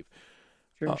they believe.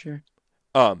 Sure, Uh, sure.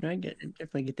 um, I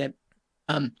definitely get that.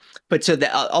 But so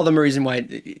all the more reason why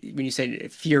when you say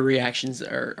fear reactions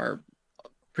are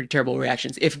pretty terrible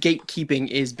reactions. If gatekeeping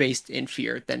is based in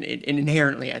fear, then it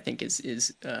inherently, I think,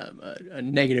 is a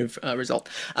negative result.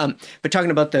 But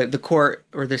talking about the core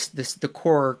or the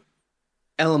core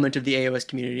element of the AOS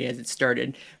community as it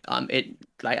started, I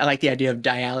like the idea of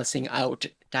dialysing out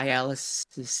I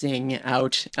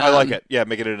like it. Yeah,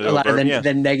 making it a a lot of verb. Yeah,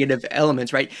 the negative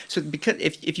elements, right? So because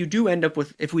if you do end up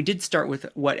with if we did start with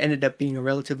what ended up being a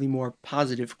relatively more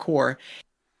positive core,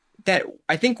 that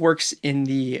I think works in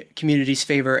the community's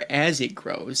favor as it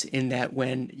grows, in that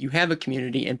when you have a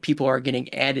community and people are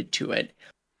getting added to it,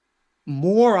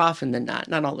 more often than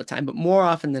not all the time, but more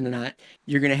often than not,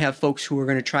 you're going to have folks who are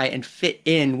going to try and fit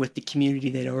in with the community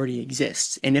that already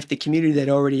exists. And if the community that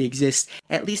already exists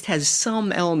at least has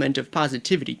some element of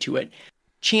positivity to it,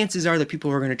 chances are the people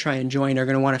who are going to try and join are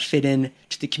going to want to fit in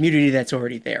to the community that's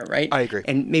already there, right? I agree.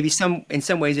 And maybe in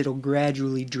some ways it'll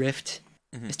gradually drift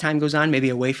Hmm. as time goes on, maybe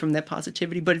away from that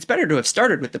positivity, but it's better to have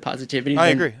started with the positivity I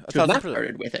than agree. A to have thousand not percent.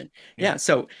 started with it. Yeah. Yeah.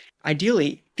 So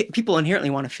ideally, people inherently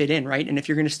want to fit in, right? And if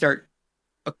you're going to start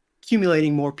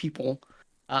accumulating more people,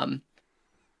 um,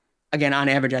 again, on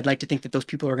average, I'd like to think that those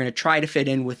people are going to try to fit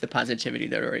in with the positivity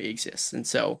that already exists. And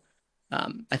so,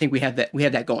 I think we have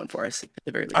that going for us at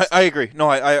the very least. I agree. No,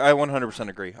 I 100%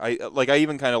 agree. I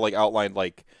even kind of like outlined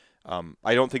like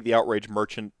I don't think the outrage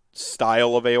merchant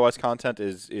style of AOS content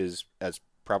is as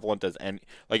prevalent as any.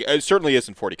 Like it certainly is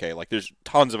in 40K. Like there's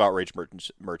tons of outrage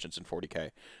merchants in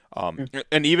 40K.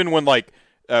 And even when like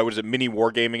what is it? Mini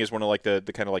Wargaming is one of like the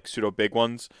kind of like pseudo big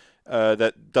ones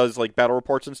that does like battle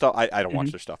reports and stuff. I don't watch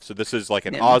Mhm. their stuff, so this is like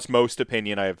an Yeah. osmosed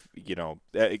opinion. I have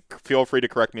feel free to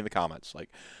correct me in the comments. Like,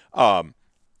 um,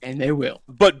 And they will.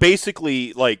 but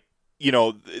basically like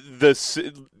this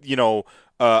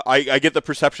I get the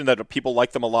perception that people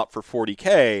like them a lot for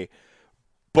 40K,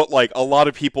 but like a lot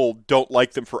of people don't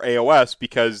like them for AOS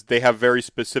because they have very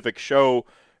specific show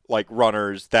like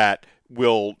runners that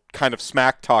will kind of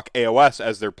smack talk AOS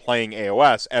as they're playing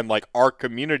AOS, and like our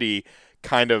community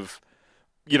kind of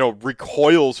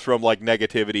recoils from like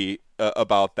negativity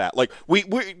about that. Like we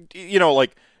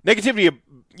like negativity,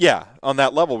 yeah, on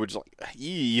that level, which is like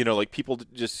like people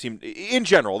just seem in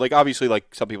general, like obviously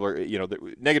like some people are the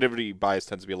negativity bias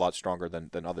tends to be a lot stronger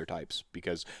than other types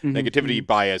because Hmm. negativity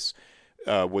bias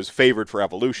was favored for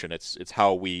evolution. It's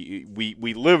how we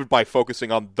lived by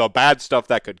focusing on the bad stuff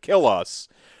that could kill us.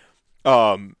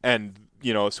 And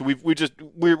so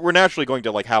we're naturally going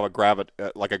to like have a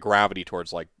gravity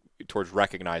towards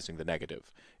recognizing the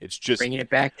negative. It's just Bringing it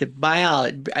back to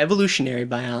biology, evolutionary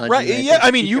right. biology, I Yeah, think,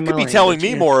 I mean, you keeping could my be telling language. me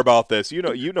Yeah. more about this. You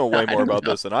know way I more don't about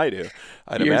know. this than I do.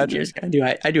 I'd Years imagine.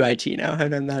 ago, I do IT now.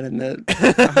 I'm not in the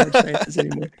hard sciences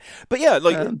anymore. But yeah,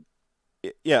 like Um,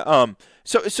 yeah.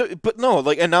 But no,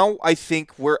 like, and now I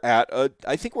think we're at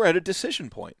a decision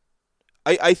point.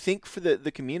 I think for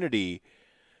the community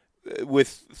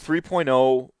with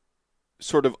 3.0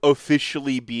 sort of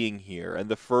officially being here and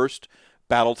the first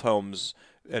battle tomes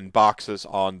and boxes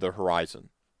on the horizon,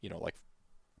 like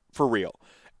for real.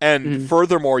 And mm,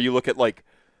 furthermore, you look at like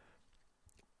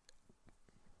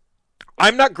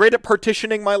I'm not great at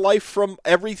partitioning my life from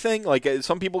everything. Like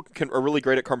some people are really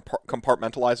great at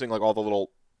compartmentalizing like all the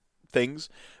little things,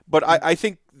 but I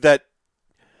think that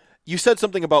you said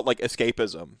something about like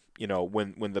escapism.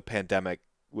 When the pandemic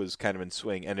was kind of in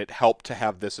swing, and it helped to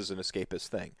have this as an escapist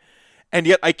thing. And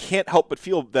yet I can't help but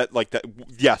feel that like that.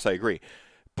 Yes, I agree,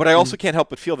 but I also mm. can't help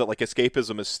but feel that like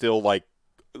escapism is still like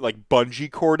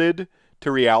bungee corded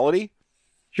to reality.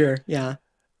 Sure, yeah.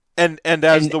 And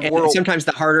as the And world sometimes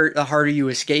the harder you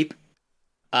escape,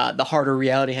 the harder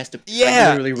reality has to like yeah,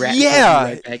 literally pull you yeah,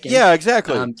 right back in. yeah,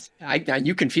 exactly.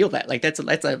 You can feel that. Like that's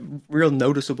a real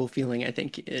noticeable feeling, I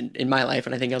think, in my life,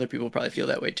 and I think other people probably feel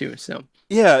that way too. So,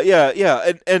 Yeah, yeah,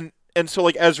 yeah. And so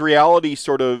like as reality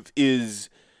sort of is,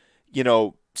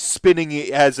 spinning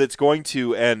as it's going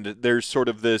to, and there's sort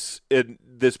of this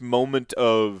moment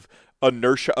of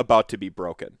inertia about to be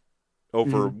broken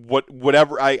over mhm.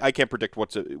 whatever. I can't predict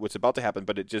what's about to happen,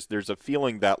 but it just there's a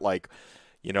feeling that like,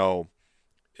 you know,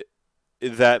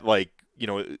 that like,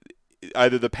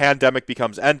 either the pandemic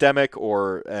becomes endemic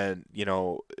or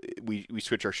we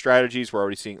switch our strategies. We're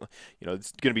already seeing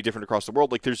it's going to be different across the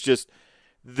world. Like there's just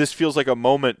this feels like a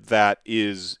moment that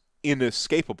is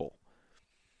inescapable,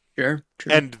 Sure,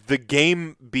 true. and the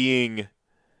game being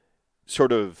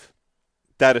sort of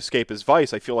that escape is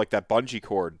vice. I feel like that bungee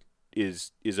cord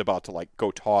is about to like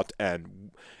go taut,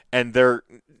 and they're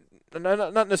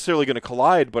not necessarily going to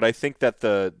collide, but I think that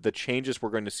the changes we're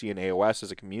going to see in AOS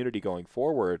as a community going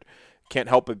forward can't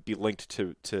help but be linked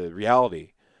to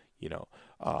reality,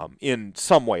 in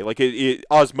some way, like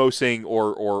osmosing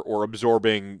or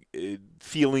absorbing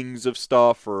feelings of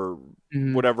stuff or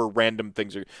Mhm. whatever random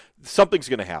things are. Something's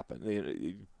going to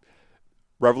happen.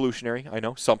 Revolutionary, I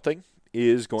know something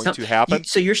is going So to happen.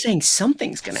 so you're saying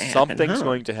something's gonna happen, Something's huh?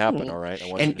 going to happen. Hmm. All right, I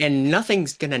want you And to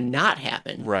nothing's gonna not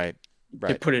happen, right,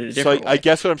 to right. put it a So I, different I way.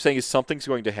 guess what I'm saying is something's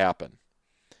going to happen.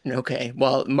 Okay.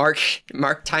 Well, Mark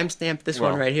timestamp this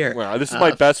one Well, right here. well, this is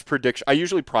my best prediction. I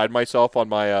usually pride myself on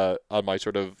my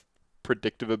sort of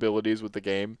predictive abilities with the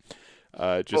game,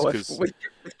 Well, just because. with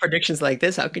predictions like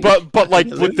this, But how can like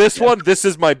you with lose? this Yeah. one, this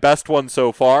is my best one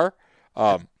so far.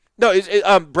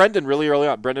 No, Brendan really early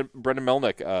on. Brendan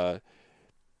Melnick.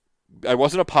 I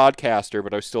wasn't a podcaster,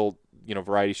 but I was still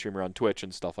variety streamer on Twitch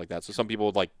and stuff like that. So some people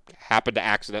would like happen to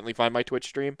accidentally find my Twitch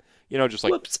stream. Just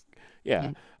like Whoops.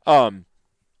 yeah. Mhm.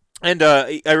 And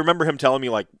I remember him telling me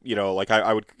like like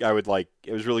I would like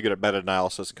it was really good at meta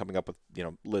analysis and coming up with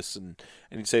lists, and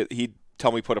he'd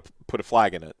tell me put a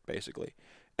flag in it basically,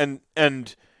 and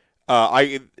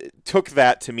I took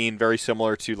that to mean very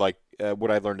similar to like what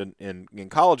I learned in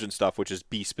college and stuff, which is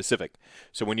be specific.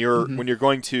 So when you're Mhm.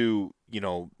 going to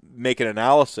make an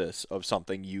analysis of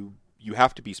something, you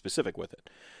have to be specific with it.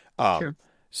 Um, Sure.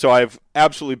 so I've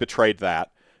absolutely betrayed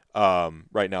that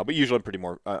right now, but usually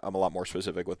I'm a lot more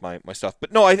specific with my stuff.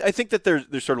 But no, I think that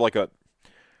there's sort of like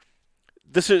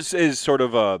this is sort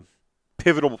of a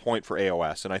pivotal point for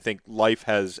AOS, and I think life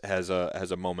has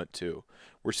a moment too.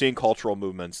 We're seeing cultural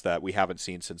movements that we haven't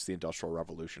seen since the Industrial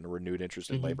Revolution, a renewed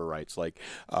interest in Hmm. labor rights. Like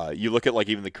you look at like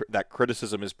even that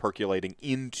criticism is percolating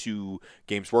into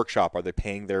Games Workshop. Are they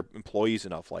paying their employees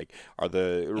enough? Like, are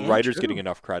the Yeah, writers getting true.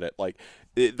 enough credit? Like,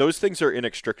 those things are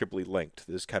inextricably linked.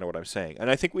 Is kind of what I'm saying. And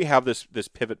I think we have this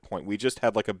pivot point. We just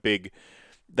had like a big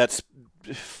that's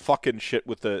fucking shit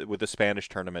with the Spanish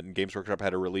tournament, and Games Workshop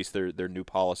had to release their new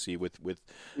policy with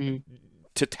Hmm.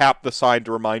 to tap the sign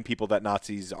to remind people that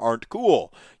Nazis aren't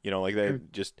cool. Like they Sure.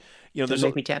 just Don't there's a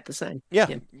make me tap the sign. yeah,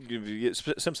 Yeah.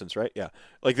 Simpsons, right? Yeah,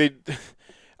 like they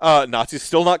Nazis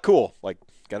still not cool. Like,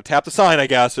 gotta tap the sign, I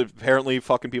guess. Apparently,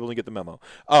 fucking people didn't get the memo.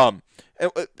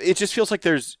 It just feels like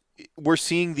we're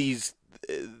seeing these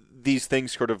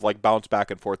things sort of like bounce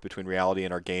back and forth between reality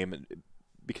and our game,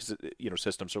 because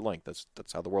systems are linked.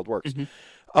 That's how the world works. Hmm.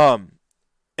 Um,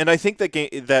 and I think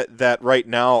that right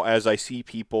now, as I see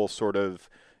people sort of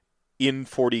in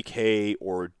 40K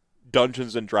or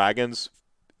Dungeons and Dragons,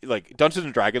 like Dungeons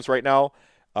and Dragons right now,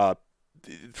 uh,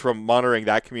 from monitoring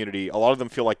that community, a lot of them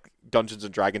feel like Dungeons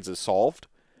and Dragons is solved,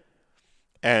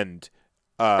 and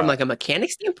From uh, like a mechanic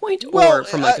standpoint, well, or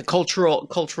from like a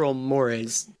cultural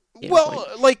mores standpoint. well,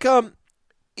 like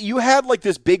you had like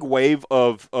this big wave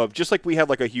of just like we had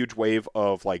like a huge wave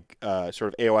of like sort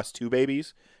of AOS 2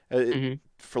 babies, uh, Hmm.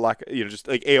 for lack just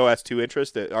like AOS 2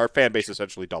 interest. Our fan base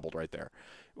essentially doubled right there.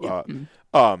 Yep.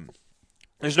 Uh, um,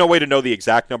 there's no way to know the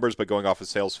exact numbers, but going off of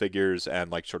sales figures and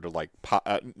like sort of like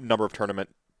number of tournament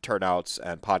turnouts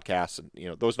and podcasts,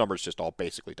 and those numbers just all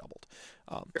basically doubled.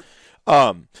 Um,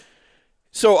 um,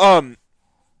 so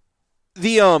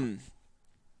the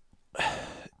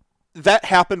that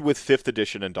happened with fifth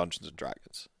edition and Dungeons and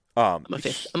Dragons. I'm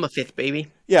a fifth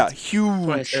baby. Yeah, That's when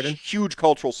I started. huge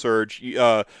cultural surge.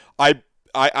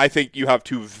 I think you have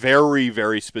two very,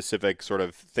 very specific sort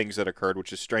of things that occurred,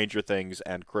 which is Stranger Things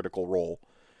and Critical Role.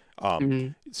 Hmm.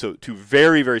 So two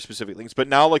very, very specific things. But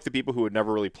now, like the people who had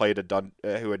never really played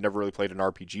who had never really played an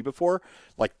RPG before,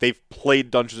 like they've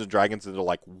played Dungeons and Dragons, and they're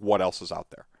like, what else is out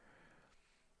there?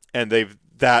 And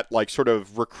that like sort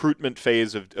of recruitment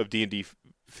phase of D&D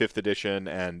fifth edition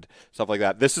and stuff like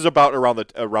that. This is about around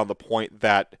the point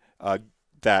that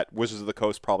that Wizards of the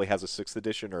Coast probably has a sixth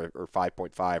edition or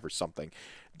 5.5 or something.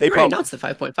 They They already probably announced the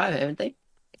 5.5, haven't they?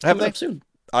 It's have coming they. up soon.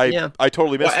 I Yeah. I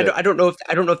totally Well, missed it. I don't know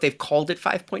if they've called it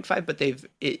 5.5, but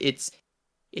it's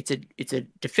a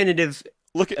definitive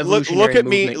Look evolutionary at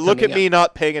me movement coming up.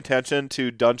 not paying attention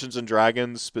to Dungeons and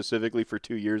Dragons specifically for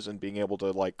 2 years and being able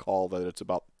to like call that it's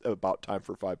about time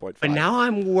for 5.5. But now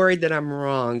I'm worried that I'm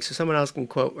wrong, so someone else can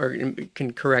quote or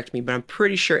can correct me. But I'm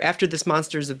pretty sure after this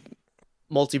Monsters of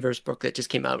Multiverse book that just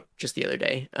came out just the other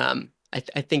day,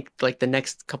 I think like the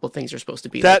next couple things are supposed to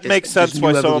be like That this, makes sense new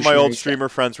why some of my old evolutionary stuff. streamer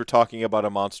friends were talking about a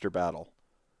monster battle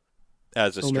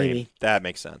as a Oh, stream. maybe. That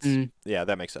makes sense. Mm. Yeah,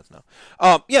 that makes sense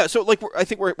now. Yeah. So like, I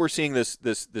think we're seeing this.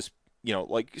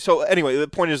 Like, so anyway, the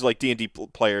point is like D&D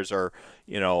players are,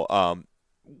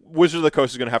 Wizards of the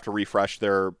Coast is going to have to refresh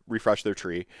their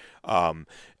tree,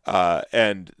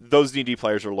 and those D&D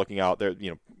players are looking out. They're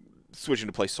switching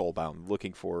to play Soulbound,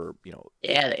 looking for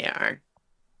Yeah, they are.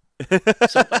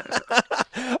 So,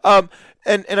 um,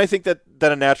 and I think that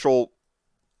a natural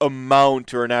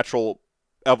amount or a natural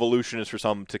evolution is for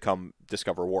some to come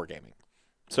discover wargaming.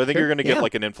 So I think sure, you're going to get yeah.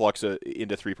 like an influx into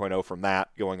 3.0 from that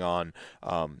going on.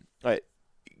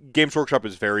 Games Workshop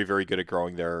is very, very good at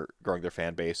growing their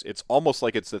fan base. It's almost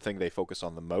like it's the thing they focus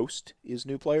on the most is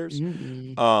new players.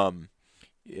 Mm.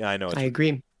 Yeah, I know I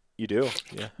agree. you do.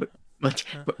 Yeah. But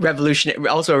revolutionary,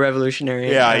 also a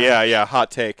revolutionary. Yeah. Hot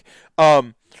take.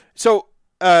 So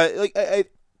like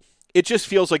it just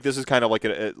feels like this is kind of like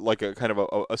a kind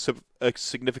of a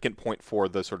significant point for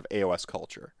the sort of AOS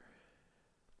culture.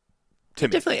 To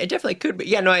me. It definitely could be.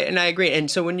 Yeah, no, I agree. And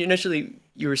so when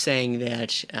you were saying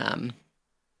that, I'm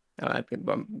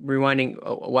rewinding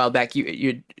a while back,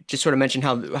 you just sort of mentioned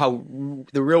how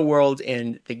the real world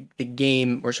and the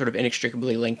game were sort of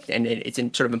inextricably linked, and it's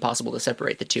sort of impossible to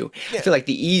separate the two. Yeah. I feel like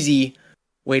the easy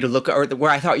way to look, or where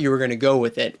I thought you were going to go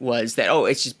with it, was that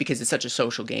it's just because it's such a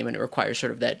social game and it requires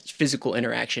sort of that physical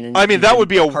interaction. And I mean, that would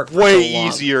be a apart for way so long.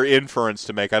 easier inference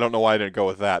to make. I don't know why I didn't go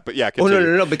with that, but yeah, Oh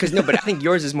continue. no, because but I think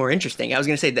yours is more interesting. I was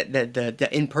going to say that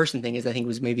the in-person thing I think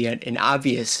was maybe an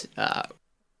obvious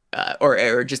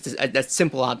or just a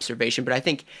simple observation, but I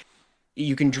think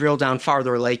you can drill down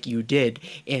farther like you did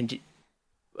and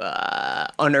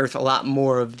unearth a lot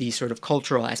more of these sort of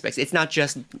cultural aspects. It's not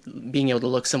just being able to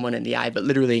look someone in the eye, but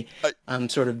literally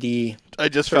sort of the I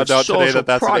just sort found of out today social that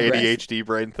that's progress. an ADHD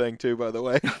brain thing too, by the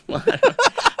way.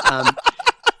 um,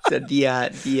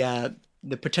 the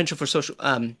the potential for social,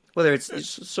 whether it's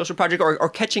social project or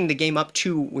catching the game up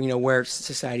to, where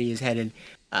society is headed.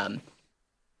 Um,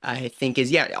 I think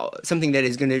is, yeah, something that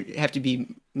is going to have to be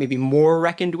maybe more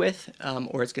reckoned with,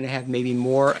 or it's going to have maybe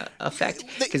more effect,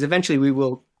 because eventually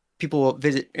people will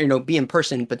visit, be in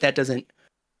person, but that doesn't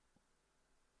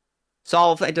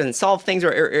solve things,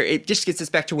 or it just gets us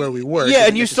back to where we were. It Yeah, and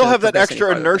doesn't you still necessarily have that progress any extra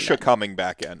farther from inertia that. coming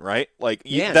back in, right? Like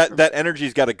Yeah, that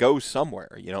energy's got to go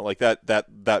somewhere. Like that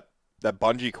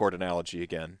bungee cord analogy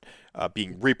again,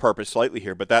 being repurposed slightly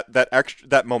here, but that extra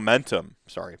that momentum.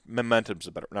 Sorry, momentum's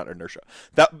a better, not inertia.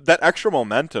 That extra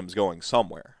momentum's going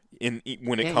somewhere. When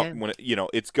it yeah, comes yeah. when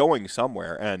it's going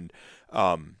somewhere, and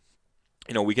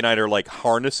we can either like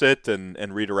harness it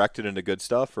and redirect it into good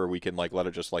stuff, or we can like let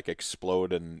it just like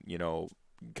explode and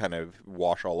kind of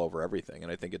wash all over everything.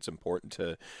 And I think it's important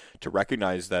to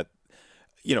recognize that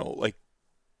like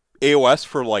AOS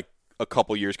for like a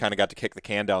couple years kind of got to kick the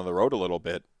can down the road a little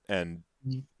bit, and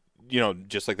Mhm.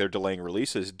 just like they're delaying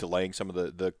releases, delaying some of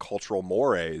the cultural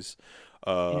mores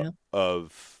uh, Yeah.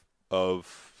 of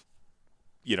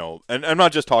and I'm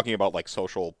not just talking about like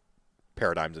social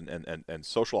paradigms and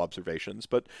social observations,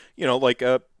 but like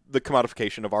the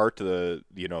commodification of art, the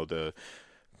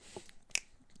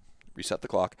reset the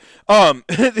clock. Like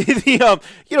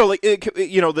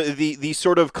the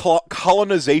sort of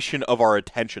colonization of our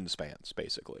attention spans,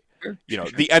 basically. Sure, sure,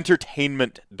 sure. The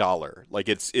entertainment dollar, like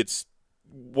it's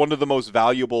one of the most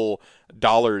valuable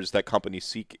dollars that companies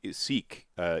seek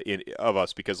of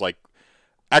us, because like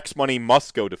X money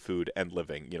must go to food and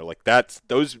living. Like that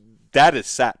is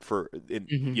set for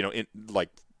Hmm. in like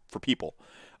for people.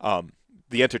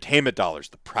 The entertainment dollar is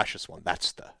the precious one.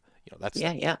 That's the that's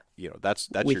Yeah, yeah. that's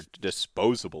your With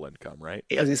disposable income, right?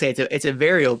 I was gonna say it's a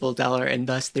variable dollar, and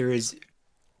thus there is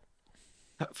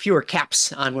fewer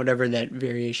caps on whatever that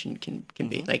variation can be.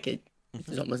 Mm-hmm. Like Mm-hmm.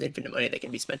 there's almost infinite money that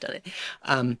can be spent on it.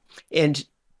 And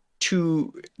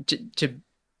to to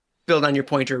build on your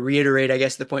point, or reiterate, I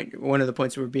guess, one of the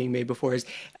points that were being made before is,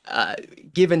 uh,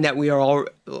 given that we are all,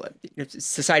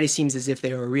 society seems as if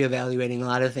they are reevaluating a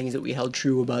lot of things that we held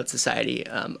true about society,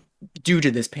 due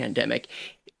to this pandemic.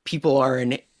 People are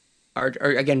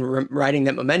again riding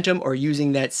that momentum, or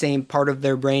using that same part of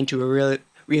their brain to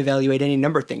reevaluate any Yeah,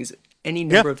 number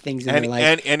of things in their and life.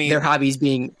 and any Their hobbies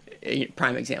being a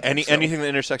prime example. So anything that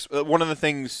intersects. One of the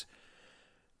things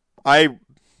I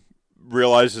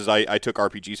realized is I took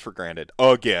RPGs for granted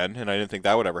again, and I didn't think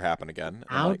that would ever happen again. And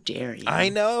how like, dare I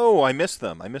you? know I miss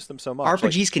them. I miss them so much.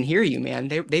 Like, RPGs can hear you, man.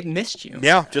 They've missed you.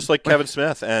 yeah, just like Kevin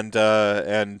Smith and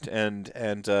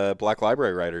Black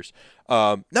Library writers.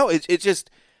 No, it's just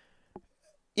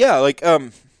yeah, like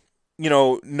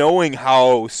knowing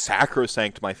how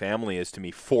sacrosanct my family is to me,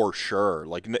 for sure.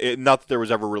 Like, not that there was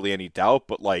ever really any doubt,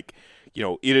 but like,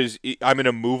 I'm an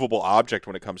immovable object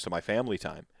when it comes to my family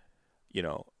time.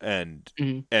 And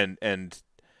Mhm. and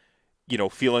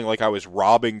feeling like I was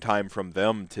robbing time from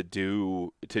them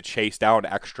to chase down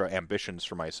extra ambitions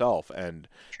for myself, and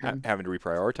True. having to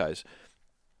reprioritize.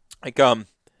 Like,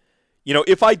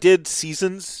 if I did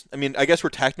seasons, I mean, I guess we're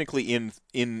technically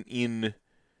in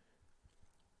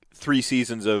 3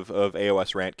 seasons of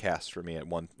AOS Rantcast for me at Oh,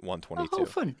 how 122.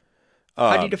 fun.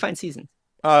 How do you Um, define seasons?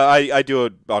 I do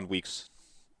it on weeks.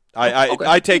 I, Oh, I okay. I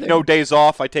Well, take there you no go. days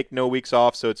off. I take no weeks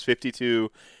off, so it's 52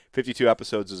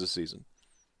 episodes as a season.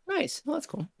 Nice. Well, that's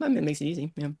cool. I mean, it makes it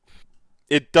easy. Yeah.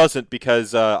 It doesn't,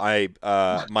 because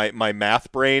my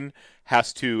math brain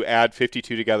has to add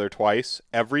 52 together twice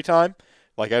every time.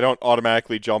 Like, I don't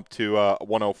automatically jump to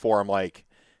 104. I'm like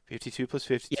 52 plus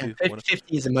Yeah, 52.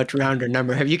 50 is a much rounder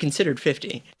number. Have you considered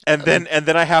 50? And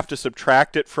then I have to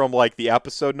subtract it from like the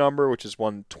episode number, which is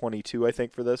 122, I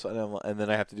think, for this, and then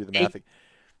I have to do the math. Take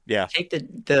Yeah, take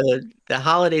the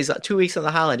holidays, 2 weeks of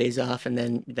the holidays off, and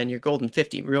then you're golden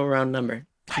 50, real round number.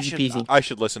 I Easy should peasy. I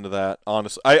should listen to that.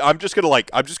 Honestly, I'm just gonna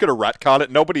retcon it.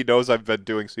 Nobody knows I've been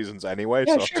doing seasons anyway.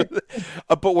 Yeah, So, sure.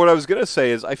 but what I was gonna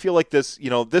say is, I feel like this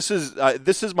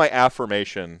is my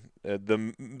affirmation,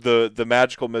 the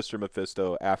magical Mr.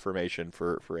 Mephisto affirmation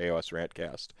for AOS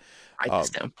Rantcast. Write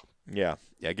this Um, down. yeah,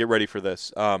 yeah, get ready for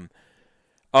this. Um,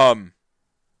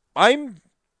 I'm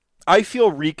I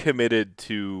feel recommitted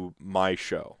to my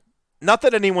show. Not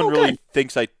that anyone Oh, really good.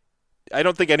 thinks I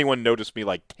don't think anyone noticed me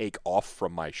like take off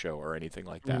from my show or anything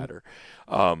like Mm. that. Or,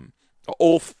 um,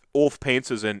 Ulf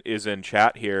Paints is in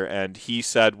chat here, and he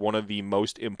said one of the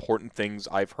most important things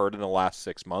I've heard in the last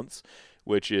 6 months,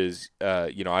 which is,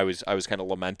 I was kind of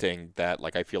lamenting that,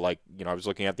 like, I feel like, I was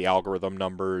looking at the algorithm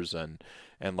numbers and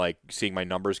like seeing my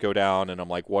numbers go down, and I'm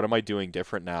like, what am I doing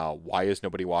different now? Why is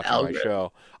nobody watching my Algorithm.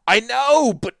 show? I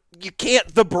know, but you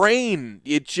can't. The brain,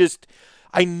 it just.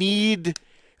 I need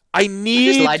I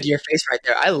You just lied need to your face right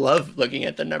there. I love looking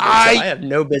at the numbers, so I I have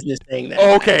no business saying that.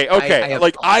 okay, I okay. have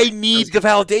Like fault. I That was need the good.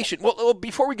 validation. Well,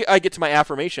 before I get to my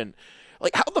affirmation,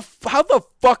 like how the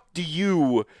fuck do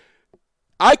you?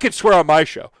 I could swear on my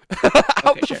show.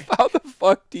 Okay, sure. How the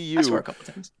fuck do I swore you a couple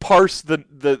times. parse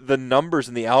the numbers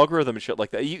and the algorithm and shit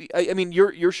like that? I mean,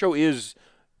 your show is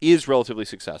relatively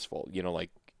successful. You know,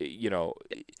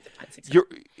 Define success. you're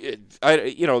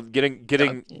getting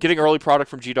Dog. getting early product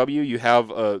from GW. You have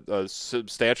a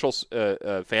substantial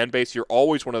fan base. You're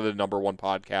always one of the number one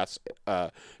podcasts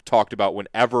talked about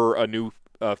whenever a new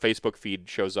Facebook feed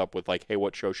shows up with like, hey,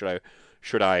 what show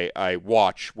should I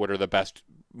watch? What are the best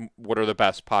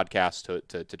podcasts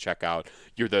to check out?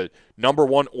 You're the number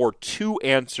one or two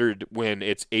answered when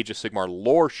it's Age of Sigmar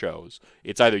lore shows.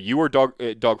 It's either you or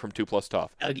Doug from Two Plus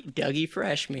Tough. Dougie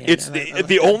Fresh, man. It's I the like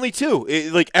that. only two.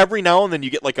 Like every now and then you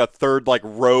get like a third like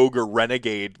rogue or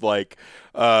renegade like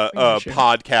Yeah, sure.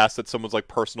 podcast that someone's like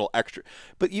personal extra.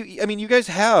 But I mean, you guys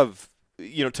have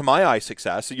to my eye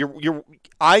success.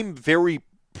 I'm very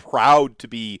proud to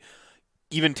be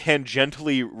even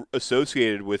tangentially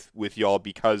associated with y'all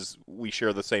because we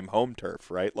share the same home turf,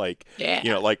 right? Like,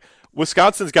 Yeah. like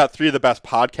Wisconsin's got three of the best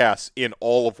podcasts in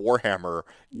all of Warhammer.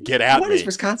 Get at What is me.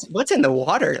 Wisconsin? What's in the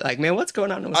water? Like, man, what's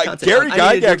going on in Wisconsin? Gary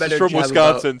I need to do a Gygax is better from job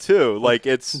Wisconsin too. Like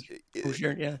it's, Oh,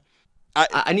 sure, yeah. I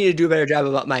I need to do a better job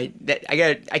about my that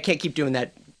I can't keep doing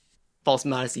that false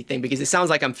modesty thing because it sounds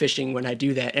like I'm fishing when I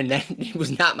do that, and that it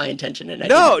was not my intention. And I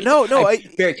no, didn't. no, no.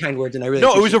 Very kind words, and I really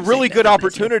No, it was appreciate a you saying really that. good That's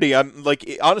nice, yeah. opportunity. I'm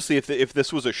like honestly, if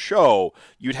this was a show,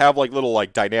 you'd have like little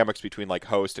like dynamics between like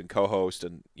host and co-host,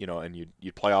 and and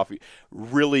you'd play off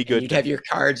really And good. you'd have your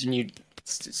cards, and you'd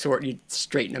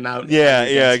straighten them out on Yeah,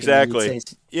 your yeah, desk, and then exactly.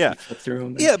 Yeah, you'd flip through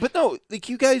them. yeah, but no, like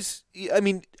you guys. I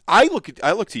mean, I look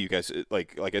to you guys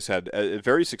like I said,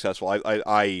 very successful.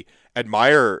 I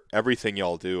admire everything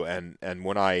y'all do, and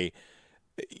when I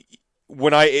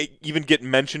even get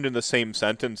mentioned in the same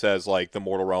sentence as like the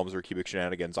Mortal Realms or Cubic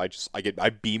Shenanigans, I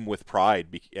beam with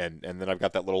pride, and then I've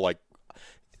got that little like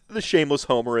the shameless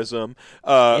homerism,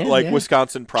 Yeah, like yeah.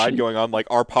 Wisconsin pride Shouldn't going on. Like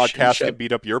our shouldn't podcast show can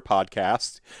beat up your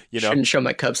podcast, shouldn't show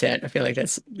my Cubs hat. I feel like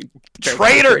that's very traitor.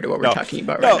 contrary to what we're No, talking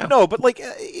about right no, now. no. But like,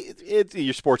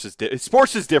 your sports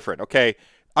is different. Okay,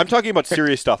 I'm talking about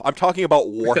serious stuff. I'm talking about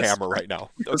Real, Warhammer right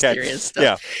now. real Okay, serious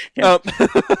yeah. stuff. Yeah.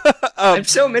 Um, I'm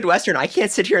so Midwestern. I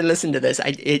can't sit here and listen to this.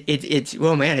 It's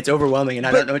well, man, it's overwhelming, and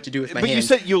I don't but know what to do with my but you hand.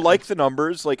 said you like the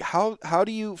numbers. Like how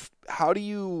do you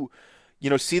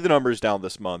see the numbers down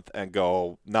this month and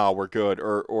go, nah, we're good,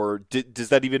 or does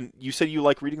that even? You said you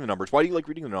like reading the numbers. Why do you like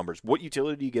reading the numbers? What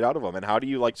utility do you get out of them, and how do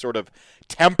you like sort of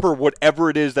temper whatever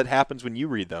it is that happens when you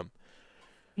read them?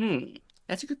 Hmm,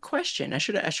 that's a good question. I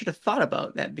should have thought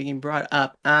about that being brought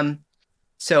up.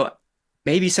 So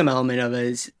maybe some element of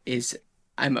it is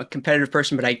I'm a competitive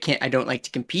person, but I don't like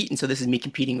to compete, and so this is me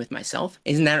competing with myself.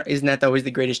 Isn't that always the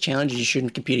greatest challenge? Is you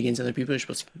shouldn't compete against other people. You're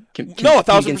supposed to No, compete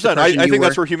against the 1,000%. person I you think were.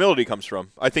 that's where humility comes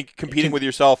from. I think competing Com- with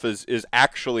yourself is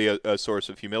actually a source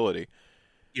of humility.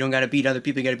 You don't got to beat other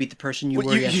people. You got to beat the person you Well,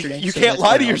 were yesterday. you So can't that's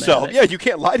lie one to element of yourself. it. Yeah, you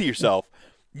can't lie to yourself.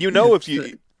 Yeah, If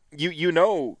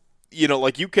so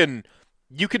like you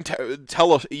can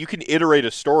tell us you can iterate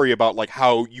a story about like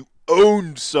how you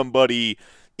owned somebody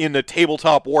in a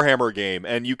tabletop Warhammer game,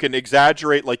 and you can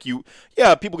exaggerate like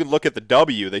people can look at the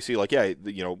W, they see like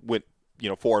went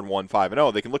 4-1,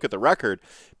 5-0, they can look at the record,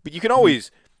 but you can Mhm.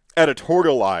 always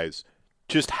editorialize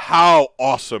just how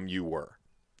awesome you were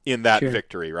in that Sure.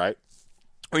 victory, right?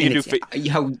 Or you And can it's do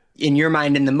how in your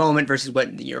mind in the moment versus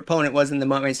what your opponent was in the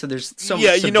moment. So there's so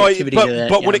yeah, much subjectivity to that.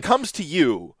 but Yeah. when it comes to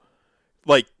you,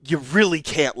 like you really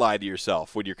can't lie to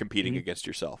yourself when you're competing Mhm. against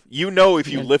yourself. If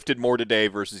you Yeah. lifted more today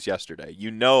versus yesterday.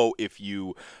 If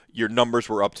your numbers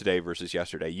were up today versus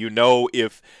yesterday.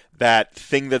 If that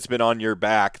thing that's been on your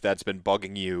back that's been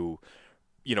bugging you,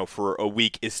 for a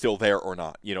week is still there or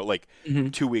not. Like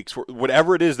Mhm. 2 weeks,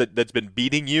 whatever it is that's been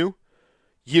beating you,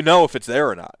 if it's there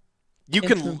or not. You Yeah,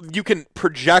 true. can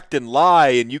project and lie,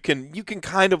 and you can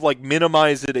kind of like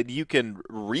minimize it, and you can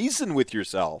reason with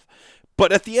yourself.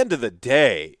 But at the end of the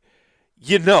day,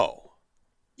 you know.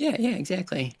 Yeah, yeah,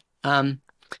 exactly.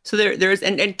 So there's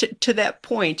and to that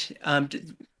point,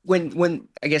 when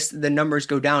I guess the numbers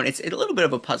go down, it's a little bit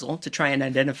of a puzzle to try and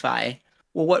identify.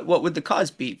 Well, what would the cause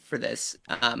be for this?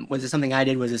 Was it something I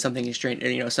did? Was it something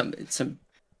extraneous? Some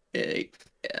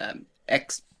uh,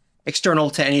 external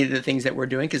to any of the things that we're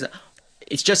doing? Because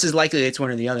it's just as likely it's one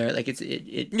or the other. Like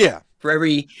it Yeah. for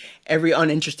every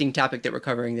uninteresting topic that we're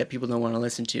covering that people don't want to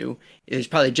listen to, there's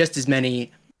probably just as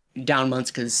many down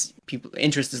months because people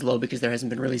interest is low because there hasn't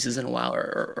been releases in a while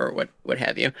or what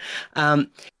have you. Um,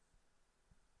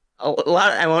 a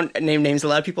lot, I won't name names. A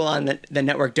lot of people on the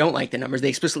network don't like the numbers. They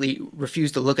explicitly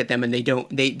refuse to look at them, and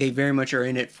they very much are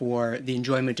in it for the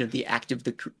enjoyment of the act of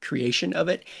the creation of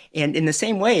it. And in the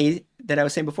same way that I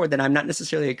was saying before, that I'm not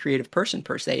necessarily a creative person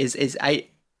per se, is I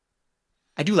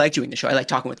do like doing the show. I like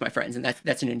talking with my friends, and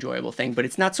that's an enjoyable thing. But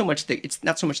it's not so much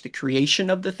the creation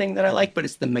of the thing that I like, but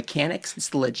it's the mechanics, it's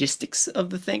the logistics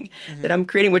of the thing that Hmm. I'm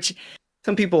creating, which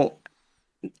some people,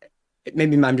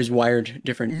 maybe I'm just wired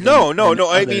different No, no, than no.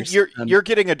 I mean, others. you're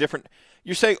getting a different.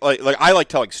 You're saying like I like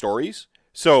telling stories.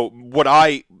 So what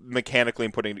I mechanically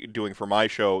am doing for my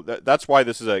show, that's why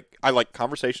this is a. I like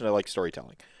conversation. I like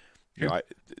storytelling. You know, Sure.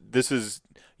 this is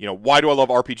why do I love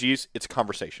RPGs? It's a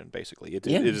conversation basically.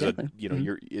 Yeah, It is a exactly.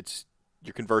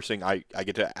 you're conversing. I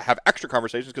get to have extra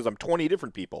conversations because I'm 20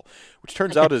 different people, which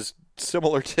turns out is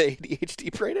similar to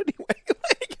ADHD brain anyway.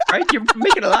 Right? You're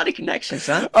making a lot of connections,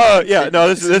 huh? Yeah, no,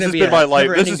 This is this gonna has be been a my life. This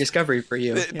never-ending is discovery for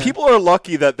you. Yeah. people are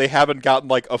lucky that they haven't gotten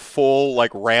like a full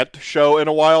like rant show in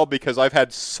a while because I've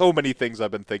had so many things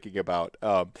I've been thinking about.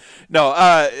 No,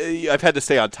 I've had to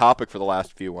stay on topic for the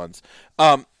last few ones.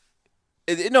 Um,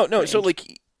 no, no. So Right.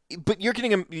 like, but you're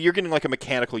getting like a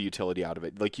mechanical utility out of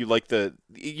it. Like you like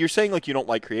you're saying like you don't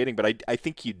like creating, but I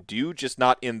think you do, just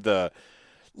not in the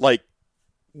like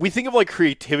we think of like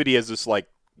creativity as this like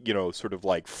sort of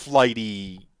like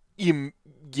flighty, Mm.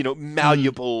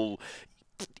 malleable,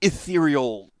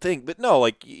 ethereal thing. But no,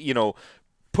 like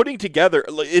putting together.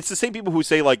 Like, it's the same people who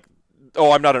say like,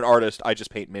 "Oh, I'm not an artist. I just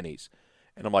paint minis,"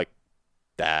 and I'm like,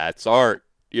 "That's art."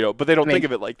 But they I don't think mean,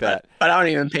 of it like that. but I don't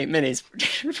even paint minis.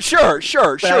 Sure,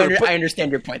 sure, But sure. I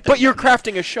understand your point, though. But Yeah, you're no.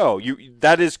 crafting a show.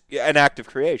 That is an act of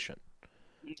creation.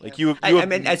 Yeah. Like you I have.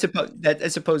 mean, I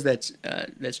suppose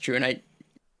that's true, and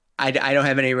I don't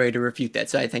have any way to refute that.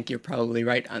 So I think you're probably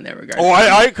right on that regard. Oh,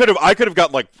 I could have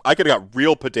got like I could have got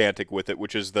real pedantic with it,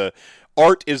 which is the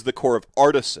art is the core of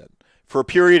artisan. For a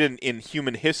period in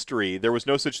human history, there was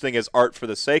no such thing as art for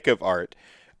the sake of art.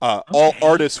 All Okay.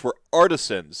 artists were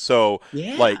artisans. So,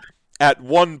 Yeah. like, at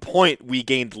one point, we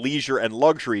gained leisure and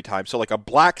luxury time. So, like, a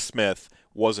blacksmith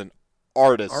was an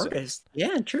artisan. Artist.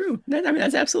 Yeah, true. I mean,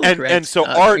 that's absolutely And correct. so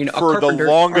art A for the carpenter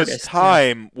longest artist. Yeah.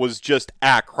 time was just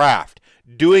a craft.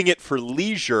 Doing it for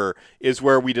leisure is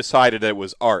where we decided it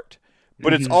was art.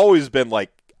 But it's Hmm. always been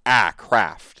like a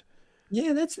craft.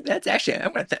 Yeah, that's actually.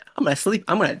 I'm gonna sleep.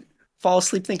 I'm gonna fall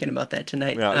asleep thinking about that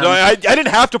tonight. Yeah. No, I didn't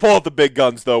have to pull out the big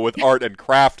guns though with art and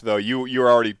craft though. You were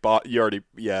already bought. You already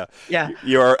yeah. Yeah.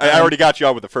 You are. I Um, already got you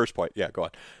on with the first point. Yeah. Go on.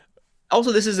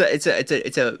 Also, this is it's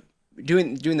a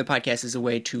doing the podcast is a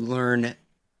way to learn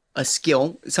a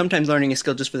skill. Sometimes learning a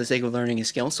skill just for the sake of learning a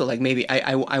skill. So like maybe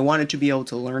I wanted to be able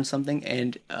to learn something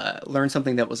and learn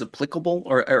something that was applicable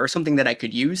or something that I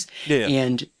could use. Yeah. Yeah.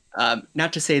 And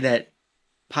not to say that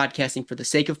podcasting for the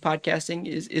sake of podcasting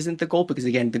isn't the goal, because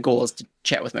again the goal is to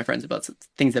chat with my friends about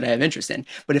things that I have interest in.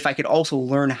 But if I could also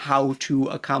learn how to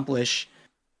accomplish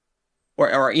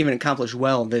or even accomplish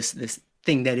well this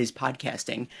thing that is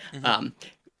podcasting, Hmm. um,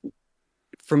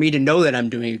 for me to know that I'm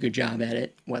doing a good job at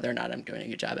it, whether or not I'm doing a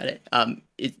good job at it,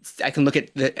 I can look at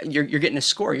you're getting a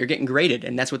score, you're getting graded,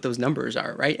 and that's what those numbers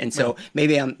are, right? And Yeah. so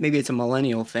maybe it's a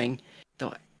millennial thing,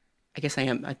 though. I guess I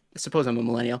am. I suppose I'm a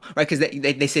millennial, right? Because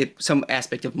they say some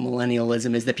aspect of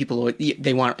millennialism is that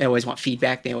they always want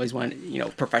feedback. They always want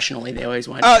professionally. They always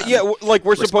want Yeah. Like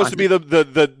we're supposed to be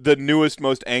responses. the newest,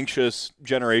 most anxious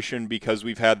generation because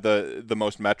we've had the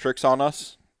most metrics on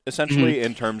us Mhm. essentially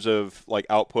in terms of like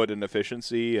output and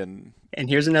efficiency and. And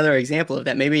here's another example of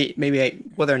that. Maybe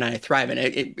whether or not I thrive in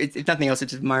it, if nothing else,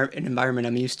 it's an environment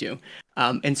I'm used to.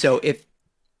 And so if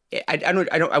I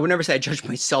would never say I judge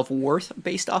my self-worth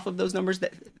based off of those numbers.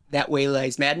 That way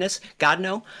lies madness. God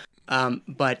no.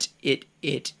 But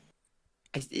it's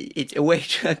a way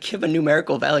to give a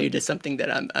numerical value to something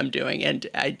that I'm doing, and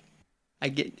I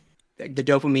get the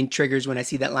dopamine triggers when I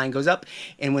see that line goes up,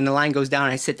 and when the line goes down,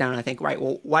 I sit down and I think, right,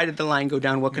 well, why did the line go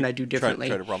down? What can I do Try differently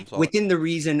to problem solve it. within the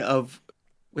reason of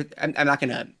I'm not going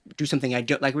to do something I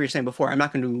don't, like we were saying before. I'm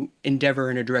not going to endeavor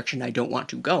in a direction I don't want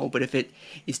to go. But if it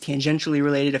is tangentially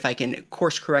related, if I can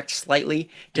course correct slightly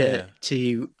Yeah.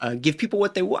 to give people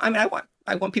what they want, I mean,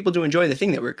 I want people to enjoy the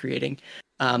thing that we're creating.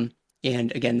 Um,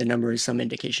 and again, the number is some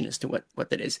indication as to what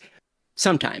that is.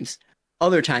 Sometimes,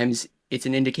 other times, it's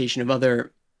an indication of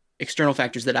other external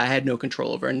factors that I had no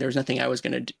control over, and there's nothing I was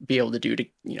going to be able to do to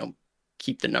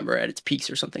keep the number at its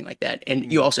peaks or something like that.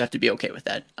 And you Yeah. also have to be okay with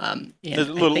that. There's And a I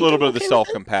little think little I'm bit of the okay with self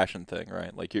that. compassion thing,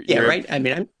 right? Like Yeah, you're right. I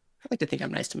mean, I like to think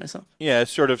I'm nice to myself. yeah,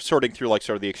 sort of sorting through like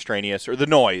sort of the extraneous or the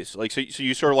noise. Like so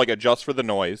you sort of like adjust for the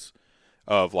noise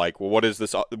of like, well, what is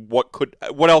this?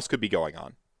 What else could be going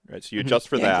on? Right. So you adjust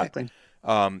for Yeah, that. exactly.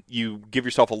 You give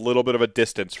yourself a little bit of a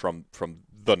distance from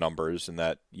the numbers, and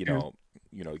that Sure.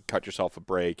 cut yourself a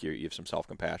break. You have some self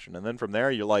compassion, and then from there,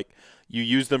 you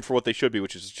use them for what they should be,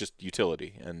 which is just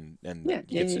utility. And Yeah, you yeah, can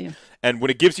yeah, sit, yeah. and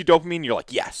when it gives you dopamine, you're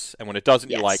like yes, and when it doesn't,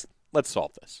 you're like Yes. let's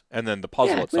solve this, and then the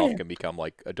puzzle Yeah, itself yeah. can become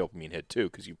like a dopamine hit too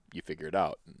because you figure it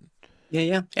out. Yeah,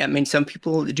 yeah. Yeah, I mean, some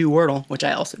people do Wordle, which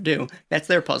I also do. That's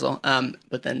their puzzle.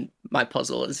 But then my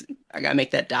puzzle is I gotta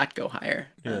make that dot go higher.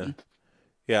 Yeah.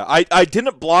 Yeah, I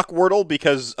didn't block Wordle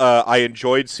because I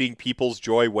enjoyed seeing people's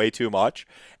joy way too much,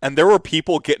 and there were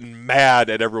people getting mad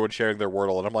at everyone sharing their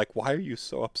Wordle, and I'm like, why are you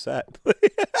so upset?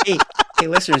 Hey, hey,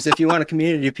 listeners, if you want a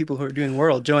community of people who are doing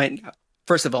Wordle, join.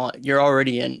 First of all, you're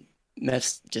already in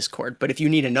Meth's Discord, but if you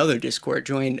need another Discord,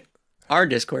 join our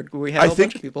Discord where we have I a bunch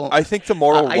of think people I think the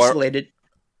moral. isolated.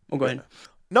 Oh, go Yeah. ahead.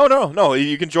 No, no, no.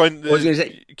 You can join. I was going to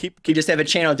say, we Keep. just have a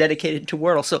channel dedicated to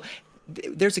Wordle. So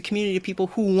there's a community of people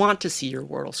who want to see your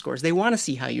Wordle scores. They want to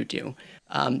see how you do.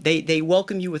 They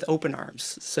welcome you with open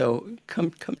arms. So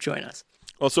come join us.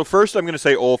 Well, so first I'm going to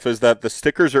say, Ulf, is that the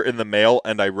stickers are in the mail,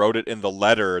 and I wrote it in the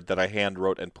letter that I hand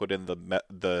wrote and put in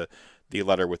the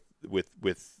letter with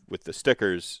the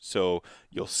stickers. So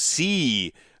you'll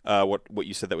see what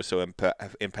you said that was so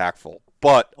impactful.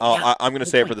 But Oh, yeah, I'm going to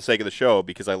good say it for point. the sake of the show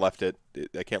because I left it.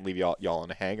 I can't leave y'all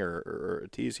on a hanger or a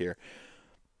tease here.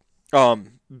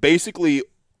 Basically,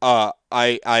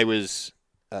 I was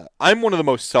I'm one of the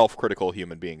most self-critical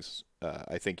human beings.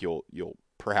 I think you'll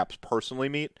perhaps personally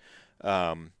meet.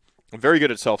 I'm very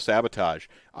good at self-sabotage.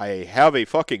 I have a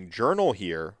fucking journal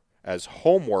here as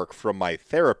homework from my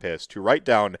therapist to write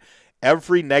down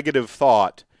every negative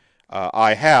thought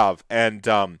I have, and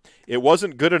it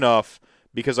wasn't good enough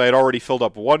because I had already filled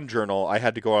up one journal. I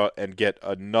had to go out and get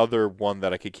another one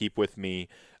that I could keep with me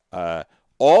uh,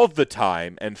 all the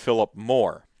time and fill up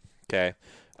more. Okay.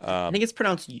 I think it's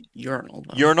pronounced urinal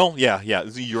though. Urinal, yeah, yeah,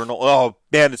 it's a urinal. Oh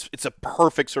man, it's a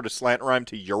perfect sort of slant rhyme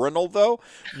to urinal though,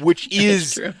 which That's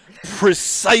is true.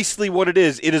 precisely what it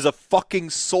is. It is a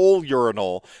fucking soul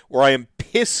urinal where I am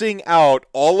pissing out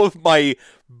all of my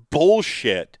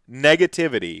bullshit,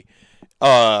 negativity.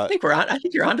 Uh, I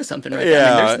think you're onto something right there.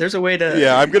 I mean, yeah, there's a way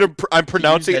yeah. I'm to use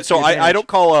pronouncing it. that to So your I don't advantage.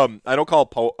 call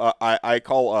I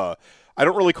call I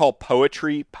don't really call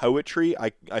poetry.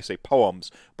 I say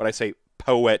poems, but I say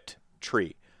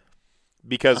poetry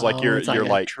because like Oh, it's like you're a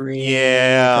like tree.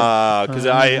 yeah because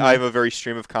I'm a very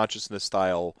stream of consciousness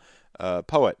style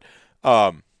poet.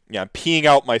 Yeah, I'm peeing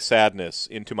out my sadness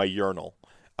into my urinal,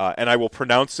 and I will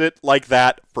pronounce it like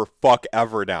that for fuck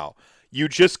ever now. You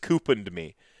just couponed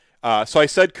me. So I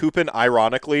said coupon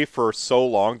ironically for so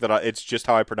long that it's just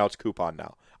how I pronounce coupon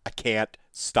now. I can't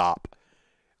stop.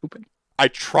 Open. I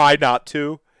try not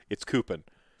to. It's coupon.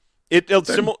 Good.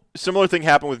 Similar thing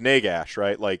happened with Nagash,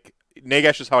 right? Like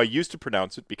Nagash is how I used to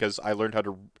pronounce it because I learned how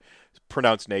to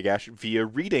pronounce Nagash via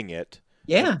reading it.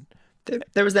 And Yeah.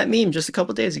 There was that meme just a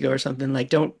couple days ago or something like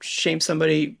don't shame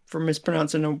somebody for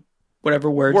mispronouncing whatever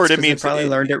words word it because they means probably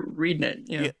learned it reading it.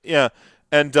 yeah, Yeah. yeah.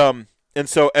 And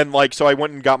so I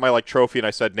went and got my like trophy and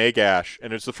I said Nagash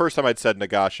and it's the first time I'd said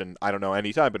Nagash and I don't know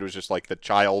any time, but it was just like the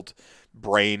child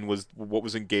brain was what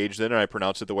was engaged in and I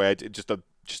pronounced it the way I did, just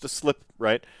a slip,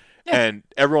 right? Yeah. And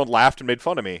everyone laughed and made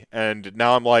fun of me. And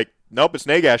now I'm like, nope, it's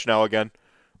Nagash now again.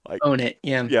 Like, Own it.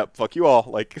 Yeah. yeah, fuck you all.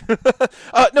 Like,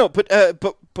 no, but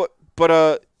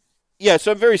yeah.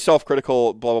 So I'm very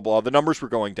self-critical. Blah blah blah. The numbers were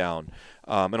going down,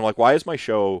 and I'm like, why is my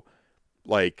show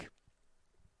like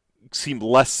seem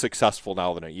less successful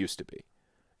now than it used to be?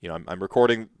 I'm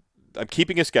recording. I'm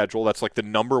keeping a schedule. That's like the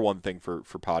number one thing for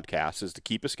podcasts is to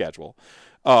keep a schedule.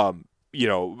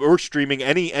 Or streaming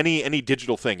any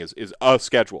digital thing is a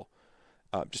schedule.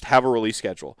 Just have a release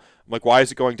schedule. I'm like, why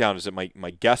is it going down? Is it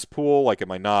my guest pool? Like,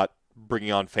 am I not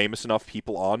bringing on famous enough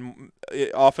people on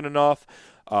often enough?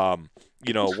 One.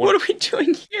 What are we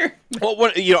doing here?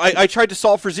 Well, I tried to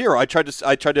solve for zero. I tried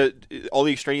to all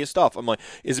the extraneous stuff. I'm like,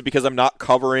 is it because I'm not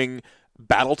covering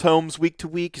battle tomes week to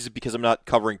week? Is it because I'm not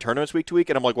covering tournaments week to week?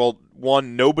 And I'm like, well,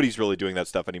 one, nobody's really doing that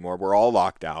stuff anymore. We're all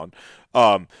locked down.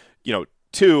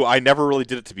 Two, I never really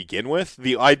did it to begin with.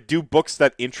 I do books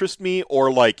that interest me,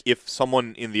 or like if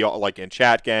someone in the like in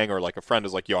chat gang or like a friend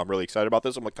is like, "Yo, I'm really excited about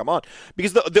this." I'm like, "Come on,"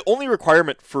 because the only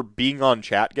requirement for being on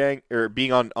chat gang or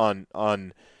being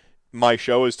on my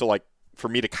show is to like for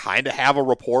me to kind of have a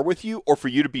rapport with you, or for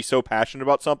you to be so passionate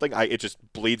about something, it just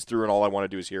bleeds through, and all I want to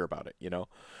do is hear about it.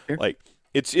 Sure. Like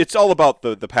it's all about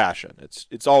the passion.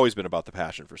 It's always been about the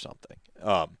passion for something.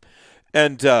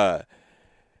 And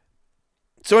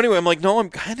So anyway, I'm like, no, I'm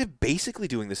kind of basically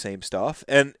doing the same stuff,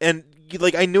 and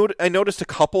like I noticed a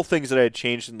couple things that I had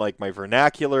changed in like my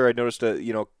vernacular. I noticed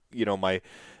my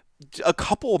a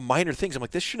couple of minor things. I'm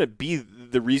like, this shouldn't be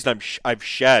the reason I've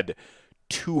shed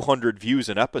 200 views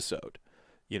an episode.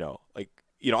 Like,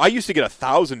 I used to get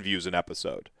 1,000 views an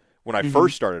episode when I Hmm.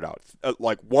 first started out,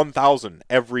 like 1,000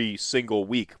 every single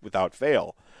week without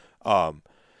fail. Um,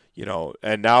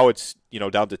 and now it's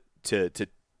down to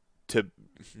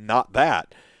not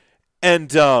that. And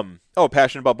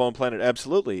passionate about Bone Planet,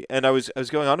 absolutely. And I was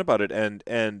going on about it,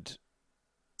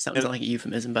 Sounds and like a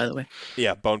euphemism, by the way.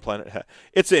 yeah, Bone Planet.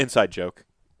 It's an inside joke.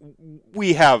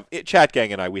 We have Chat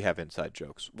Gang and we have inside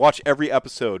jokes. Watch every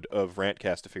episode of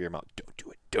Rantcast to figure them out. Don't do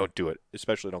it. Don't do it.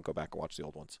 Especially don't go back and watch the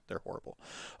old ones. They're horrible.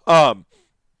 Um,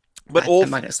 but I'm old.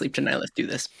 not gonna sleep tonight. Let's do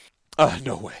this.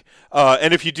 No way.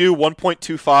 And if you do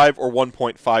 1.25 or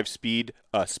 1.5 speed,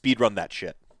 speed run that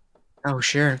shit. Oh,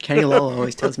 sure. Kenny Lolo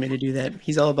always tells me to do that.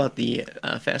 He's all about the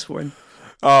fast forward.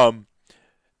 Um,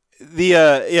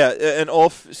 and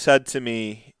Ulf said to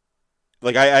me,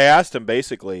 like I asked him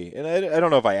basically, and I don't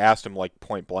know if I asked him like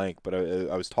point blank, but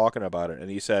I was talking about it,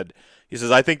 and he says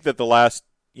I think that the last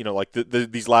like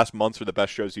these last months are the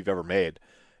best shows you've ever made,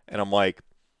 and I'm like,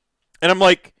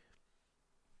 like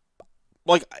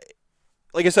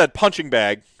like I said, punching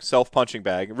bag, self punching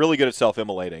bag, really good at self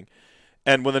immolating,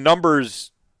 and when the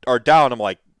numbers are down, I'm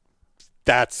like,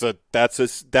 that's a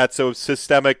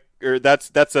systemic, or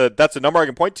that's a number I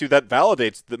can point to that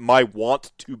validates that my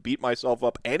want to beat myself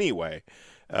up anyway.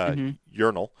 Hmm.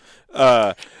 Urinal.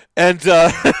 Uh, and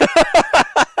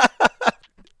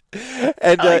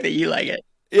and I like that you like it.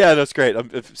 yeah, that's great. I'm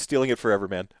stealing it forever,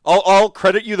 man. I'll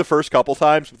credit you the first couple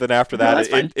times, but then after No, that, that's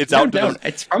fine. it's No, out into don't. the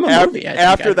It's from a movie. I think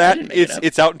after I that didn't make it up.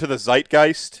 it's out into the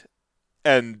zeitgeist,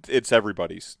 and it's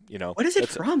everybody's. What is it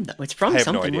That's from, though? It's I from have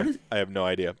no something. What idea. is? I have no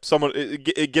idea. Someone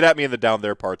get at me in the down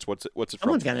there parts. What's it from?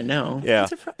 Someone's got to know. Yeah.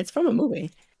 What's it from? It's from a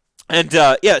movie. And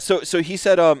yeah, so he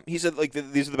said like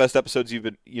these are the best episodes you've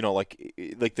been like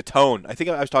the tone. I think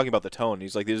I was talking about the tone.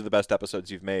 He's like, these are the best episodes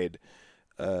you've made,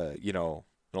 in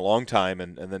a long time.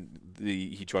 And then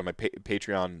he joined my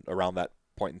Patreon around that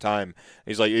point in time.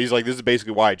 He's like this is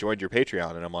basically why I joined your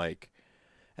Patreon. And I'm like,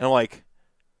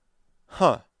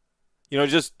 huh.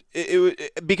 Just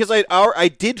because I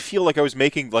did feel like I was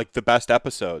making like the best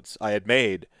episodes I had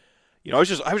made. I was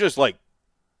just like.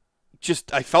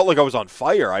 I felt like I was on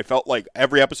fire. I felt like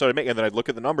every episode I make, and then I'd look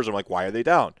at the numbers. I'm like, why are they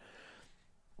down?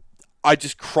 I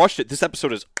just crushed it. This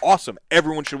episode is awesome.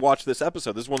 Everyone should watch this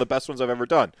episode. This is one of the best ones I've ever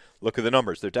done. Look at the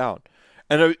numbers; they're down.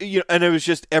 And and it was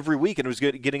just every week, and it was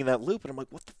getting in that loop. And I'm like,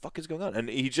 what the fuck is going on? And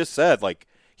he just said, like,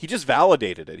 he just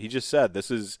validated it. He just said,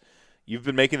 you've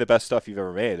been making the best stuff you've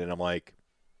ever made. And I'm like,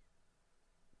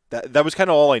 that was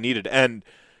kind of all I needed.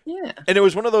 Yeah. And it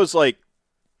was one of those like.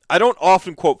 I don't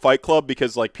often quote Fight Club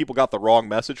because like people got the wrong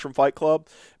message from Fight Club,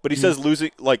 but he Mhm. says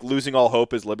losing all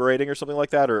hope is liberating or something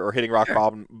like that, or hitting rock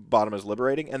Sure. bottom is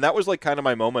liberating, and that was like kind of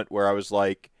my moment where I was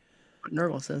like, What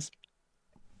Nurgle says.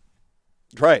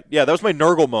 right, yeah, that was my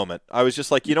Nurgle moment. I was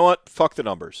just like, you know what, fuck the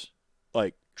numbers,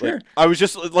 like Sure. I was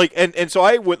just like, and so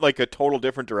I went like a total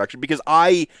different direction because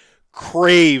I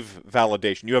crave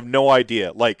validation. You have no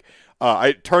idea. Like,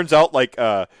 it turns out like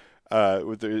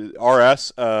with the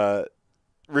RS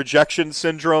rejection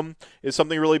syndrome is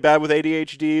something really bad with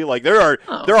ADHD. Like there are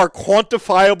Oh. there are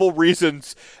quantifiable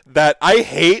reasons that I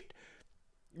hate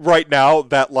right now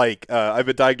that like I've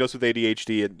been diagnosed with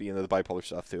ADHD and the bipolar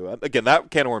stuff too. Again,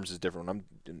 that can of worms is different. I'm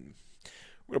going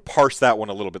to parse that one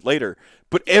a little bit later.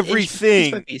 But Piece by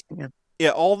everything, piece, yeah. yeah,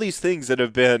 all these things that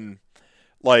have been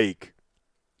like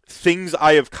things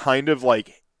I have kind of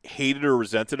like hated or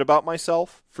resented about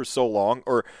myself for so long,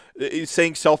 or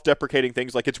saying self-deprecating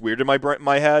things like it's weird in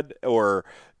my head, or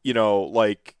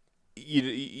like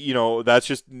that's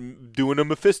just doing a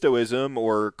Mephistoism,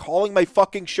 or calling my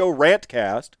fucking show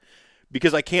Rantcast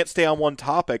because I can't stay on one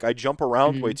topic. I jump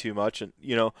around way Mhm. too much, and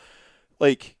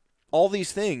like all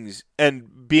these things,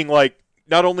 and being like,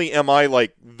 not only am I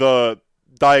like the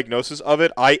diagnosis of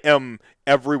it, I am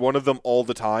every one of them all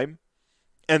the time,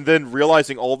 and then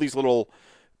realizing all these little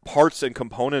parts and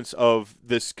components of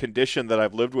this condition that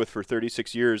I've lived with for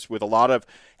 36 years with a lot of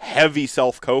heavy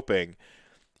self-coping,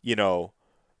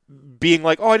 being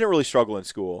like, oh, I didn't really struggle in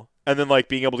school. And then like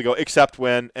being able to go, except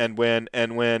when, and when,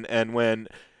 and when, and when,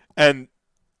 and,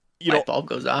 Light bulb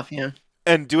goes off, yeah.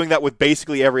 and doing that with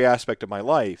basically every aspect of my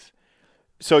life.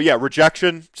 So yeah,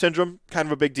 rejection syndrome, kind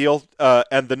of a big deal.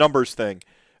 And the numbers thing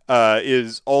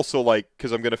is also like,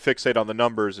 because I'm going to fixate on the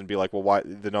numbers and be like, well, why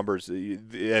the numbers?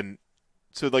 And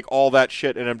so like all that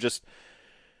shit. And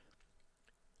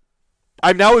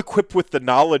I'm now equipped with the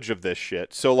knowledge of this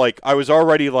shit. So like I was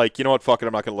already like, you know what, fuck it,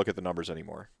 I'm not going to look at the numbers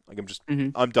anymore. Like Hmm.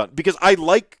 I'm done. Because I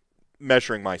like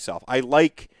measuring myself. I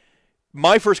like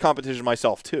my first competition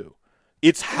myself too.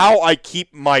 It's how I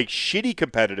keep my shitty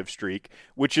competitive streak,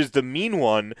 which is the mean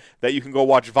one that you can go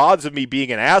watch VODs of me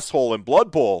being an asshole in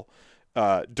Blood Bowl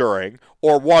during,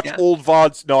 or watch Yeah. old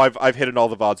VODs. No, I've hidden all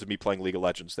the VODs of me playing League of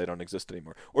Legends. They don't exist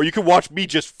anymore. Or you can watch me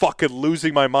just fucking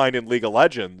losing my mind in League of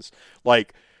Legends.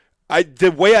 Like,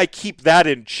 the way I keep that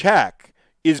in check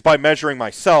is by measuring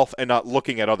myself and not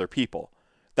looking at other people.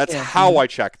 That's Yeah. how I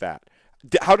check that.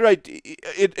 How did I?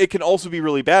 It can also be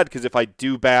really bad because if I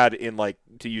do bad in, like,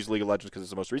 to use League of Legends because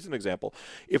it's the most recent example,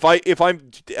 if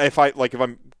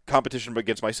I'm competition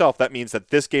against myself, that means that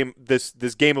this game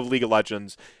of League of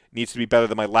Legends needs to be better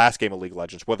than my last game of League of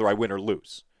Legends, whether I win or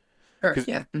lose. Sure. 'Cause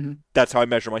Yeah. that's how I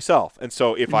measure myself. And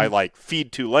so if I like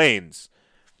feed two lanes,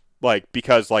 like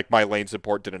because like my lane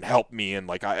support didn't help me, and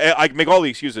like I make all the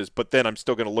excuses, but then I'm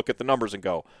still going to look at the numbers and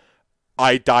go,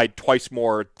 I died twice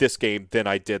more this game than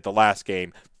I did the last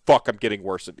game. Fuck, I'm getting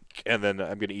worse, and then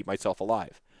I'm going to eat myself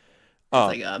alive. It's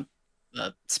like a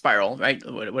spiral, right?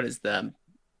 What is the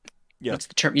Yeah. what's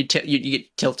the term? You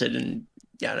get tilted and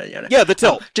yada yada. Yeah, the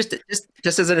tilt. Just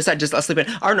as an aside, just I'll slip in.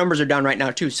 Our numbers are down right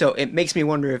now too, so it makes me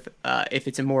wonder if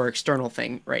it's a more external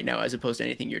thing right now as opposed to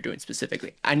anything you're doing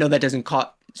specifically. I know that doesn't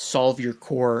solve your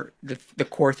core the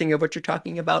core thing of what you're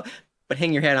talking about, but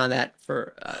hang your head on that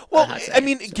for Well, a hot I second.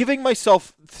 mean, So, giving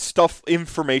myself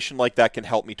information like that can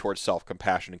help me towards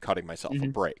self-compassion and cutting myself a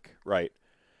break, right?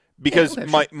 Because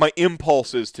okay, my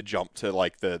impulse is to jump to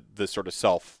like the sort of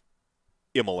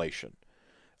self-immolation.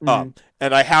 Mhm.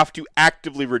 And I have to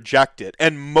actively reject it.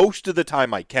 And most of the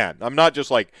time I can. I'm not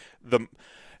just like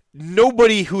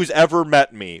nobody who's ever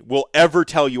met me will ever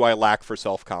tell you I lack for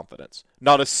self-confidence.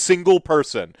 Not a single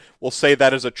person will say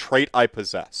that is a trait I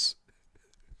possess.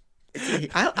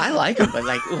 I like him, but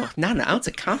like, ugh, not an ounce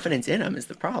of confidence in him is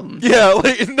the problem. Yeah,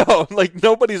 like no, like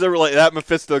nobody's ever like that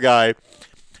Mephisto guy.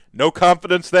 No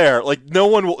confidence there. Like no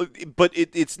one will. But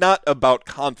it's not about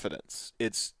confidence.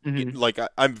 It's Mhm. like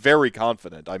I'm very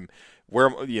confident. I'm where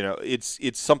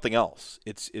it's something else.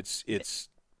 It's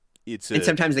And a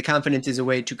sometimes the confidence is a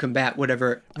way to combat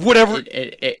whatever whatever.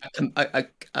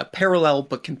 a parallel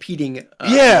but competing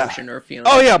Yeah. emotion or feeling.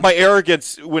 Oh yeah, my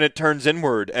arrogance when it turns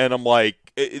inward, and I'm like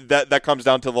that comes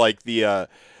down to like the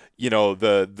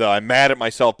the I'm mad at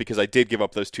myself because I did give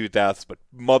up those two deaths, but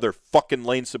motherfucking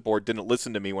lane support didn't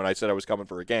listen to me when I said I was coming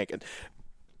for a gank, and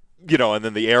and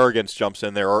then the arrogance jumps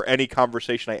in there, or any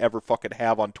conversation I ever fucking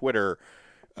have on Twitter,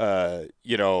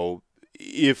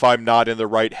 if I'm not in the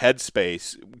right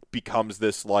headspace, becomes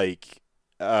this like,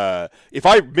 if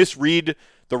I misread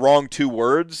the wrong two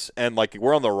words and like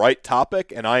we're on the right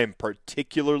topic and I am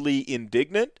particularly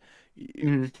indignant,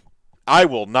 Mhm. I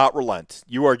will not relent.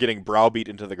 You are getting browbeat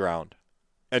into the ground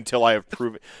until I have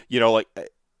proven, like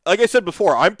I said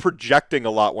before, I'm projecting a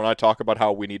lot when I talk about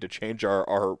how we need to change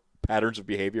our patterns of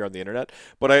behavior on the internet.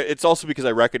 But it's also because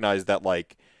I recognize that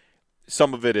like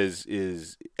some of it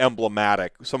is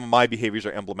emblematic. Some of my behaviors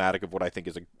are emblematic of what I think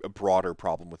is a broader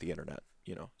problem with the internet.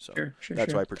 So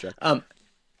that's why I project.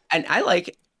 And I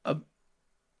like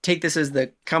take this as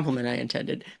the compliment I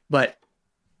intended, but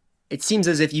it seems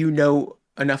as if you know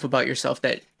enough about yourself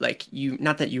that like you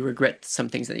not that you regret some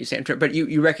things that you say on Twitter, but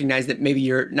you recognize that maybe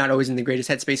you're not always in the greatest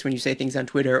headspace when you say things on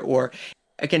Twitter, or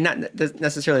again, not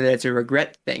necessarily that it's a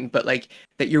regret thing, but like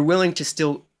that you're willing to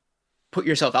still put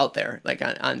yourself out there like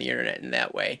on the internet in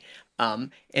that way.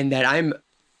 And that I'm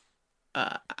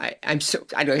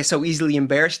so easily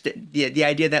embarrassed that the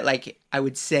idea that like I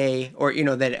would say, or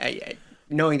that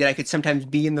knowing that I could sometimes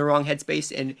be in the wrong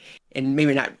headspace and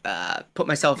maybe not put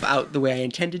myself out the way I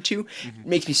intended to,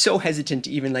 makes me so hesitant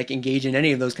to even like engage in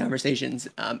any of those conversations.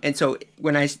 And so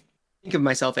when I think of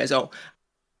myself as, oh,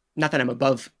 not that I'm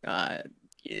above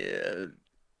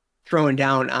throwing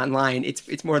down online,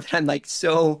 it's more that I'm like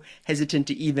so hesitant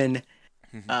to even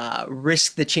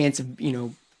risk the chance of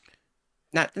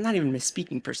not even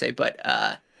misspeaking per se, but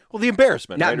Well, the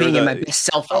embarrassment, not right? being in my best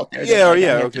self out there. Yeah, that, or like, I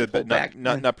yeah, have okay, to pull but back.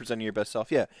 not presenting your best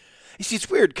self. Yeah, you see, it's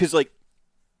weird because like,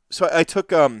 so I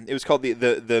took it was called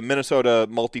the Minnesota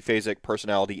Multiphasic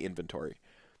Personality Inventory,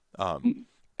 That's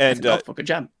and a mouthful. Good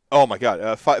job. oh my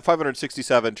god,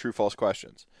 567 true false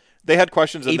questions. They had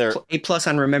questions in there, A plus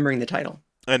on remembering the title.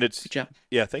 and it's Good job.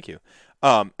 yeah, thank you.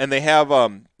 And they have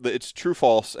it's true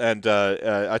false, and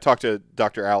I talked to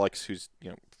Dr. Alex, who's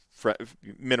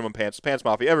minimum pants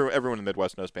mafia. Everyone in the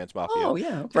Midwest knows pants mafia. Oh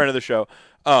yeah. Okay. Friend of the show.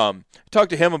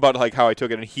 Talked to him about like how I took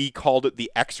it, and he called it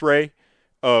the X-ray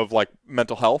of like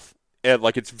mental health, and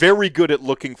like it's very good at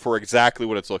looking for exactly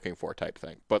what it's looking for, type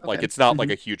thing. But like Okay. it's not like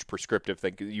a huge prescriptive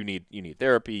thing. You need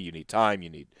therapy, you need time, you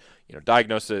need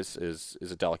diagnosis is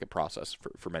a delicate process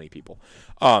for many people.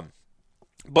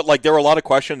 but like there were a lot of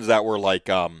questions that were like,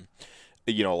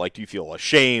 like do you feel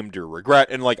ashamed or regret?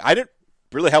 And like I didn't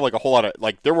really have like a whole lot of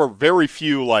like there were very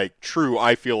few like true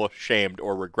I feel ashamed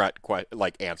or regret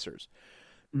like answers.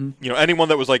 Mhm. Anyone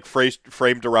that was like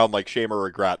framed around like shame or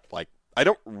regret, like I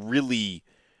don't really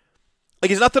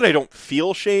like. It's not that I don't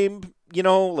feel shame,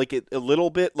 like a little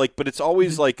bit, like, but it's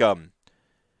always Mhm. like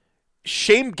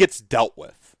shame gets dealt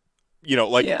with.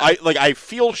 Like Yeah. I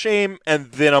feel shame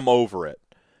and then I'm over it.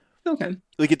 Okay.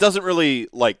 Like it doesn't really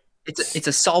like It's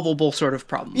a solvable sort of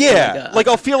problem, or like yeah, a like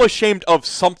I'll feel ashamed of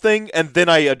something and then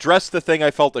I address the thing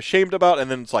I felt ashamed about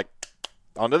and then it's like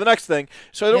on to the next thing.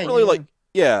 So I yeah, don't yeah, really yeah. like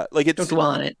yeah, like Don't it's dwell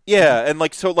on it. yeah, and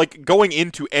like so like going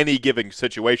into any given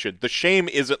situation, the shame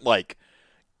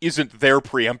isn't there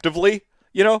preemptively,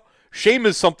 Shame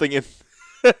is something in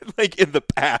like in the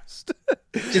past.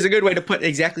 Which is a good way to put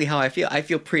exactly how I feel. I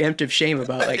feel preemptive shame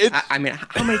about like It's I mean,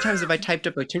 how many times have I typed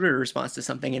up a Twitter response to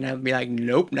something and I'll be like,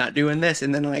 nope, not doing this,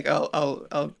 and then I'm like, oh, I'll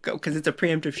go because it's a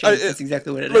preemptive shame. it, That's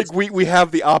exactly what it like is. we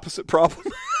have the opposite problem.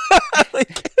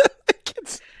 like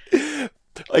it's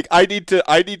like I need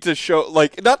to show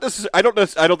like not necessarily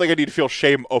I don't think I need to feel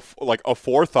shame of like a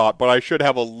forethought, but I should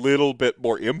have a little bit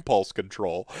more impulse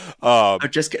control. I'm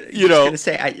just gonna You just know, gonna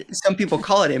say, some people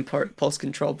call it impulse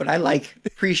control, but I like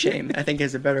pre-shame. I think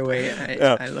is a better way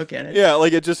yeah, I look at it. yeah,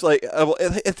 like it just like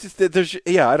it's just, there's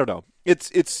yeah, I don't know.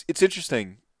 It's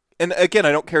interesting, and again,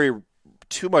 I don't carry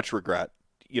too much regret,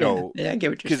 Yeah, yeah, I get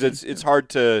what you're because saying. it's hard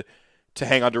to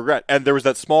hang on to regret. And there was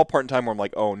that small part in time where I'm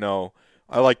like, oh no,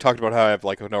 I like talked about how I have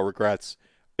like oh no regrets.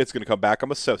 It's gonna come back.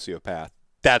 I'm a sociopath.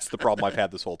 That's the problem I've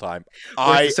had this whole time.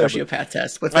 Where's the I am. sociopath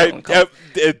test? What's that one called?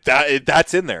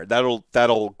 That's in there. That'll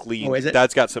Oh, glean. is it?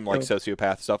 That's got some like Oh,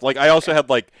 sociopath stuff. Like I also okay. had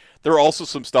like there were also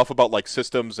some stuff about like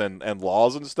systems and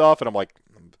laws and stuff. And I'm like,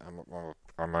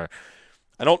 I'm a,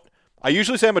 I don't. I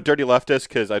usually say I'm a dirty leftist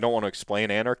because I don't want to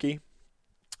explain anarchy,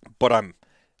 but I'm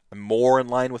more in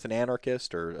line with an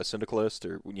anarchist or a syndicalist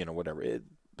or whatever.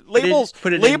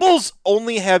 Put it in. Labels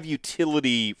only have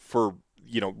utility for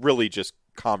really just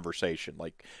conversation.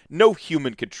 Like no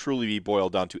human could truly be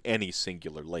boiled down to any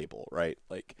singular label, right?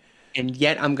 Like And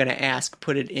yet I'm gonna ask,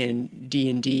 put it in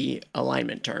D&D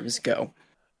alignment terms. Go.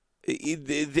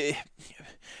 the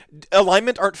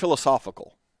alignment aren't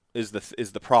philosophical is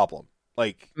the problem.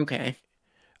 Like Okay.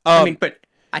 I mean, um but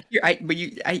I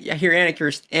hear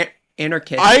anarchist, and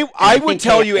I I would think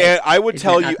tell you chaotic. Is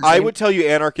that not the I same? would tell you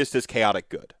anarchist is chaotic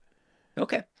good.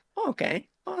 Okay. Okay.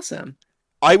 Awesome.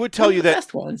 I would tell One of you the that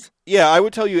best ones. yeah, I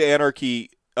would tell you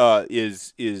anarchy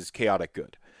is chaotic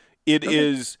good. It Okay.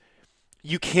 is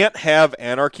you can't have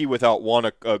anarchy without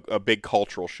one a big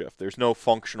cultural shift. There's no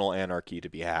functional anarchy to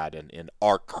be had in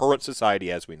our current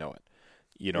society as we know it.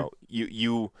 Sure.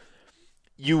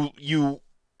 You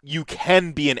you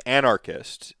can be an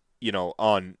anarchist,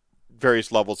 on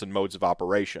various levels and modes of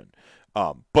operation.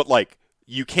 But like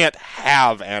you can't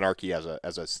have anarchy as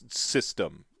a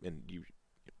system, and you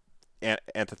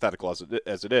antithetical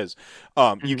as it is.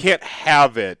 You Mhm. can't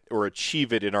have it or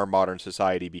achieve it in our modern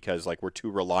society because like we're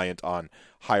too reliant on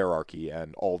hierarchy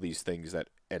and all these things that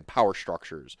and power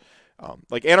structures.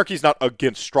 Like anarchy is not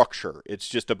against structure; it's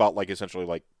just about like essentially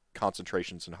like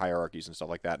concentrations and hierarchies and stuff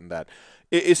like that. And that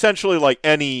essentially like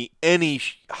any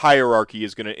hierarchy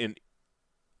is going to in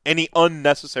any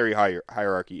unnecessary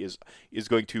hierarchy is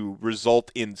going to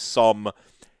result in some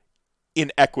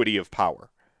inequity of power.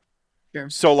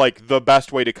 Sure. So like the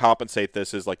best way to compensate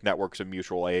this is like networks of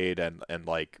mutual aid and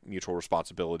like mutual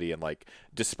responsibility and like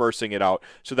dispersing it out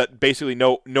so that basically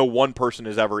no one person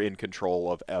is ever in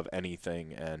control of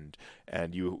anything and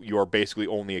you are basically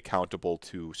only accountable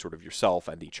to sort of yourself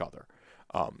and each other.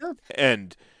 Oh,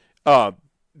 And uh,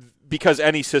 because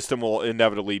any system will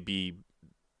inevitably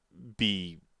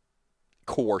be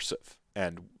coercive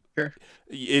and sure.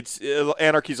 it's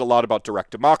anarchy is a lot about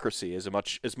direct democracy as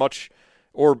much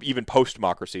or even post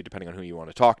democracy depending on who you want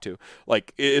to talk to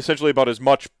like essentially about as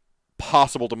much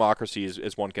possible democracy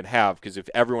as one can have because if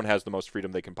everyone has the most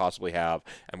freedom they can possibly have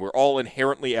and we're all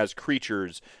inherently as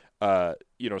creatures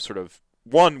sort of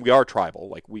one we are tribal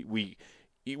like we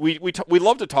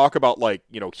love to talk about like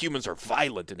humans are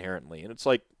violent inherently and it's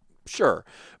like sure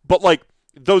but like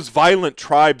those violent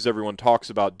tribes everyone talks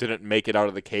about didn't make it out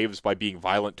of the caves by being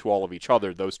violent to all of each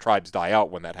other. Those tribes die out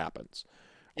when that happens.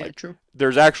 Yeah, Like true.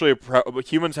 there's actually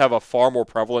humans have a far more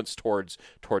prevalence towards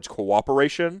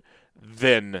cooperation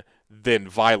than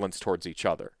violence towards each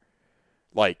other.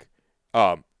 Like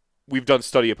um we've done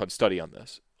study upon study on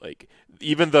this. Like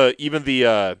even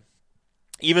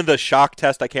the shock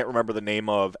test I can't remember the name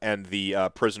of and the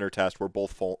prisoner test were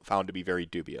both found to be very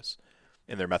dubious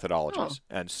in their Oh, methodologies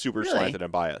and super really? slanted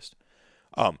and biased.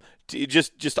 Um,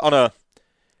 just on a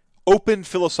open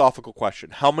philosophical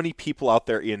question, how many people out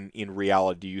there in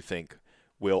reality do you think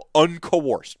will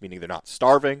uncoerced, meaning they're not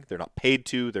starving, they're not paid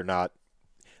to, they're not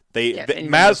Yeah, if anything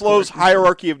but Maslow's coercion.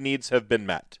 hierarchy of needs have been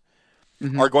met,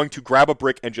 Hmm. are going to grab a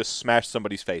brick and just smash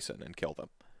somebody's face in and kill them?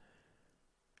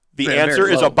 The Very answer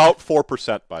is low. about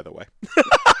 4%, by the way.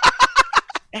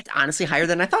 That's honestly higher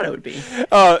than I thought it would be.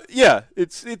 Yeah,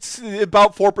 it's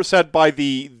about 4% by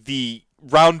the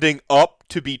rounding up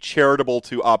to be charitable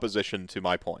to opposition to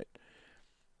my point.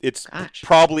 It's Gosh,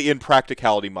 probably in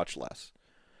practicality much less.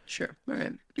 sure. All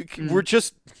right. We're Mm.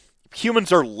 just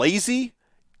humans are lazy,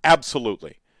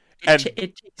 absolutely, and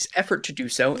It takes effort to do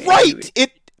so. And you, right.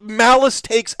 It malice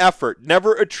takes effort.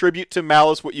 Never attribute to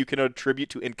malice what you can attribute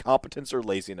to incompetence or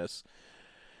laziness.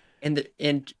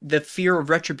 and the fear of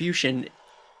retribution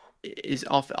is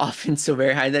often so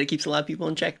very high that it keeps a lot of people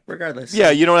in check, regardless. Yeah,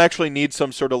 So, you don't actually need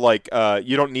some sort of like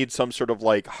you don't need some sort of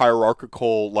like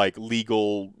hierarchical like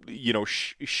legal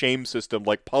shame system.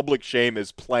 Like public shame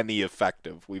is plenty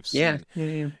effective. We've yeah,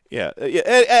 seen. yeah, yeah. Yeah,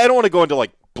 yeah. I don't want to go into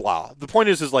like blah. The point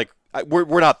is like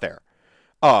we're not there.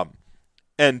 Um,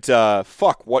 and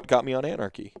fuck, what got me on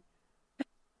anarchy?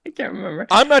 I can't remember.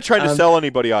 I'm not trying to Um, sell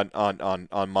anybody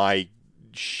on my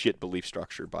shit belief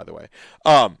structure. By the way,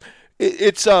 um,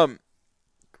 it's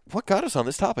what got us on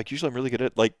this topic? Usually, I'm really good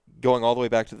at like going all the way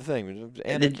back to the thing. the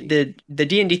Anarchy. the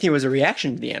D&D thing was a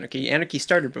reaction to the anarchy. Anarchy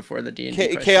started before the D&D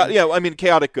Chaotic, question. yeah, I mean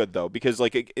chaotic good though, because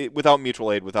like without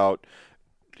mutual aid, without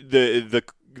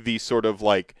the sort of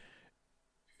like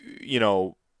you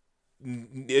know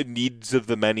needs of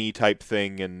the many type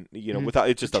thing, and Mhm. without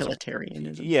it just doesn't.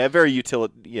 Utilitarianism. Yeah, very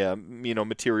yeah,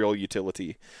 material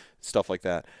utility stuff like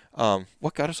that.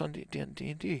 What got us on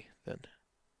D&D then?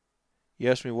 You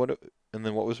asked me what, and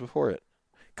then what was before it?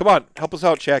 Come on, help us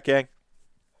out, chat gang.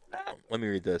 Let me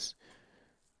read this.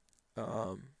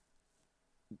 Um,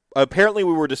 Apparently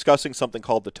we were discussing something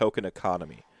called the token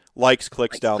economy. Likes,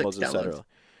 clicks, Like clicks, downloads, downloads. etc.,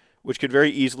 which could very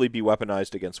easily be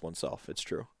weaponized against oneself. It's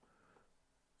true.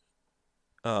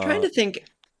 Trying Uh, to think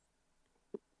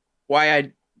why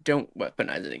I don't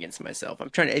weaponize it against myself. I'm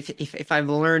trying to if I've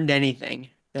learned anything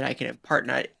that I can impart,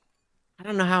 and I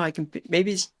don't know how I can.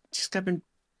 Maybe it's just I've been.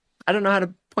 I don't know how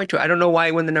to point to it. I don't know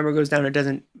why when the number goes down, it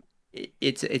doesn't.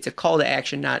 It's a call to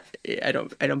action. Not I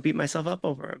don't beat myself up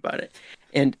over about it,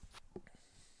 and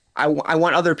I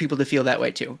want other people to feel that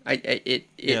way too.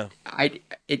 yeah.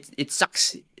 It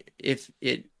sucks if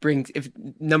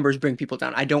numbers bring people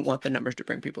down. I don't want the numbers to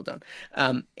bring people down.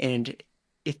 And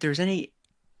if there's any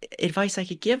advice I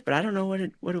could give, but I don't know what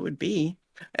it would be.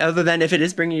 Other than if it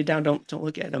is bringing you down, don't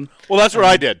look at them. Well, that's what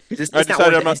I did. Because I it's not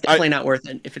decided worth I'm it. not. It's definitely not worth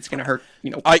it if it's gonna hurt,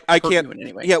 I hurt can't. you in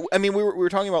any way. Yeah, I mean, we were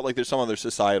talking about like there's some other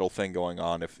societal thing going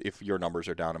on if your numbers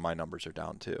are down and my numbers are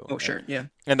down too. Oh, sure, yeah.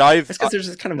 And I've That's because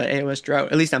there's kind of an AOS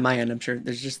drought, at least on my end. I'm sure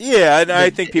there's just yeah, and I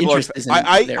think the people are. interest isn't there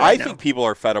I right think now. people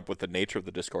are fed up with the nature of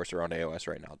the discourse around AOS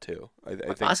right now too.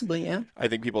 Possibly, yeah. I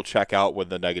think people check out when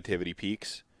the negativity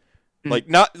peaks. Mm. Like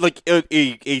not like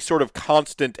a sort of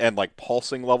constant and like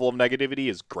pulsing level of negativity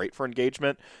is great for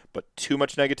engagement, but too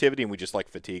much negativity and we just like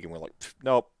fatigue and we're like,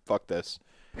 nope, fuck this.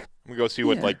 Yeah. I'm gonna go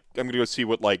see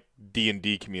what like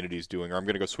D&D community is doing, or I'm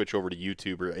gonna go switch over to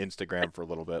YouTube or Instagram for a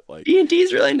little bit. Like, D&D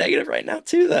is really negative right now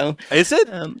too, though. is it?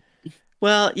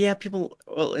 Well, yeah, people.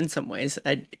 Well, in some ways,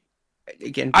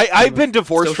 again, I've from a been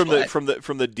divorced from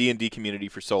social. the D&D community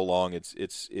for so long.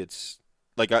 It's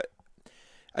like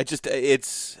I just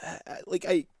it's like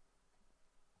I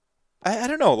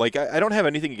don't know. Like I don't have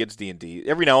anything against D&D.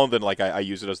 Every now and then, like I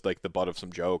use it as like the butt of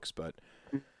some jokes, but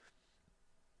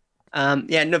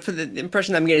Yeah, no. For the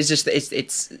impression I'm getting is just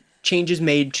it's changes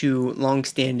made to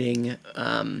long-standing.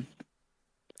 I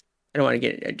don't want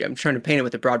to get. I'm trying to paint it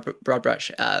with a broad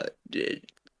brush.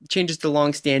 Changes to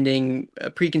long-standing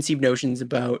preconceived notions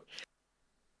about.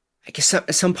 I guess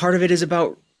some part of it is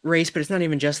about race, but it's not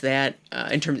even just that.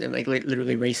 In terms of like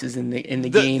literally races in the the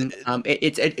game,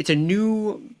 it's a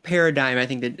new paradigm. I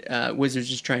think that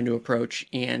Wizards is trying to approach,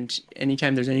 and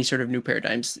anytime there's any sort of new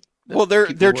paradigms, the well,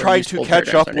 people they're who are trying used to to old catch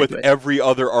paradigms up aren't with into it. every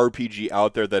other RPG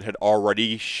out there that had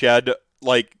already shed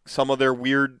like some of their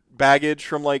weird baggage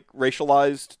from like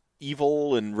racialized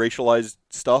evil and racialized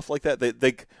stuff like that.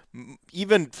 They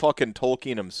even fucking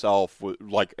Tolkien himself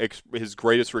like his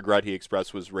greatest regret he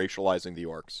expressed was racializing the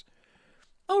orcs.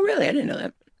 Oh, really? I didn't know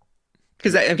that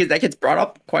because that gets brought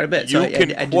up quite a bit. So You can I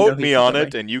didn't know quote he me felt on that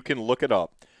it, way. and you can look it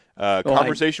up. Well,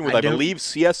 Conversation with, I I don't. believe,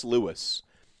 C.S. Lewis.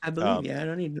 I believe. Um, Yeah, I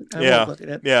don't need. I won't yeah, look it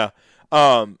up. yeah.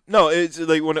 No, it's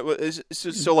like when it was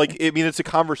so like I mean, it's a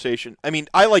conversation. I mean,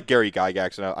 I like Gary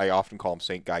Gygax, and I often call him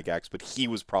Saint Gygax, but he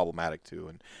was problematic too.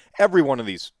 And every one of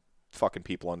these fucking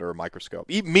people under a microscope.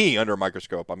 Even me under a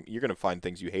microscope. You're gonna find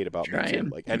things you hate about Sure me I too. am.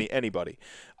 Like anybody.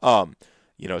 Um,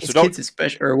 so His don't. kids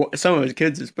especially, or some of his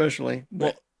kids especially,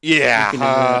 Well, but we yeah. can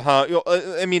ignore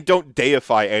that. I mean, don't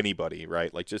deify anybody,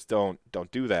 right? Like, just don't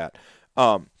do that.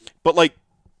 But like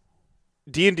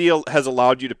D&D has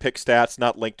allowed you to pick stats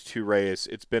not linked to race.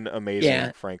 It's been amazing,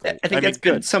 Yeah, frankly. I I think mean, that's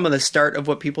been good. some of the start of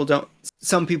what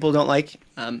some people don't like.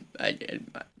 It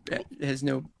has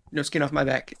no skin off my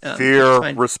back. But it's Fear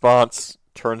fine. response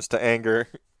turns to anger.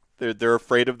 They're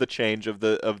afraid of the change of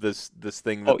this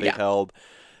thing that Oh they've yeah. held.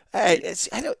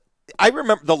 I don't. I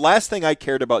remember the last thing I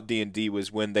cared about D&D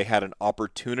was when they had an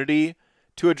opportunity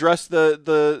to address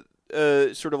the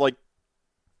sort of like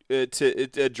to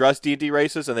address D&D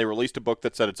races, and they released a book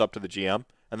that said it's up to the GM,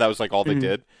 and that was like all they Mhm.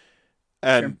 did.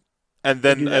 Sure. And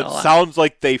They then do that a it lot. sounds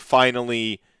like they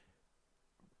finally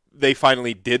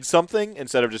did something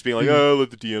instead of just being like, Mhm. oh,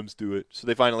 let the DMs do it. So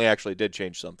they finally actually did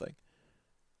change something.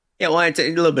 Yeah, well, it's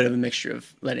a little bit of a mixture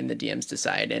of letting the DMs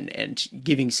decide and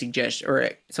giving suggestion, or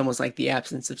it's almost like the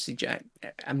absence of suggest.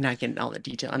 I'm not getting all the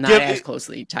detail. I'm not Give as it,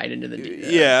 closely tied into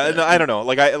yeah, and I the don't know.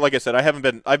 Like I said,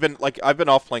 I've been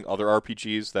off playing other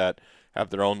RPGs that have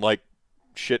their own like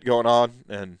shit going on,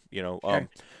 and sure.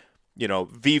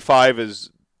 V5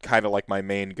 is kind of like my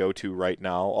main go-to right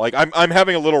now. Like I'm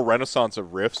having a little renaissance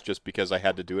of Rifts just because I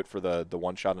had to do it for the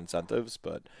one-shot incentives,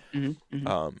 but Hmm. Hmm.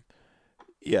 um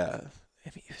yeah, I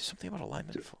mean, something about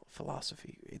alignment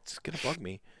philosophy. It's gonna bug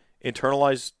me.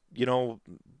 Internalized,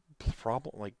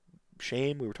 problem like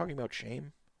shame. We were talking about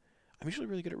shame. I'm usually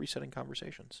really good at resetting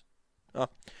conversations. Uh,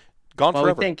 Gone Well, we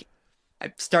forever. think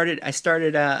I started a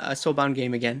Soulbound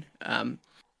game again.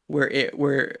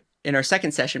 We're in our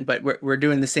second session, but we're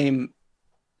doing the same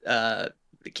uh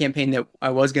campaign that I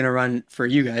was gonna run for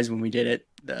you guys when we did it.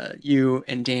 You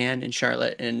and Dan and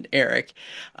Charlotte and Eric,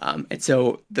 and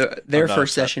so I'm their not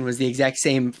first upset. session was the exact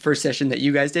same first session that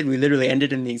you guys did. We literally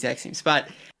ended in the exact same spot.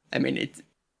 I mean,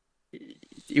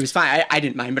 it was fine. I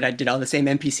didn't mind, but I did all the same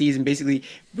NPCs and basically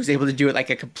was able to do it like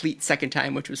a complete second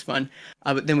time, which was fun.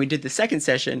 But then we did the second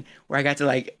session where I got to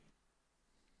like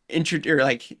intro or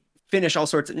like finish all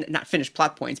sorts of not finish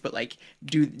plot points, but like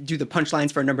do the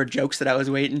punchlines for a number of jokes that I was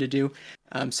waiting to do.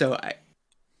 So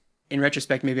in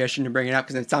retrospect, maybe I shouldn't bring it up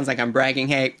because it sounds like I'm bragging.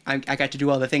 Hey, I got to do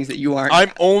all the things that you aren't,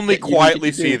 I'm only that you didn't get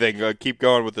quietly to do. seething. Keep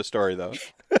going with the story though.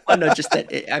 Oh no, just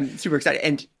that I'm super excited,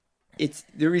 and it's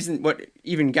the reason what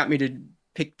even got me to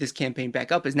pick this campaign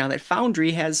back up is now that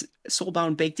Foundry has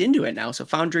Soulbound baked into it now. So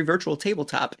Foundry Virtual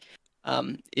Tabletop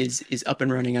is up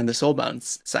and running on the Soulbound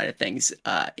side of things,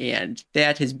 and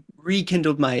that has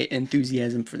rekindled my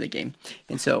enthusiasm for the game,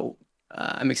 and so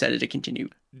I'm excited to continue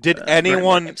Did running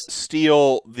more anyone games.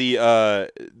 steal the uh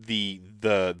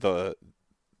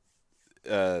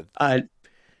Uh,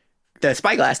 the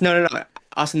Spyglass, no.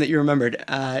 Awesome that you remembered.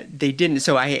 They didn't.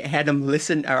 So I had them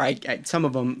listen, or some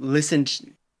of them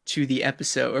listened to the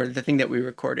episode or the thing that we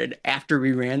recorded after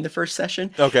we ran the first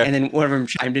session, okay. and then one of them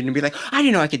chimed in and be like, "I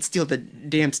didn't know I could steal the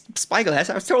damn Spyglass.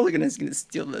 I was totally gonna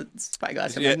steal the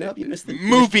Spyglass." I'm Yeah, like, "Nope, you missed the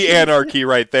movie cue." anarchy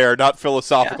right there, not Yeah,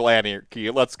 philosophical anarchy.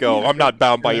 Let's go. yeah, I'm not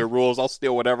bound by uh, your rules. I'll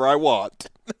steal whatever I want.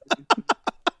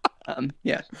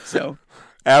 yeah. So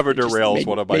it Avender just Rail is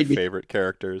one of my made me favorite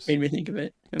characters. think of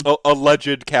it.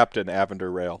 Alleged Captain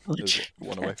Avender Rail is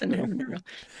one of my That's an favorite. Aaron.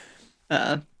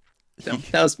 Uh, so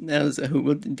that was a who.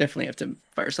 We'll definitely have to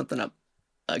fire something up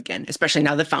again, especially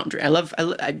now the Foundry.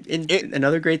 It,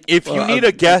 Another great, if you well, need a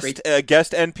a great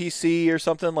guest NPC or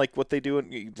something like what they do,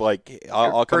 like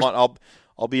I'll come first on.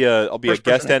 I'll be a first person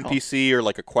guest I call. NPC or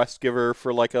like a quest giver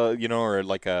for like a or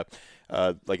like a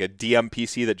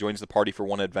DMPC that joins the party for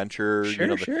one adventure.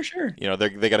 Sure, sure, sure.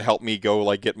 They got to help me go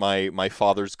like get my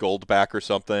father's gold back or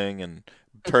something, and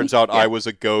turns out I Yeah, was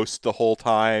a ghost the whole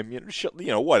time.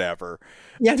 Whatever.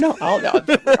 yeah. No,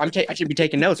 I should be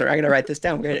taking notes, or I gotta write this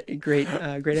down. Great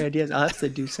ideas. I'll have to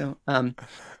do so.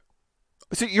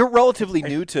 So you're relatively I-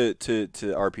 new to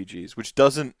RPGs, which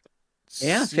doesn't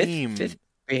yeah, seem fifth,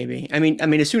 baby. I mean,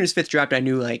 as soon as fifth dropped, I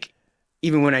knew like.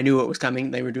 Even when I knew what was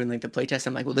coming, they were doing like the playtest.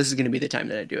 I'm like, well, this is going to be the time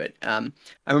that I do it.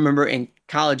 I remember in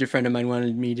college, a friend of mine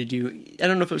wanted me to do, I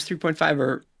don't know if it was 3.5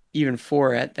 or even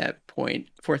four at that point,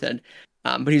 fourth ed.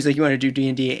 But he was like, you want to do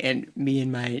D&D? And me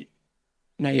and my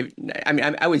naive, I mean,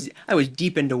 I was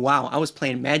deep into WoW. I was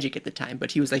playing Magic at the time, but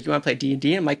he was like, you want to play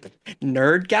D&D? I'm like,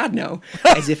 nerd, God no,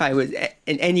 as if I was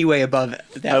in any way above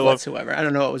I that love whatsoever. I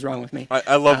don't know what was wrong with me.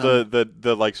 I love Um,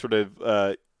 the like sort of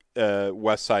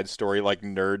West Side Story like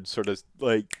nerd sort of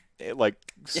like yeah,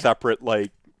 separate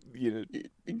like you know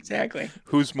exactly.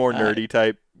 who's more Uh, nerdy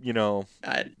type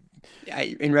uh,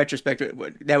 in retrospect,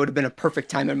 that would have been a perfect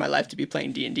time in my life to be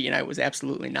playing D&D, and I was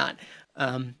absolutely not.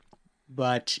 Um,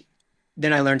 but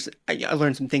then I learned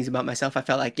some things about myself. I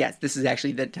felt like, yes, this is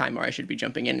actually the time where I should be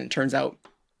jumping in. And it turns out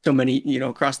so many,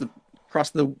 across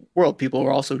the world, people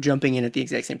were also jumping in at the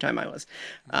exact same time I was.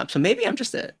 So maybe I'm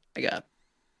just a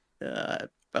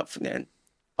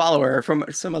follower from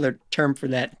some other term for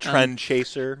that. Trend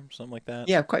chaser, something like that.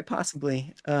 Yeah, quite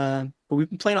possibly. But we've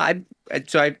been playing.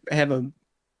 So I have a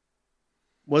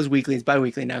was weekly, it's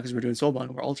bi-weekly now because we're doing Soulbound.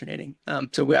 We're alternating.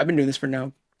 I've been doing this for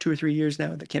now 2 or 3 years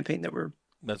now. The campaign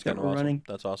That's that kind of we're awesome. running.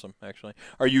 That's awesome, actually.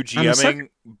 Are you I'm a GMing sucker.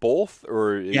 both,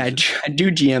 or Yeah, is it? I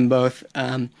do GM both.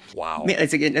 Wow.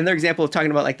 It's like another example of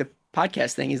talking about like the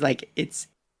podcast thing is like it's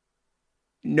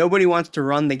nobody wants to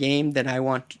run the game that I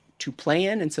want to play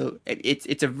in, and so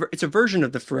it's a version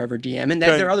of the Forever DM, and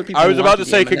that there are other people I who was want about to to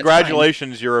say DM, and that's fine.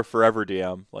 congratulations, you're a forever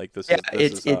DM. Like Yeah,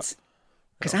 this is it's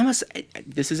because oh,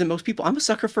 this isn't most people. I'm a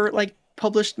sucker for like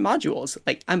published modules.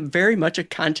 Like I'm very much a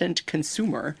content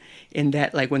consumer in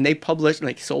that like when they publish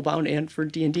like Soulbound and for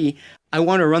D&D, I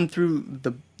want to run through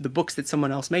the books that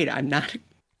someone else made. I'm not.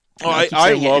 I oh, know I keep I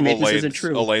saying it, love and maybe this isn't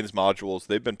true. Elaine's modules.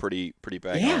 They've been pretty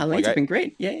bang Yeah, on. Like Elaine's been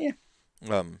great. Yeah, yeah.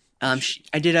 um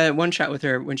I did a one shot with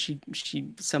her when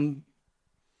some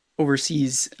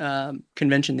overseas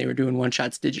convention they were doing one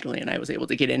shots digitally, and I was able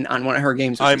to get in on one of her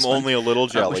games, which I'm was fun. only a little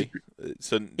Which jelly.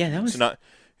 So yeah, that so was not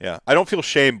yeah. I don't feel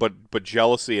shame, but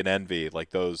jealousy and envy, like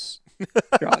those.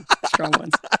 strong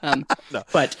ones. No.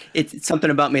 But it's something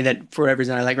about me that for whatever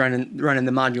reason I like running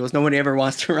the modules. Nobody ever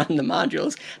wants to run the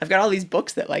modules. I've got all these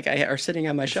books that like are sitting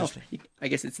on my shelf. Interesting. I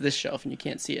guess it's this shelf, and you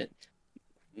can't see it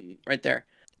right there.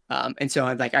 And so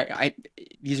I'm like,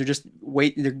 these are just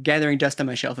wait. They're gathering dust on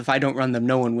my shelf. If I don't run them,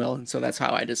 no one will. And so that's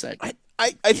how I decide to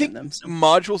I DM think them. So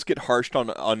modules get harshed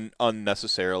on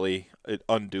unnecessarily,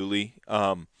 unduly.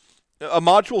 A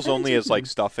module's I think only so as like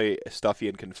too. stuffy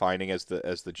and confining as the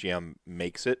GM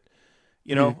makes it.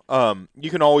 You Mhm. know, you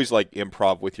can always like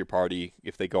improv with your party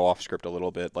if they go off script a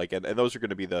little bit. Like, and those are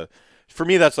going to be for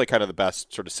me, that's like kind of the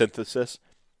best sort of synthesis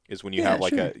is when you have Yeah,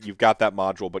 like sure. you've got that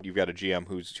module, but you've got a GM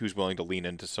who's willing to lean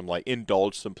into some like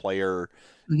indulge some player,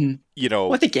 Mhm. you Well, I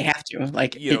know, think you have to.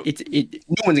 Like you know,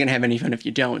 no one's gonna have any fun if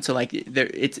you don't. So like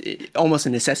almost a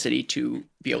necessity to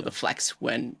be able yeah. to flex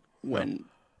Yeah. when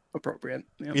appropriate.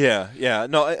 Yeah. Yeah.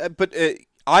 No, but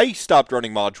I stopped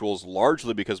running modules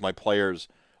largely because my players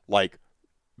like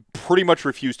pretty much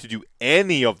refuse to do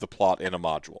any of the plot in a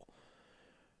module.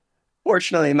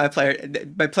 Fortunately, my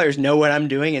players know what I'm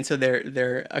doing, and so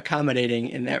they're accommodating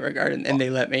in that regard, and they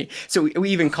let me. So we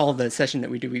even call the session that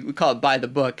we do we call it by the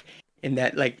book. In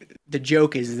that, like the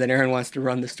joke is that Aaron wants to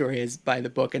run the story as by the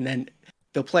book, and then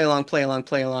they'll play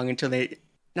along until they,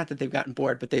 not that they've gotten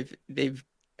bored, but They they've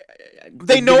know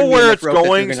given me where enough it's rope that they're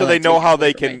going, gonna so they like know take how it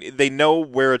away they from me. can. They know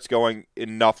where it's going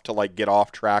enough to like get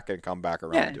off track and come back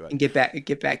around Yeah, to it. and get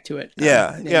back to it.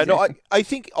 Yeah, Yeah. No, exactly. I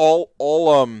think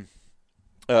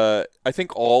I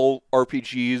think all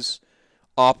RPGs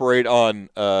operate on.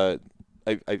 I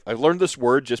learned this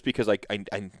word just because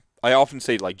I often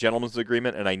say like gentleman's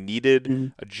agreement, and I needed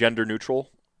Mhm. a gender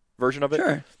neutral version of it.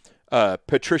 Sure.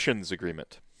 Patrician's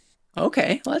agreement.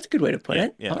 Okay. Well, that's a good way to put Yeah,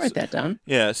 it. yeah, I'll write that down.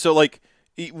 yeah. So like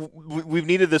we've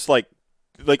needed this like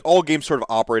all games sort of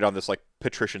operate on this like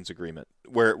patrician's agreement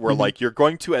where Hmm. like you're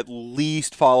going to at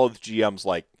least follow the GM's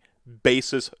like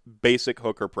basic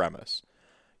hooker premise.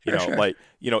 You Sure, know, sure. like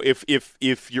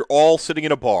if you're all sitting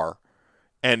in a bar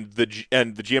and the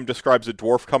GM describes a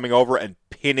dwarf coming over and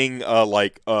pinning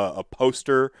a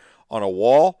poster on a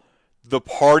wall, the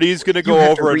party's gonna You go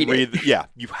have to over and read it. read. Yeah,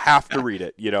 you have to read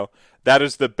it. You know, that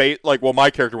is the bait. Like, well, my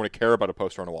character wouldn't care about a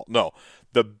poster on a wall. No,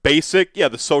 the basic, yeah,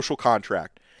 the social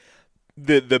contract.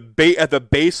 At the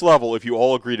base level, if you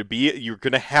all agree to be it, you're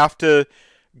gonna have to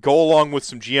go along with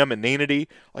some GM inanity.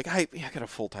 Like I got a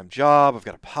full time job. I've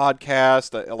got a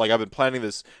podcast. Like I've been planning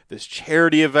this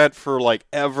charity event for like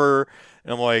ever,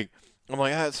 and I'm like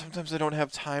sometimes I don't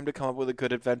have time to come up with a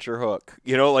good adventure hook.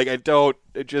 You know, like I don't.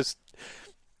 It just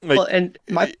like Well, and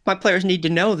my players need to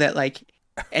know that like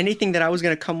anything that I was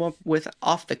going to come up with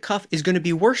off the cuff is going to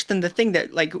be worse than the thing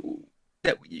that like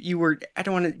that you were I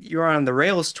don't want to you're on the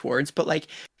rails towards, but like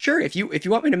sure, if you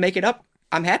want me to make it up,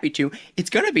 I'm happy to. It's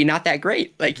going to be not that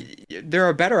great. Like there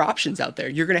are better options out there.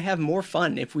 You're going to have more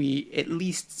fun if we at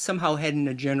least somehow head in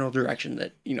a general direction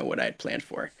that, what I had planned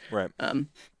for. right. Um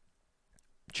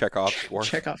Chekhov's dwarf.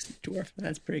 Chekhov's dwarf.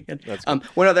 That's pretty good. That's good.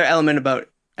 One other element about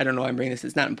I don't know why I'm bringing this.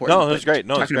 It's not No, important, that's but great.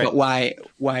 No, that's talking great. about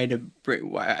why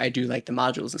I do like the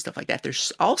modules and stuff like that.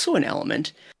 There's also an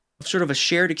element of sort of a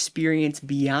shared experience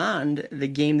beyond the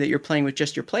game that you're playing with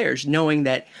just your players, knowing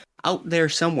that out there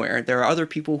somewhere, there are other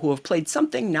people who have played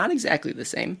something not exactly the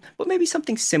same, but maybe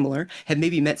something similar, have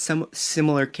maybe met some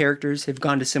similar characters, have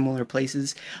gone to similar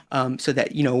places, so that,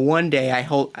 one day I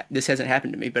hope this hasn't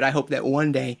happened to me, but I hope that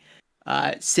one day,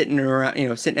 sitting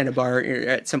around, sitting at a bar or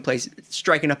at some place,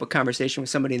 striking up a conversation with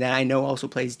somebody that I know also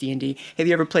plays D&D. Have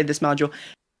you ever played this module?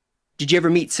 Did you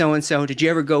ever meet so and so? Did you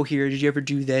ever go here? Did you ever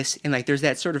do this? And like, there's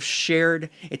that sort of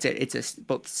shared. Well, It's a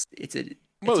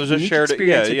there's a unique shared, yeah,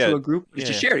 experience yeah, to a group. It's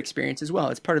a yeah. shared experience as well.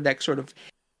 It's part of that sort of,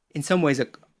 in some ways, a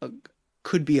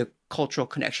could be a cultural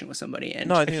connection with somebody. No,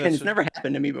 And I think again, that's. it's never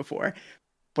happened to me before,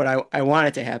 but I want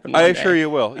it to happen I one assure day. you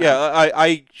will. Yeah, Um,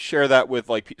 I share that with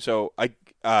like so I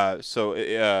so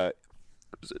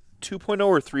was it 2.0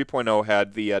 or 3.0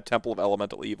 had the Temple of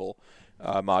Elemental Evil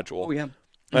module. oh yeah,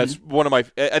 That's one of my.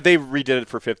 They redid it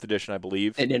for fifth edition, I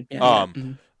believe. it did. Yeah, yeah.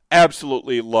 Um,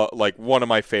 absolutely like one of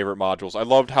my favorite modules. I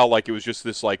loved how like it was just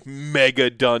this like mega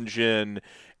dungeon,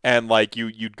 and like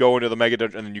you'd go into the mega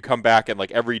dungeon and then you come back and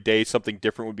like every day something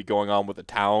different would be going on with the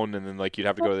town, and then like you'd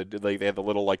have to go to like they had the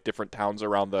little like different towns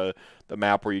around the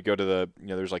map where you go to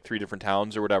there's like three different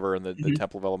towns or whatever in the Mhm.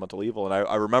 Temple of Elemental Evil, and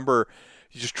I remember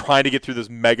just trying to get through this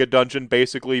mega dungeon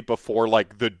basically before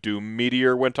like the Doom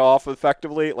meteor went off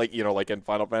effectively, like like in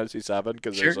Final Fantasy VII,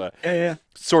 because there's Sure. a Yeah, yeah.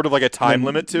 sort of like a time And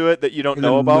limit to it that you don't then the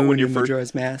know about when moon you're in first.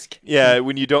 Majora's Mask. Yeah. Yeah,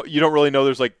 when you don't really know.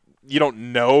 There's like you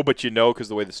don't know, but you know because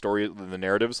the way the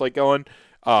narrative is like going.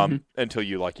 Hmm. Until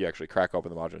you actually crack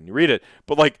open the module and you read it,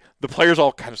 but like the players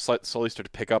all kind of slowly start to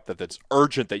pick up that it's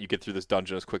urgent that you get through this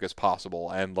dungeon as quick as possible,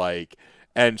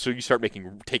 and so you start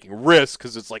taking risks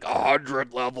because it's like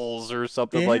 100 levels or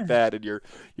something like Yeah. that, and you're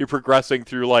progressing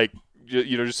through like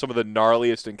just some of the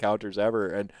gnarliest encounters ever,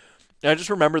 and I just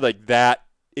remember like that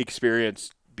experience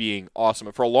being awesome.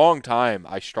 And for a long time,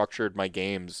 I structured my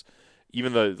games,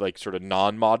 even the like sort of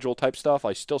non-module type stuff.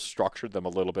 I still structured them a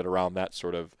little bit around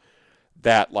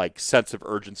that like sense of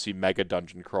urgency mega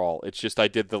dungeon crawl. It's just I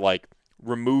did the like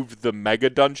removed the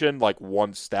mega dungeon like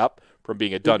one step from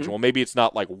being a dungeon. Hmm. Well, maybe it's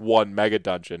not like one mega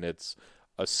dungeon. It's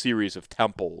a series of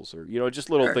temples or just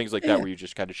little Sure. things like that Yeah. where you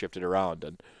just kind of shift it around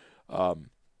and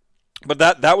um but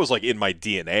that was like in my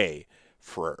DNA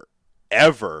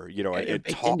forever, Yeah, you're and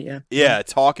baked in, yeah. Mhm. yeah,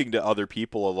 talking to other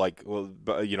people of like, well,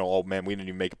 oh man, we didn't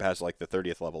even make it past like the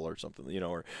 30th level or something,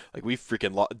 or like we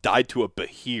freaking died to a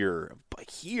Bahir.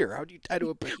 Bahir? How'd you die to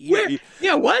a Where? Bahir?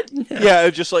 Yeah, what? Yeah,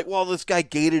 it's just like, well, this guy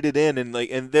gated it in, and like,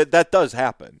 and that does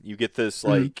happen. You get this Mhm.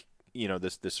 like,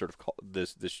 this sort of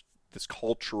this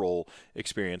cultural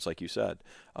experience, like you said.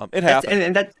 It That's happens.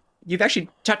 and that you've actually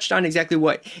touched on exactly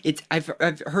what it's. I've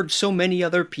heard so many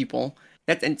other people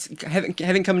that and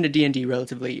having come into D&D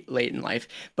relatively late in life,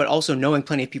 but also knowing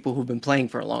plenty of people who've been playing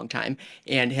for a long time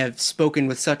and have spoken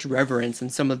with such reverence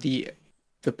and some of the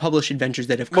published adventures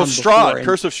that have Well, come before Strahd, and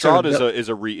Curse of sort Strahd of the,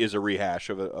 is a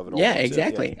rehash of an old yeah, one too. Yeah.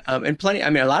 exactly. And plenty.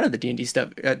 I mean, a lot of the D&D stuff,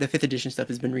 the fifth edition stuff,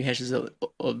 has been rehashes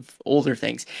of older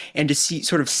things, and to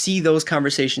see those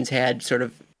conversations had sort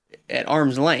of at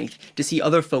arm's length, to see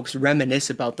other folks reminisce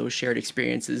about those shared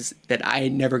experiences that I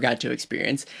never got to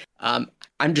experience.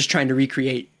 I'm just trying to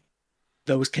recreate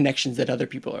those connections that other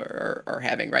people are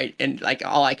having, right? And like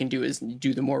all I can do is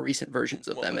do the more recent versions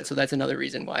of them, and so that's another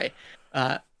reason why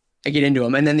uh, I get into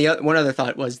them. And then one other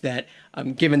thought was that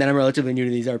given that I'm relatively new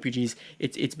to these RPGs,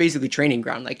 it's basically training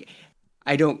ground. Like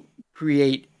I don't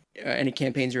create any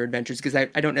campaigns or adventures because I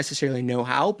don't necessarily know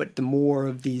how, but the more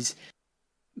of these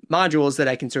modules that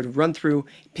I can sort of run through,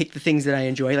 pick the things that I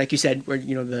enjoy, like you said, where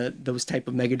those type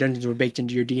of mega dungeons were baked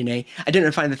into your DNA.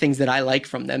 Identify the things that I like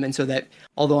from them, and so that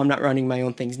although I'm not running my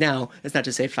own things now, that's not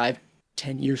to say 5,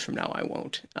 10 years from now I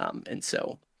won't. And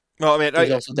so Well, I mean,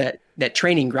 there's also that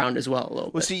training ground as well a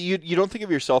little well, bit. see, you don't think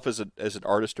of yourself as an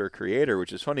artist or a creator,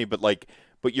 which is funny, but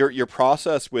your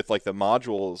process with like the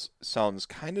modules sounds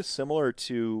kind of similar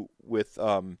to with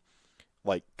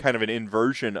like kind of an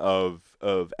inversion of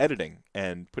editing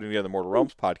and putting together the Mortal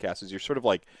Realms podcast. Is you're sort of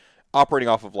like operating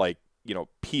off of like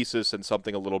pieces and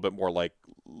something a little bit more like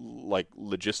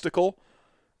logistical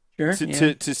Sure, to,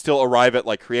 yeah, to still arrive at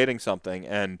like creating something,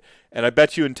 and I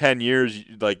bet you in 10 years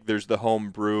like there's the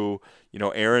homebrew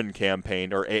Aaron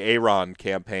campaign or Aaron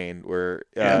campaign where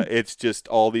yeah, it's just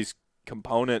all these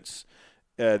components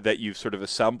that you've sort of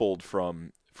assembled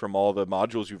from all the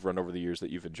modules you've run over the years that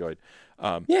you've enjoyed.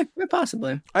 um, yeah,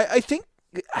 possibly. I think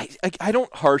I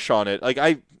don't harsh on it. Like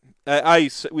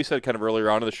we said kind of earlier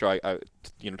on in the show. I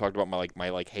talked about my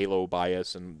like Halo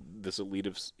bias and this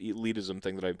elitism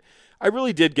thing that I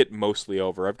really did get mostly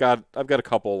over. I've got a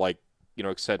couple like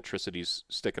eccentricities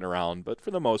sticking around, but for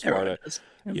the most part, Everyone does.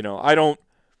 Yeah. I don't.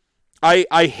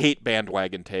 I hate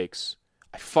bandwagon takes.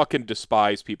 I fucking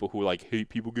despise people who like hate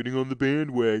people getting on the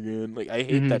bandwagon. Like I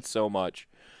hate Hmm. that so much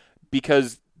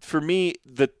because for me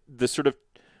the sort of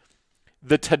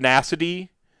the tenacity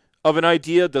of an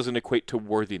idea doesn't equate to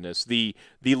worthiness. The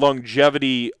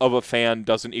longevity of a fan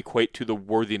doesn't equate to the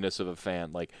worthiness of a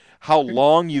fan. Like how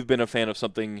long you've been a fan of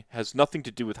something has nothing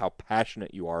to do with how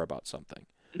passionate you are about something.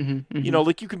 Hmm. You Hmm. know,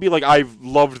 like you can be like, I've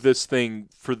loved this thing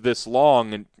for this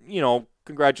long, and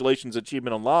congratulations,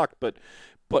 achievement unlocked. But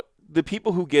the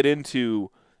people who get into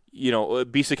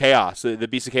Beast of Chaos, the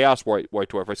Beast of Chaos White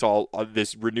Dwarf, I saw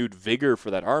this renewed vigor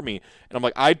for that army, and I'm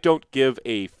like, I don't give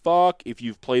a fuck if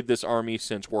you've played this army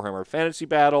since Warhammer Fantasy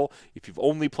Battle, if you've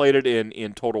only played it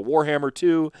in Total Warhammer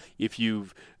 2, if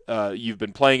you've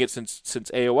been playing it since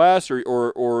AOS,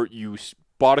 or you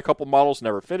bought a couple models,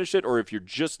 never finished it, or if you're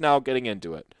just now getting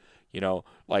into it.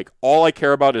 Like all I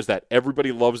care about is that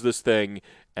everybody loves this thing,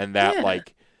 and that Yeah,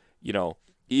 like,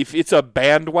 if it's a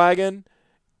bandwagon,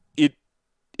 it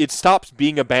it stops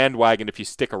being a bandwagon if you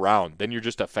stick around. Then you're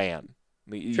just a fan.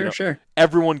 You sure, know, sure.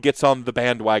 everyone gets on the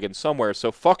bandwagon somewhere.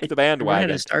 So fuck the Everyone had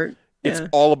to bandwagon. start. It's Yeah.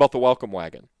 all about the welcome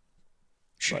wagon.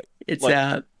 Like, It's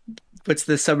like what's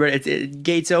the subreddit?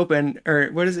 Gates Open, or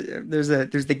what is it? There's the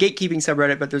gatekeeping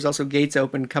subreddit, but there's also Gates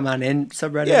Open. Come on in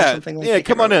subreddit or yeah, something like that. yeah. I can't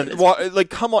Come on remember what in. it is. Well, like,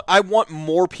 come on. I want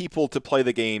more people to play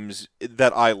the games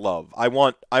that I love. I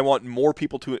want more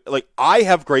people to like. I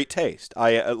have great taste.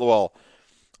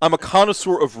 I'm a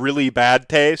connoisseur of really bad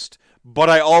taste, but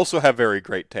I also have very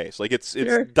great taste. Like it's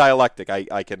Sure. dialectic.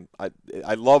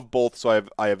 I love both, so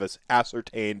I have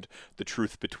ascertained the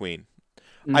truth between.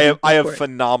 I Of have course.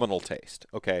 phenomenal taste.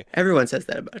 Okay. Everyone says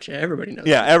that about you. Everybody knows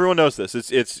Yeah, that. everyone knows this.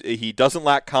 It's he doesn't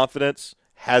lack confidence,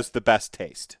 has the best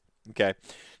taste. Okay.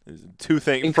 First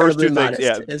Incredibly two things, modest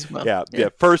yeah, as well. yeah, Yeah. yeah.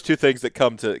 First two things that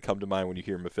come to mind when you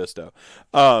hear Mephisto,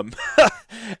 um,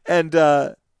 and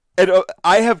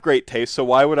I have great taste. So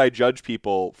why would I judge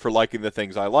people for liking the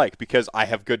things I like? Because I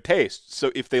have good taste.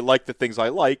 So if they like the things I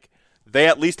like, they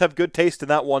at least have good taste in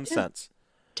that one Yeah. sense,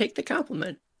 Take the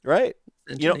compliment, right?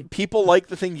 essentially. People like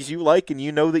the things you like, and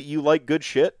you know that you like good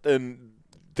shit, and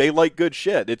they like good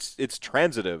shit. It's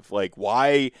transitive. Like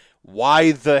why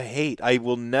the hate? I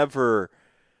will never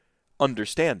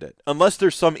understand it unless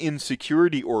there's some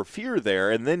insecurity or fear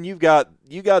there, and then you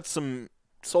got some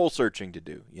soul searching to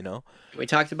do. We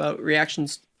talked about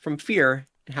reactions from fear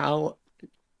and how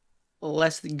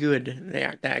less good they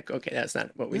are. Okay, that's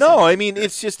not what we No, said. I mean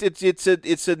it's just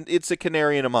it's a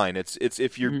canary in a mine. It's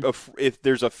Mhm. if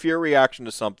there's a fear reaction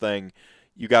to something,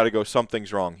 you got to go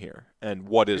something's wrong here, and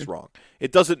what is wrong.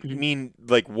 It doesn't Mhm. mean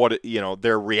like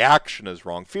their reaction is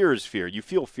wrong. Fear is fear. You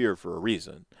feel fear for a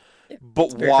reason, Yeah, but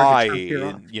it's a very hard to why? turn fear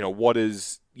off. And what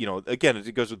is again?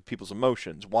 It goes with people's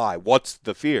emotions. Why? What's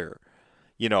the fear?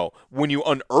 When you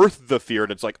unearth the fear,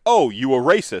 and it's like, oh, you a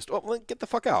racist. Well, then get the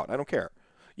fuck out. I don't care.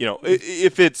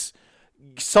 If it's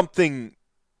something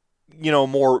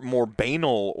more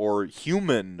banal or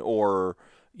human or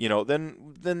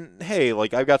then hey,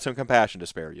 like I've got some compassion to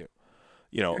spare you.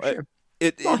 you know For uh, sure.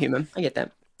 it, We're all it human. I get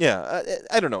that. yeah,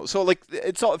 I don't know. So like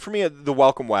it's all for me, the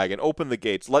welcome wagon, open the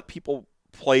gates, let people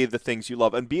play the things you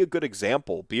love and be a good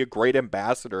example, be a great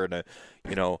ambassador. And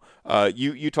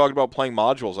you talked about playing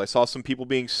modules. I saw some people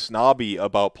being snobby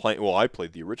about playing. Well, I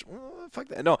played the original. Fuck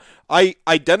that. No, I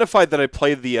identified that I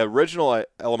played the original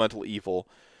Elemental Evil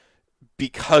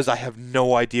because I have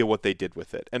no idea what they did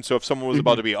with it. And so if someone was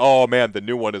about Hmm. to be, oh man, the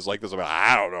new one is like this, I'm like,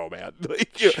 I don't know, man.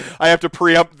 I have to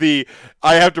preempt the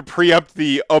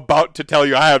about to tell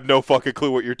you I have no fucking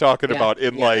clue what you're talking Yeah, about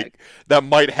in yeah, like that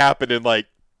might happen in like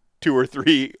two or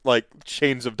three like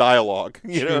chains of dialogue,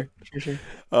 sure, sure, sure.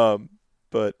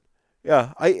 But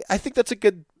yeah, I think that's a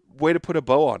good way to put a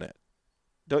bow on it.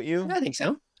 Don't you? I think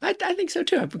so. I think so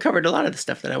too. I've covered a lot of the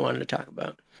stuff that I wanted to talk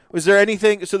about. Was there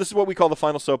anything? So this is what we call the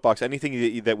final soapbox.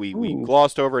 Anything that we Ooh.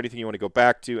 glossed over? Anything you want to go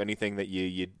back to? Anything that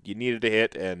you needed to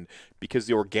hit? And because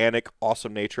the organic,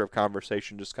 awesome nature of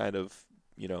conversation just kind of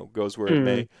goes where it Hmm.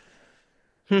 may.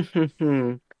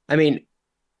 I mean,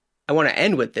 I want to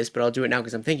end with this, but I'll do it now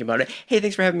because I'm thinking about it. Hey,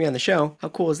 thanks for having me on the show. How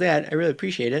cool is that? I really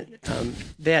appreciate it.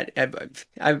 That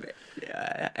I've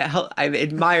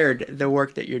admired the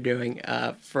work that you're doing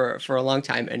for a long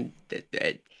time, and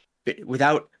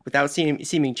without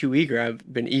seeming too eager,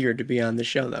 I've been eager to be on the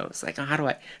show though. It's like, oh,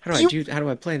 You. how do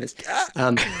I play this?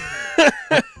 How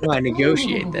do I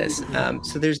negotiate this?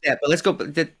 So there's that. But let's go.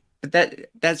 But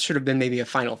that's should have been maybe a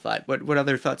final thought. What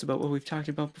other thoughts about what we've talked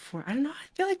about before? I don't know. I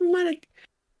feel like we might have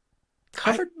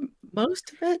I covered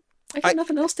most of it. I I got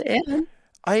nothing else to add.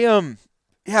 I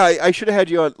Yeah, I should have had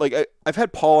you on. Like, I've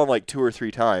had Paul on like 2 or 3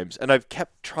 times, and I've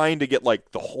kept trying to get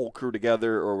like the whole crew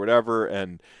together or whatever.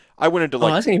 And I went into Oh, I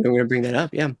like, wasn't even going to bring that up.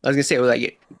 Yeah, I was going to say, well,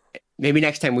 like, maybe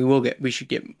next time we should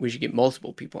get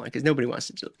multiple people on because nobody wants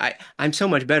to do. I'm so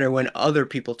much better when other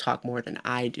people talk more than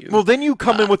I well, do. then you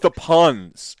come in Uh, with the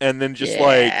puns, and then just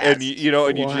like, and yes,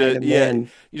 and you why just the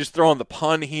man? you just throw on the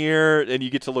pun here, and you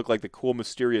get to look like the cool,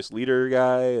 mysterious leader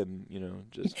guy, and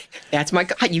just That's my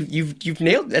God. You've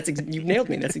nailed you've nailed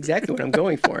me. That's exactly what I'm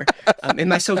going for.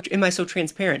 Am I so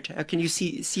transparent? How can you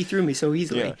see through me so yeah.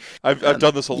 easily? I've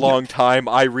done this a You know, long time.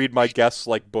 I read my guests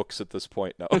like books at this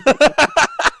point now.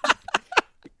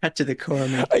 cut to the core,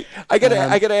 man. I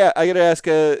gotta ask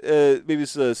maybe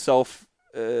it's a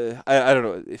I don't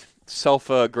know,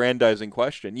 self-aggrandizing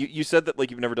question. You said that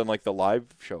like you've never done like the live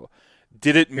show.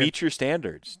 Did it Sure. meet your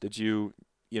standards? Did you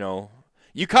know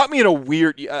you caught me in a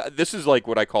weird this is like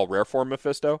what I call rare form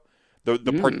Mephisto. The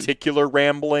Mm. particular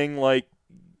rambling like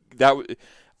that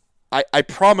I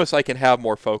promise I can have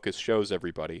more focused shows,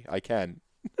 everybody. I can.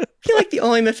 I feel like the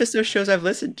only Mephisto shows I've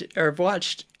listened to or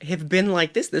watched have been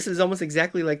like this. This is almost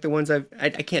exactly like the ones I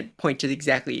can't point to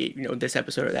exactly, this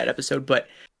episode or that episode, but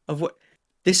of what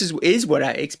this is what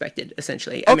I expected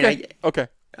essentially. I mean, Okay. Okay.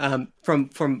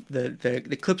 from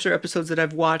the Clipser episodes that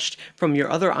I've watched, from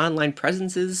your other online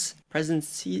presences.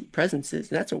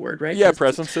 That's a word, right? Yeah,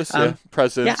 Presences. presences. Yeah, Um, yeah,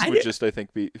 presence I would did. just I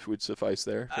think be would suffice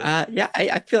there. But Yeah,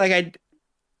 I feel like I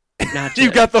not you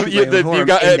to got toot my own you horn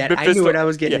got in that I knew Mephisto. what I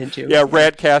was Yeah, getting into. yeah. Yeah,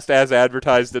 Radcast as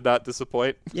advertised did not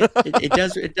disappoint. yeah, it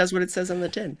does what it says on the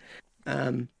tin.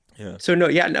 Um, Yeah, so no,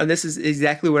 yeah, no, this is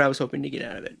exactly what I was hoping to get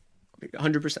out of it.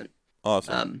 100%.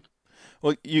 awesome. Um,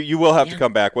 Well, you will have to yeah,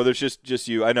 come back. Whether it's just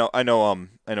you, I know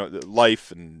that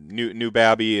life and new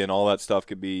Babby and all that stuff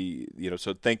could be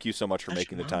So thank you so much for such a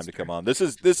making the time to come monster.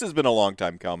 on. This has been a long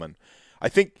time coming. I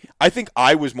think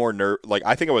I was more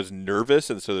I think I was nervous,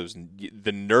 and so there's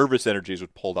the nervous energies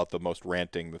would pulled out the most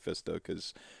ranting Mephisto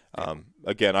because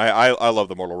again I love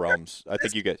the Mortal Realms. I think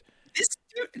This you guys.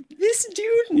 this dude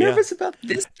Yeah. nervous about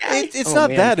this guy? It's Oh not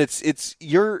man. that. It's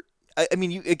you're. I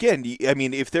mean, I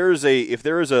mean, if there is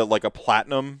a like a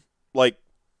platinum, like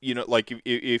like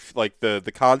if like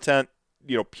the content,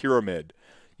 pyramid,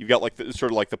 you've got like the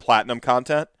sort of like the platinum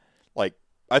content. Like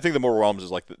I think the Mortal Realms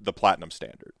is like the platinum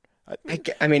standard. I,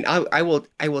 I mean, I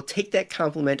will take that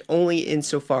compliment only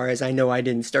insofar as I know I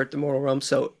didn't start the Mortal Realm,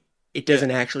 so it yeah,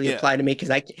 doesn't actually yeah. apply to me because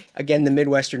again, the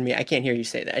Midwestern me, I can't hear you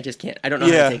say that. I just can't. I don't know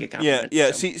how to Yeah, take a yeah, compliment.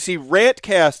 yeah. So See,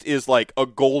 Rantcast is like a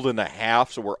gold and a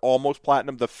half, so we're almost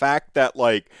platinum. The fact that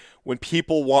like when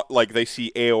people want like they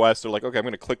see AOS, they're like, okay, I'm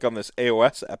going to click on this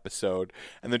AOS episode,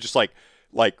 and then just like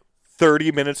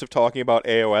 30 minutes of talking about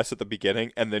AOS at the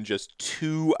beginning, and then just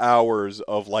 2 hours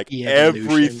of like the evolution.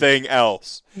 everything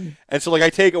else. And so like I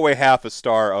take away half a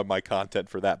star of my content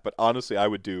for that, but honestly, I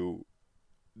would do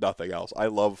nothing else. I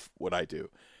love what I do.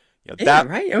 Yeah, That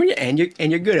right. I mean, and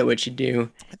you're good at what you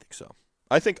do. I think so.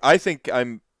 I think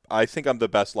I'm the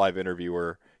best live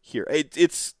interviewer here.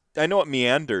 It's I know it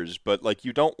meanders, but like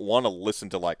you don't want to listen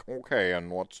to like okay, and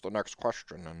what's the next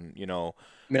question, and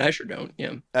I mean, I sure don't.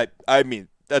 Yeah. I mean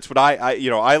that's what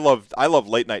I love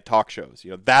late night talk shows.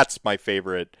 That's my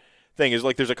favorite thing is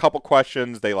like there's a couple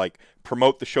questions they like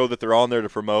promote the show that they're on there to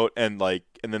promote and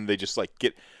then they just like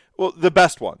get well, the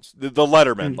best ones, the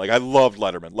Letterman. Mm, Like I loved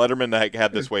Letterman. Letterman had sure.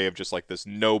 this way of just like this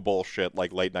no bullshit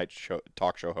like late night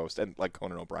talk show host, and like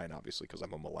Conan O'Brien, obviously, because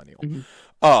I'm a millennial. Mhm.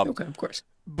 Um, Okay, of course.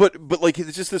 but like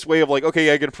it's just this way of like okay,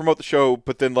 yeah, I'm gonna promote the show,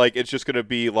 but then like it's just gonna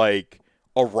be like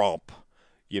a romp,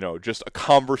 just a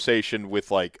conversation with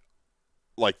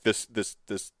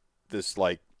this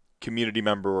like community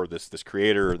member or this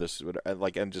creator or this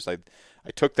like and just I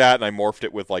took that and I morphed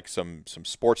it with like some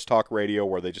sports talk radio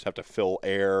where they just have to fill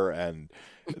air and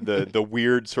the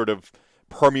weird sort of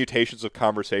permutations of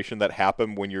conversation that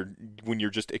happen when you're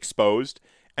just exposed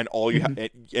and all you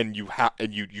Mhm. and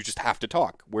you just have to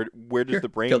talk. Where does Sure. the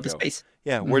brain Fill the go? space.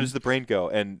 Yeah, where Hmm. does the brain go?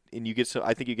 And you get some.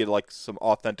 I think you get like some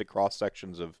authentic cross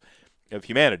sections of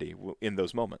humanity in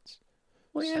those moments.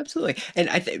 Well, yeah, absolutely. And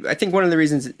I think one of the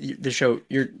reasons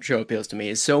your show appeals to me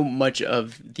is so much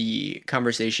of the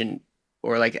conversation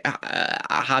or like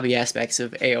hobby aspects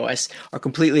of AOS are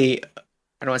completely, I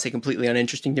don't want to say completely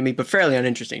uninteresting to me, but fairly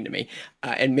uninteresting to me.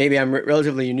 And maybe I'm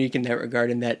relatively unique in that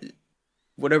regard, in that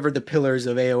whatever the pillars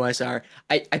of AOS are,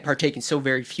 I partake in so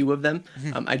very few of them.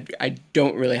 I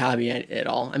don't really hobby at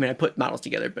all. I mean, I put models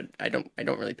together, but I don't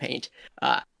really paint.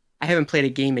 I haven't played a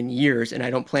game in years, and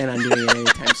I don't plan on doing it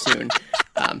anytime soon.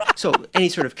 So any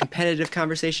sort of competitive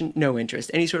conversation, no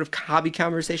interest. Any sort of hobby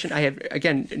conversation, I have,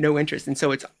 again, no interest. And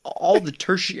so it's all the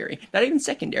tertiary, not even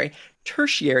secondary,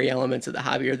 tertiary elements of the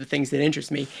hobby are the things that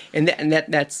interest me. And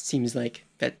that seems like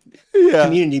that Yeah.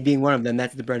 community being one of them,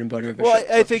 that's the bread and butter of a Well,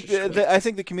 show. I So think I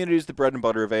think the community is the bread and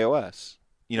butter of AOS.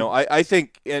 You know, I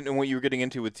think, and what you were getting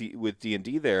into with with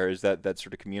D&D there is that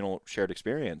sort of communal shared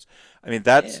experience. I mean,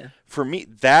 that's yeah. for me,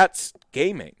 that's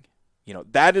gaming. You know,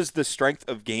 that is the strength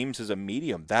of games as a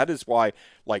medium. That is why,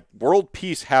 like, world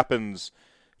peace happens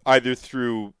either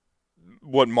through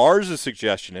what Mars's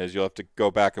suggestion is. You'll have to go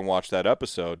back and watch that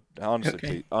episode.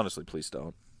 Okay. Honestly, please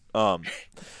don't. Um,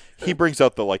 he brings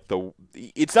out the like the.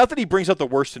 It's not that he brings out the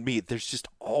worst in me. There's just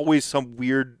always some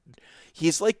weird.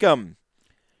 He's like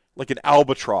an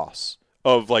albatross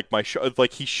of like my show.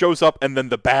 Like he shows up and then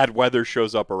the bad weather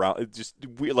shows up around. It's just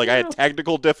weird. Like I had Yeah.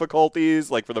 technical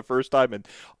difficulties like for the first time in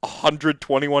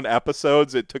 121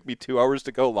 episodes. It took me 2 hours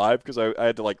to go live because I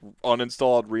had to like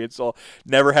uninstall and reinstall.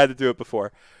 Never had to do it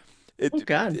before. Oh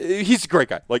God. He's a great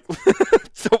guy. Like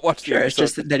don't watch the Sure. It's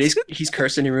episode. just that he's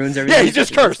cursed and he ruins Yeah, everything. he's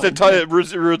just That's cursed. fine. It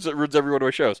ruins every one of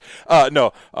my shows.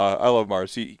 No, I love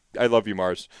Mars. I love you,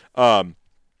 Mars.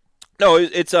 No,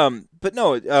 it's but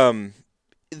no,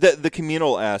 the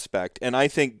communal aspect, and I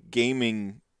think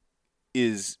gaming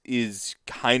is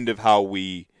kind of how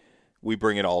we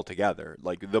bring it all together.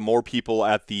 Like the more people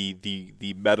at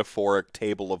the metaphoric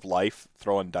table of life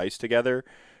throwing dice together,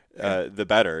 the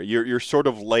better. You're sort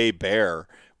of lay bare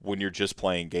when you're just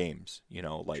playing games. You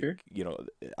know, like Sure.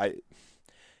 I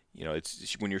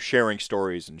it's when you're sharing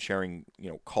stories and sharing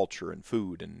culture and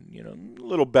food and a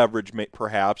little beverage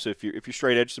perhaps if you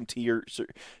straight edge some tea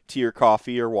or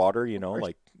coffee or water. Of course.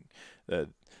 Like the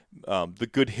the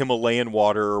good Himalayan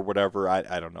water or whatever.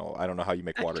 I don't know. I don't know how you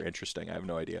make water interesting. I have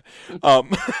no idea.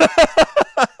 Um,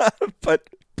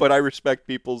 but I respect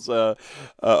people's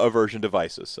aversion to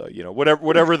vices. So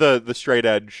whatever the straight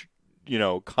edge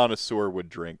connoisseur would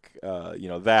drink.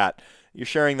 That you're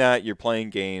sharing that. You're playing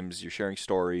games. You're sharing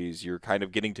stories. You're kind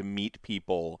of getting to meet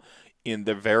people in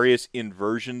the various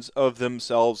inversions of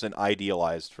themselves and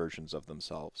idealized versions of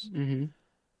themselves. Hmm.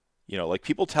 Like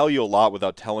people tell you a lot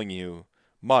without telling you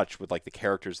much with like the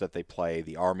characters that they play,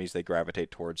 the armies they gravitate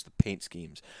towards, the paint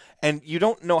schemes. And you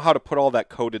don't know how to put all that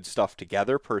coded stuff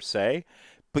together per se,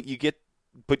 but you get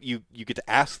to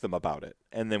ask them about it.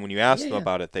 And then when you ask Yeah. them Yeah.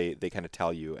 about it, they kind of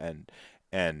tell you and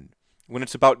when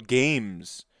it's about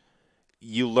games,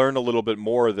 you learn a little bit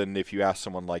more than if you ask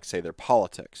someone like say their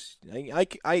politics.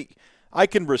 I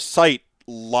can recite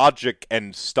logic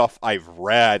and stuff I've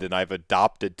read and I've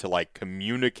adopted to like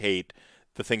communicate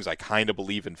the things I kind of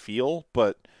believe and feel,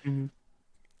 but Hmm.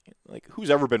 like who's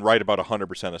ever been right about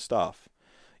 100% of stuff?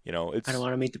 I don't It's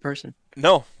want to meet the person.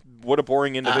 no, what a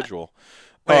boring Uh, individual.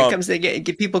 when it Um, comes to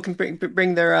get people can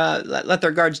bring their let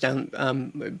their guards down,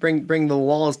 bring the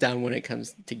walls down when it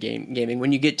comes to gaming.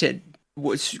 When you get to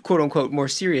what's quote unquote more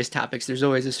serious topics, there's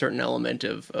always a certain element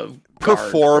of guard or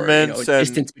performance and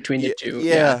distance between the two.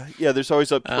 Yeah. yeah. There's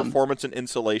always a Um, performance and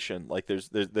insulation. Like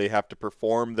they have to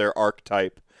perform their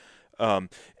archetype. And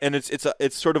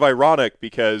it's sort of ironic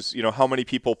because how many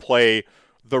people play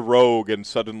the rogue and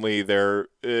suddenly they're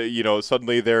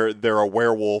they're a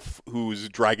werewolf who's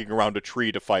dragging around a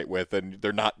tree to fight with and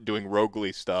they're not doing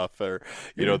roguely stuff or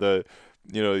yeah. the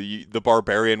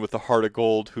barbarian with the heart of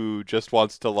gold who just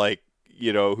wants to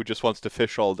who just wants to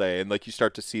fish all day and like you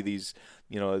start to see these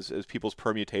as people's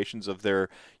permutations of their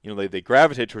they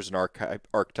gravitate towards an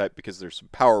archetype because there's some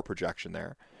power projection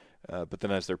there, but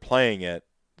then as they're playing it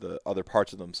the other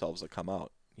parts of themselves that come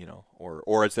out,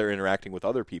 or as they're interacting with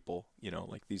other people,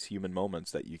 like these human moments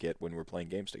that you get when we're playing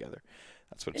games together.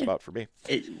 That's what it's Yeah. about for me.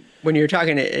 It, when you're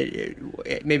talking,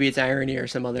 maybe it's irony or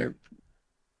some other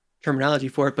terminology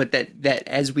for it, but that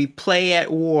as we play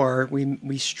at war,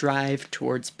 we strive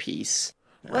towards peace.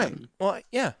 Right. Um, Well,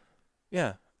 yeah,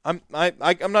 yeah. I'm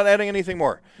not adding anything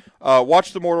more.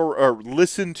 Watch the Mortal or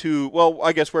listen to. Well,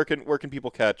 I guess where can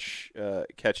people catch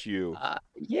you?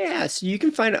 yeah, so you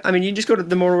can find, I mean, you can just go to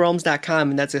themortalrealms.com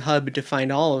and that's a hub to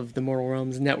find all of the Mortal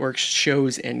Realms network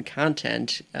shows and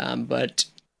content. But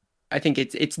I think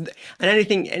it's and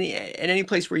any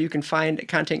place where you can find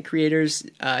content creators.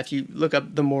 If you look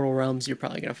up the Mortal Realms, you're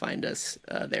probably going to find us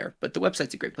there. But the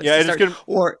website's a great place Yeah, to and it's start. gonna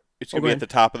Or it's oh, gonna go be at ahead. the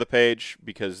top of the page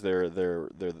because they're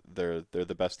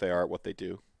the best they are at what they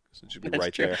do. So it should be That's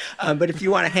right true. there. But if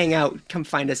you want to hang out, come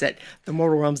find us at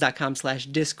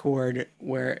themortalrealms.com/discord,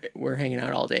 where we're hanging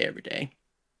out all day, every day.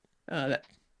 That,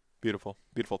 Beautiful,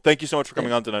 beautiful. Thank you so much for yeah.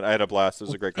 coming on tonight. I had a blast. This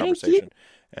was a great Thank you. conversation,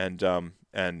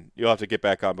 and you'll have to get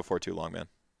back on before too long, man.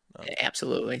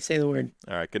 Absolutely. Say the word.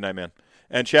 All right, good night, man.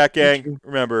 And chat Too gang, true.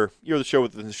 remember, you're the show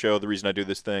within the show. The reason I do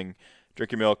this thing.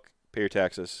 Drink your milk, pay your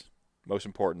taxes. Most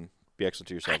important, be excellent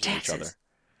to Ah, yourselves and each other. taxes.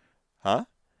 Huh?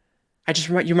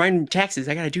 You remind me taxes.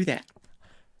 I gotta do that.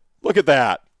 Look at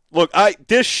that. Look,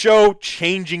 this show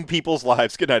changing people's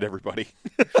lives. Good night, everybody.